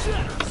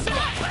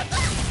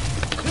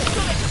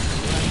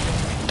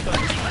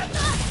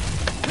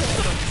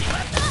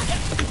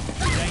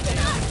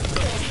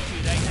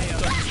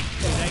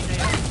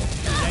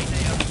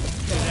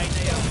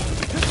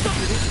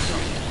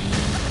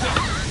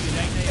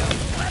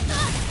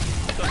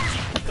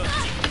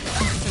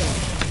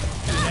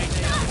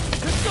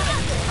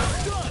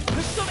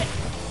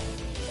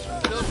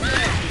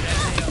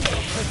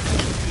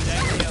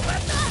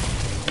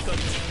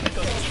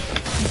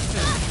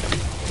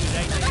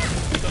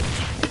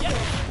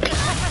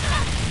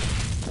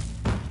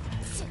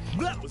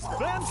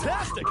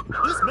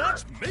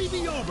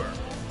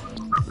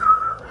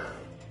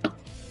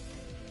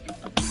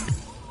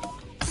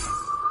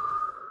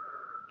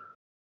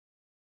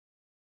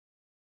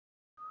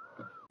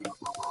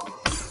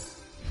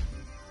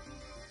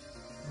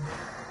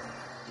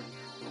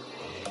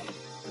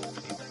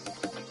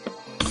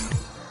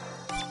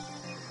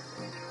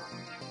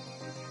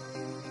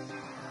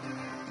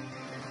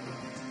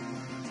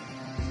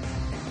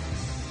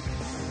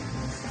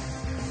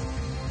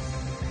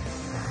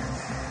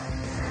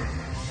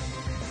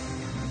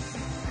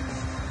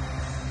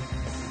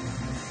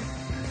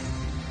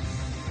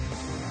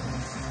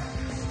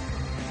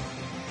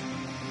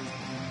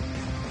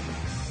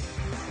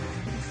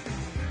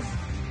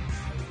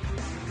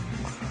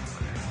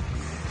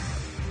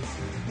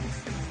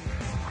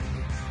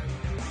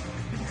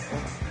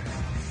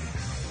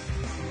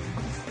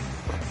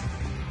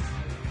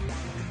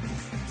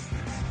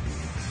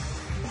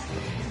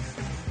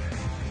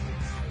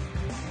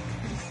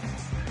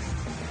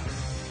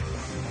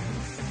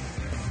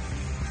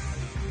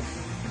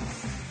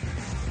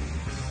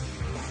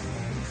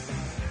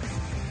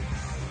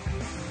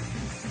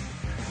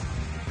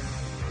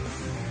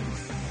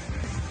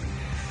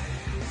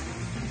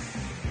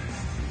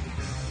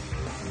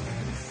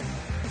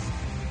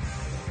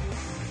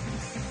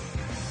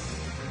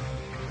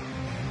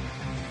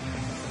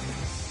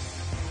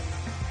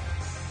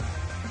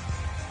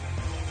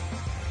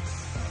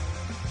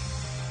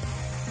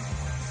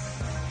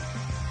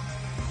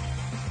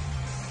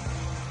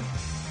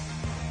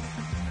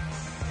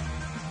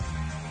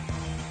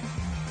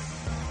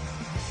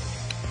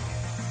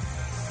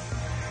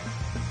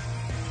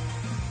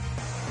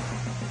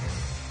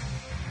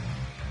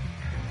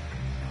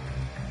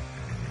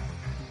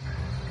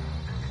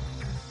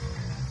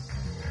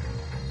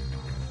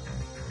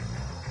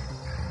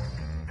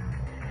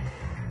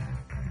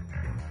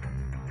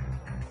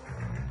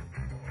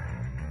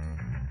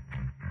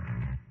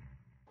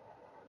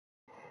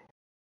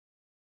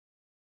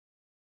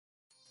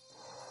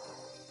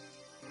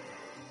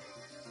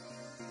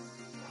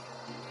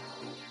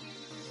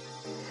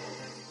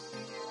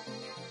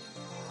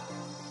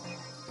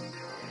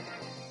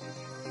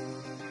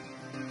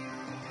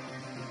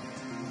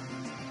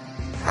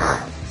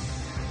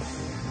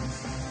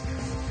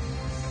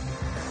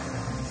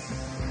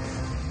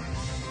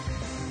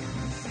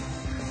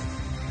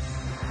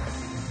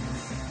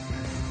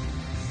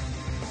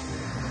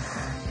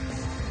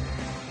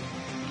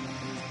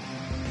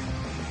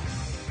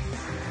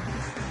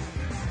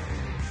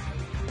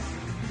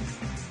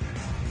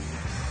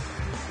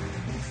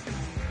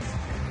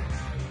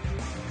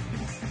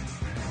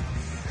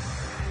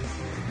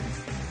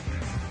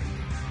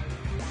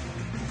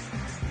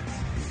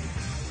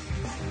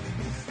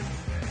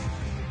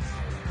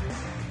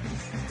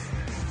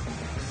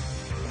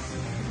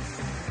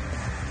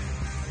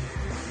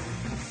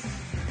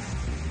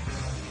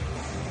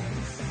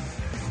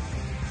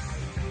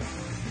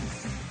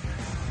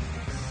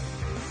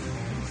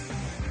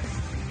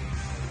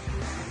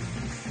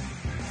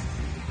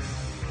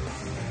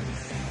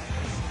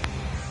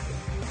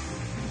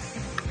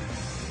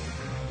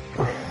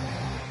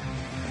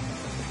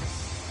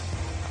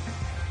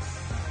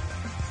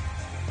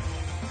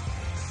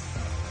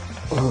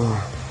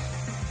Select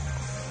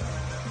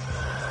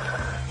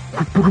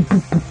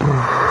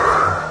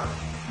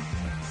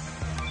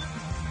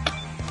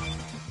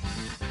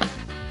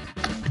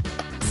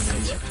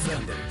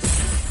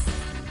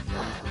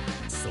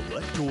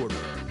order.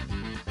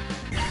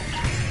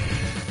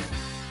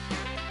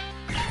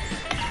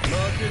 負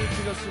ける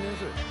気がしねえ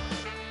ぜ。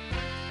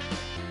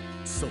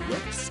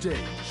Select stage.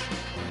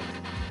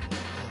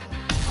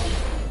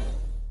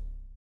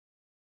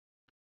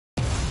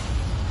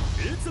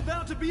 It's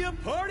about to be a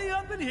party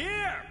up in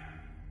here.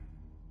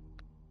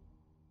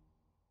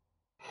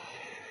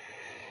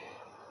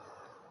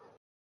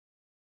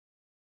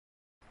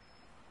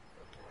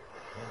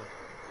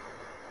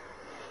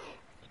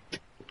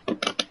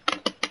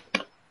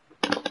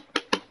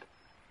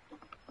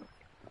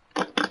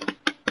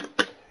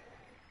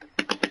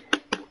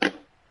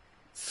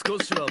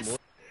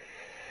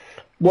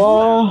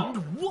 Wow.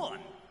 One.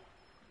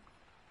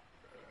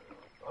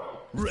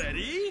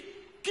 Ready?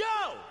 Go!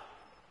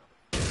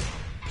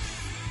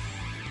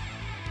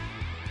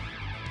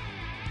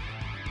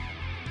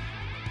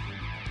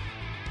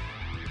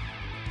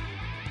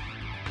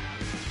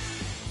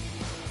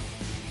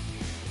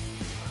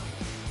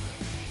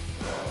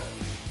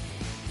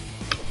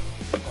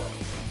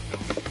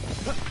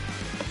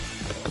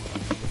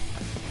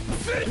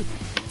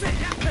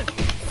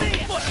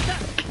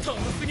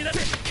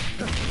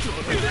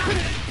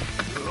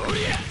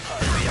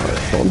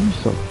 Tendu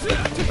ça.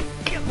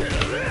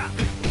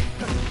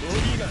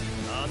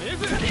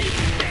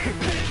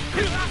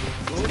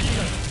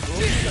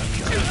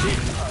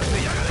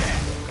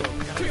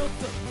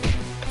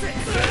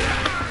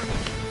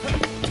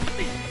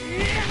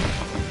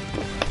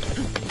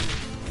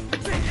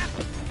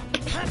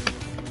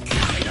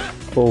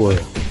 Oh ouais.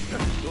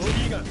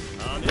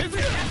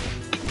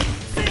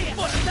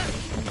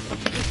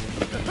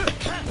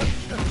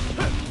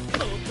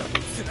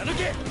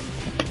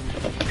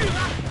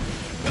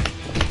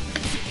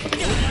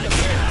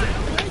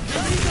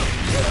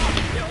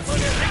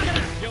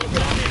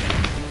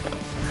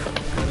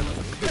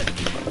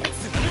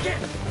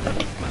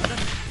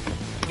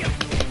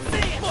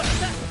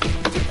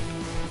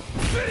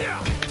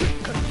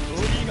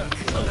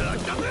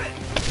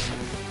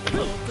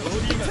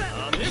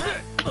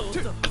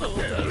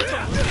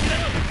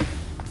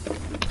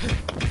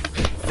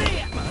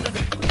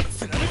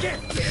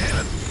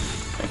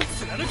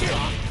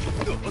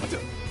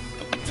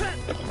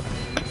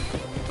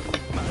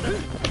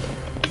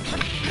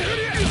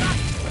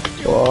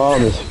 Oh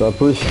mais c'est pas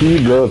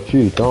possible,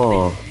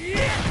 putain.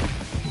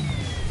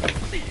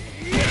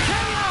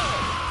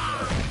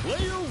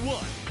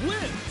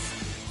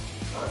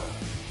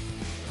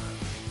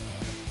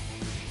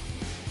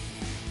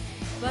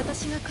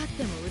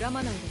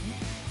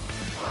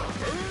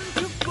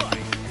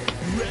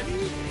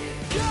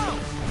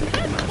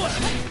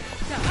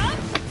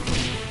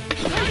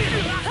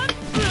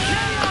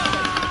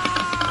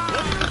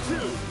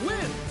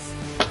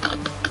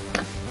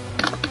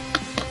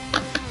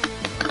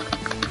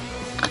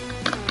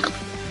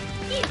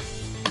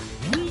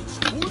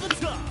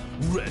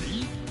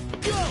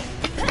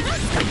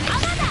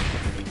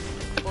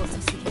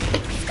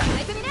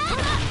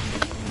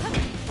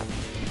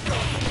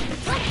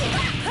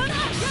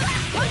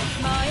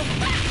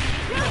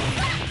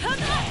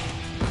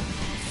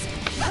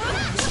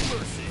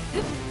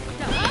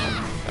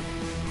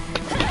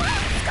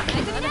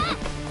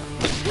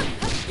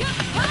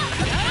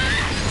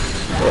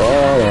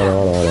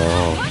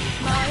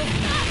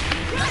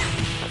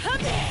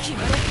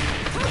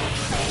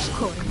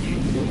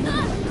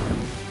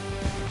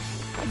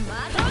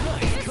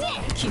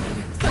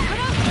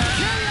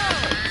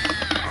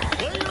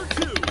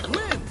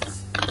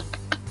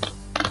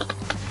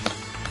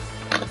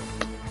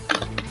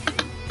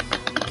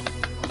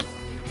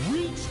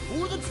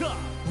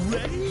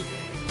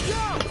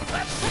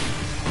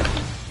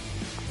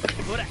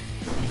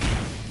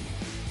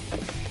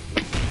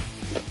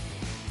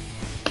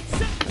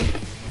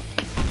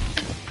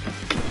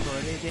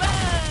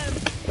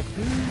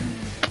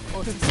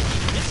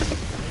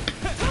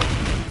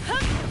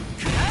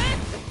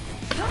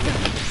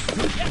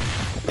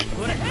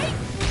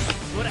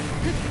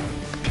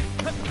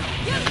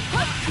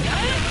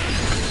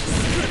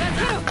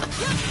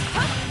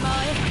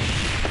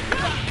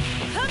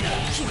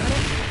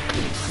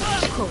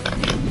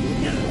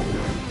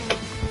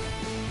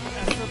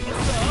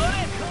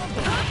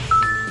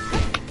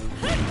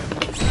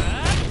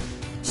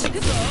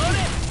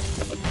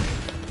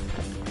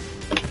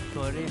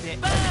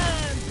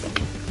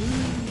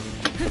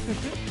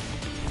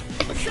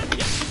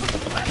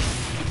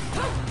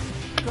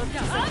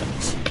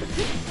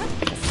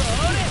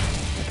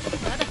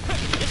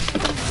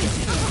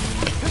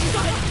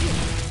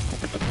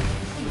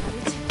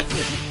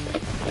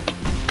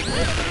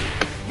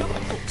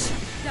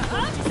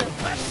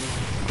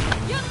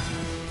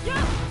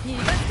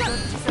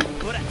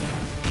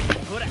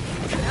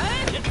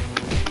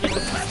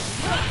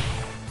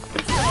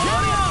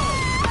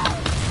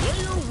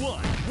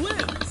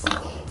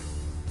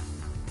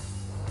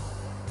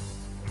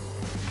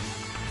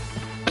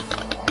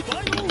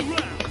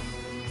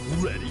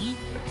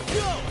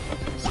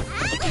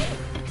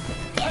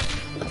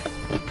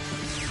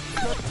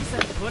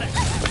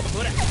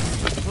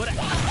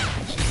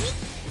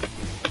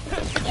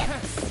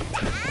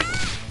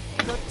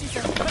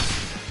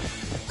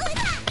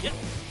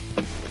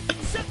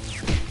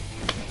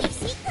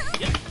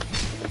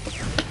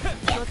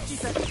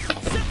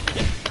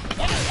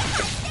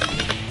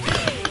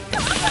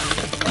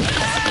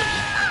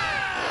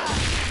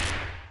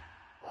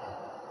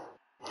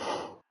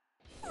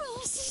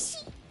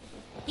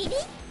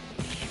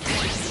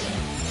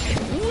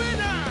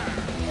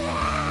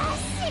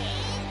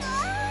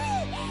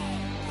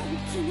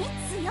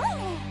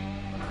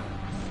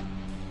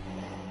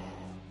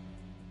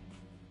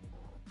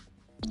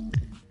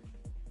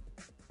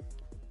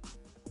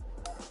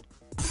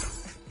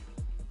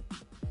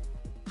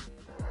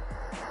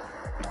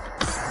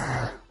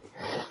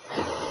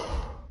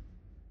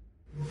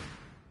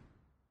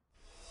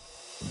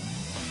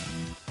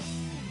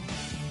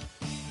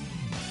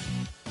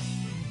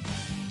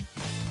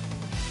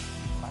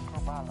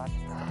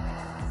 Microbiological.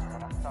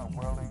 When I start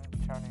whirling,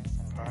 turning,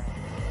 and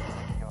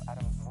burning, your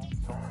atoms move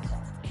so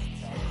fast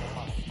that your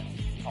mind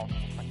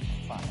alternates.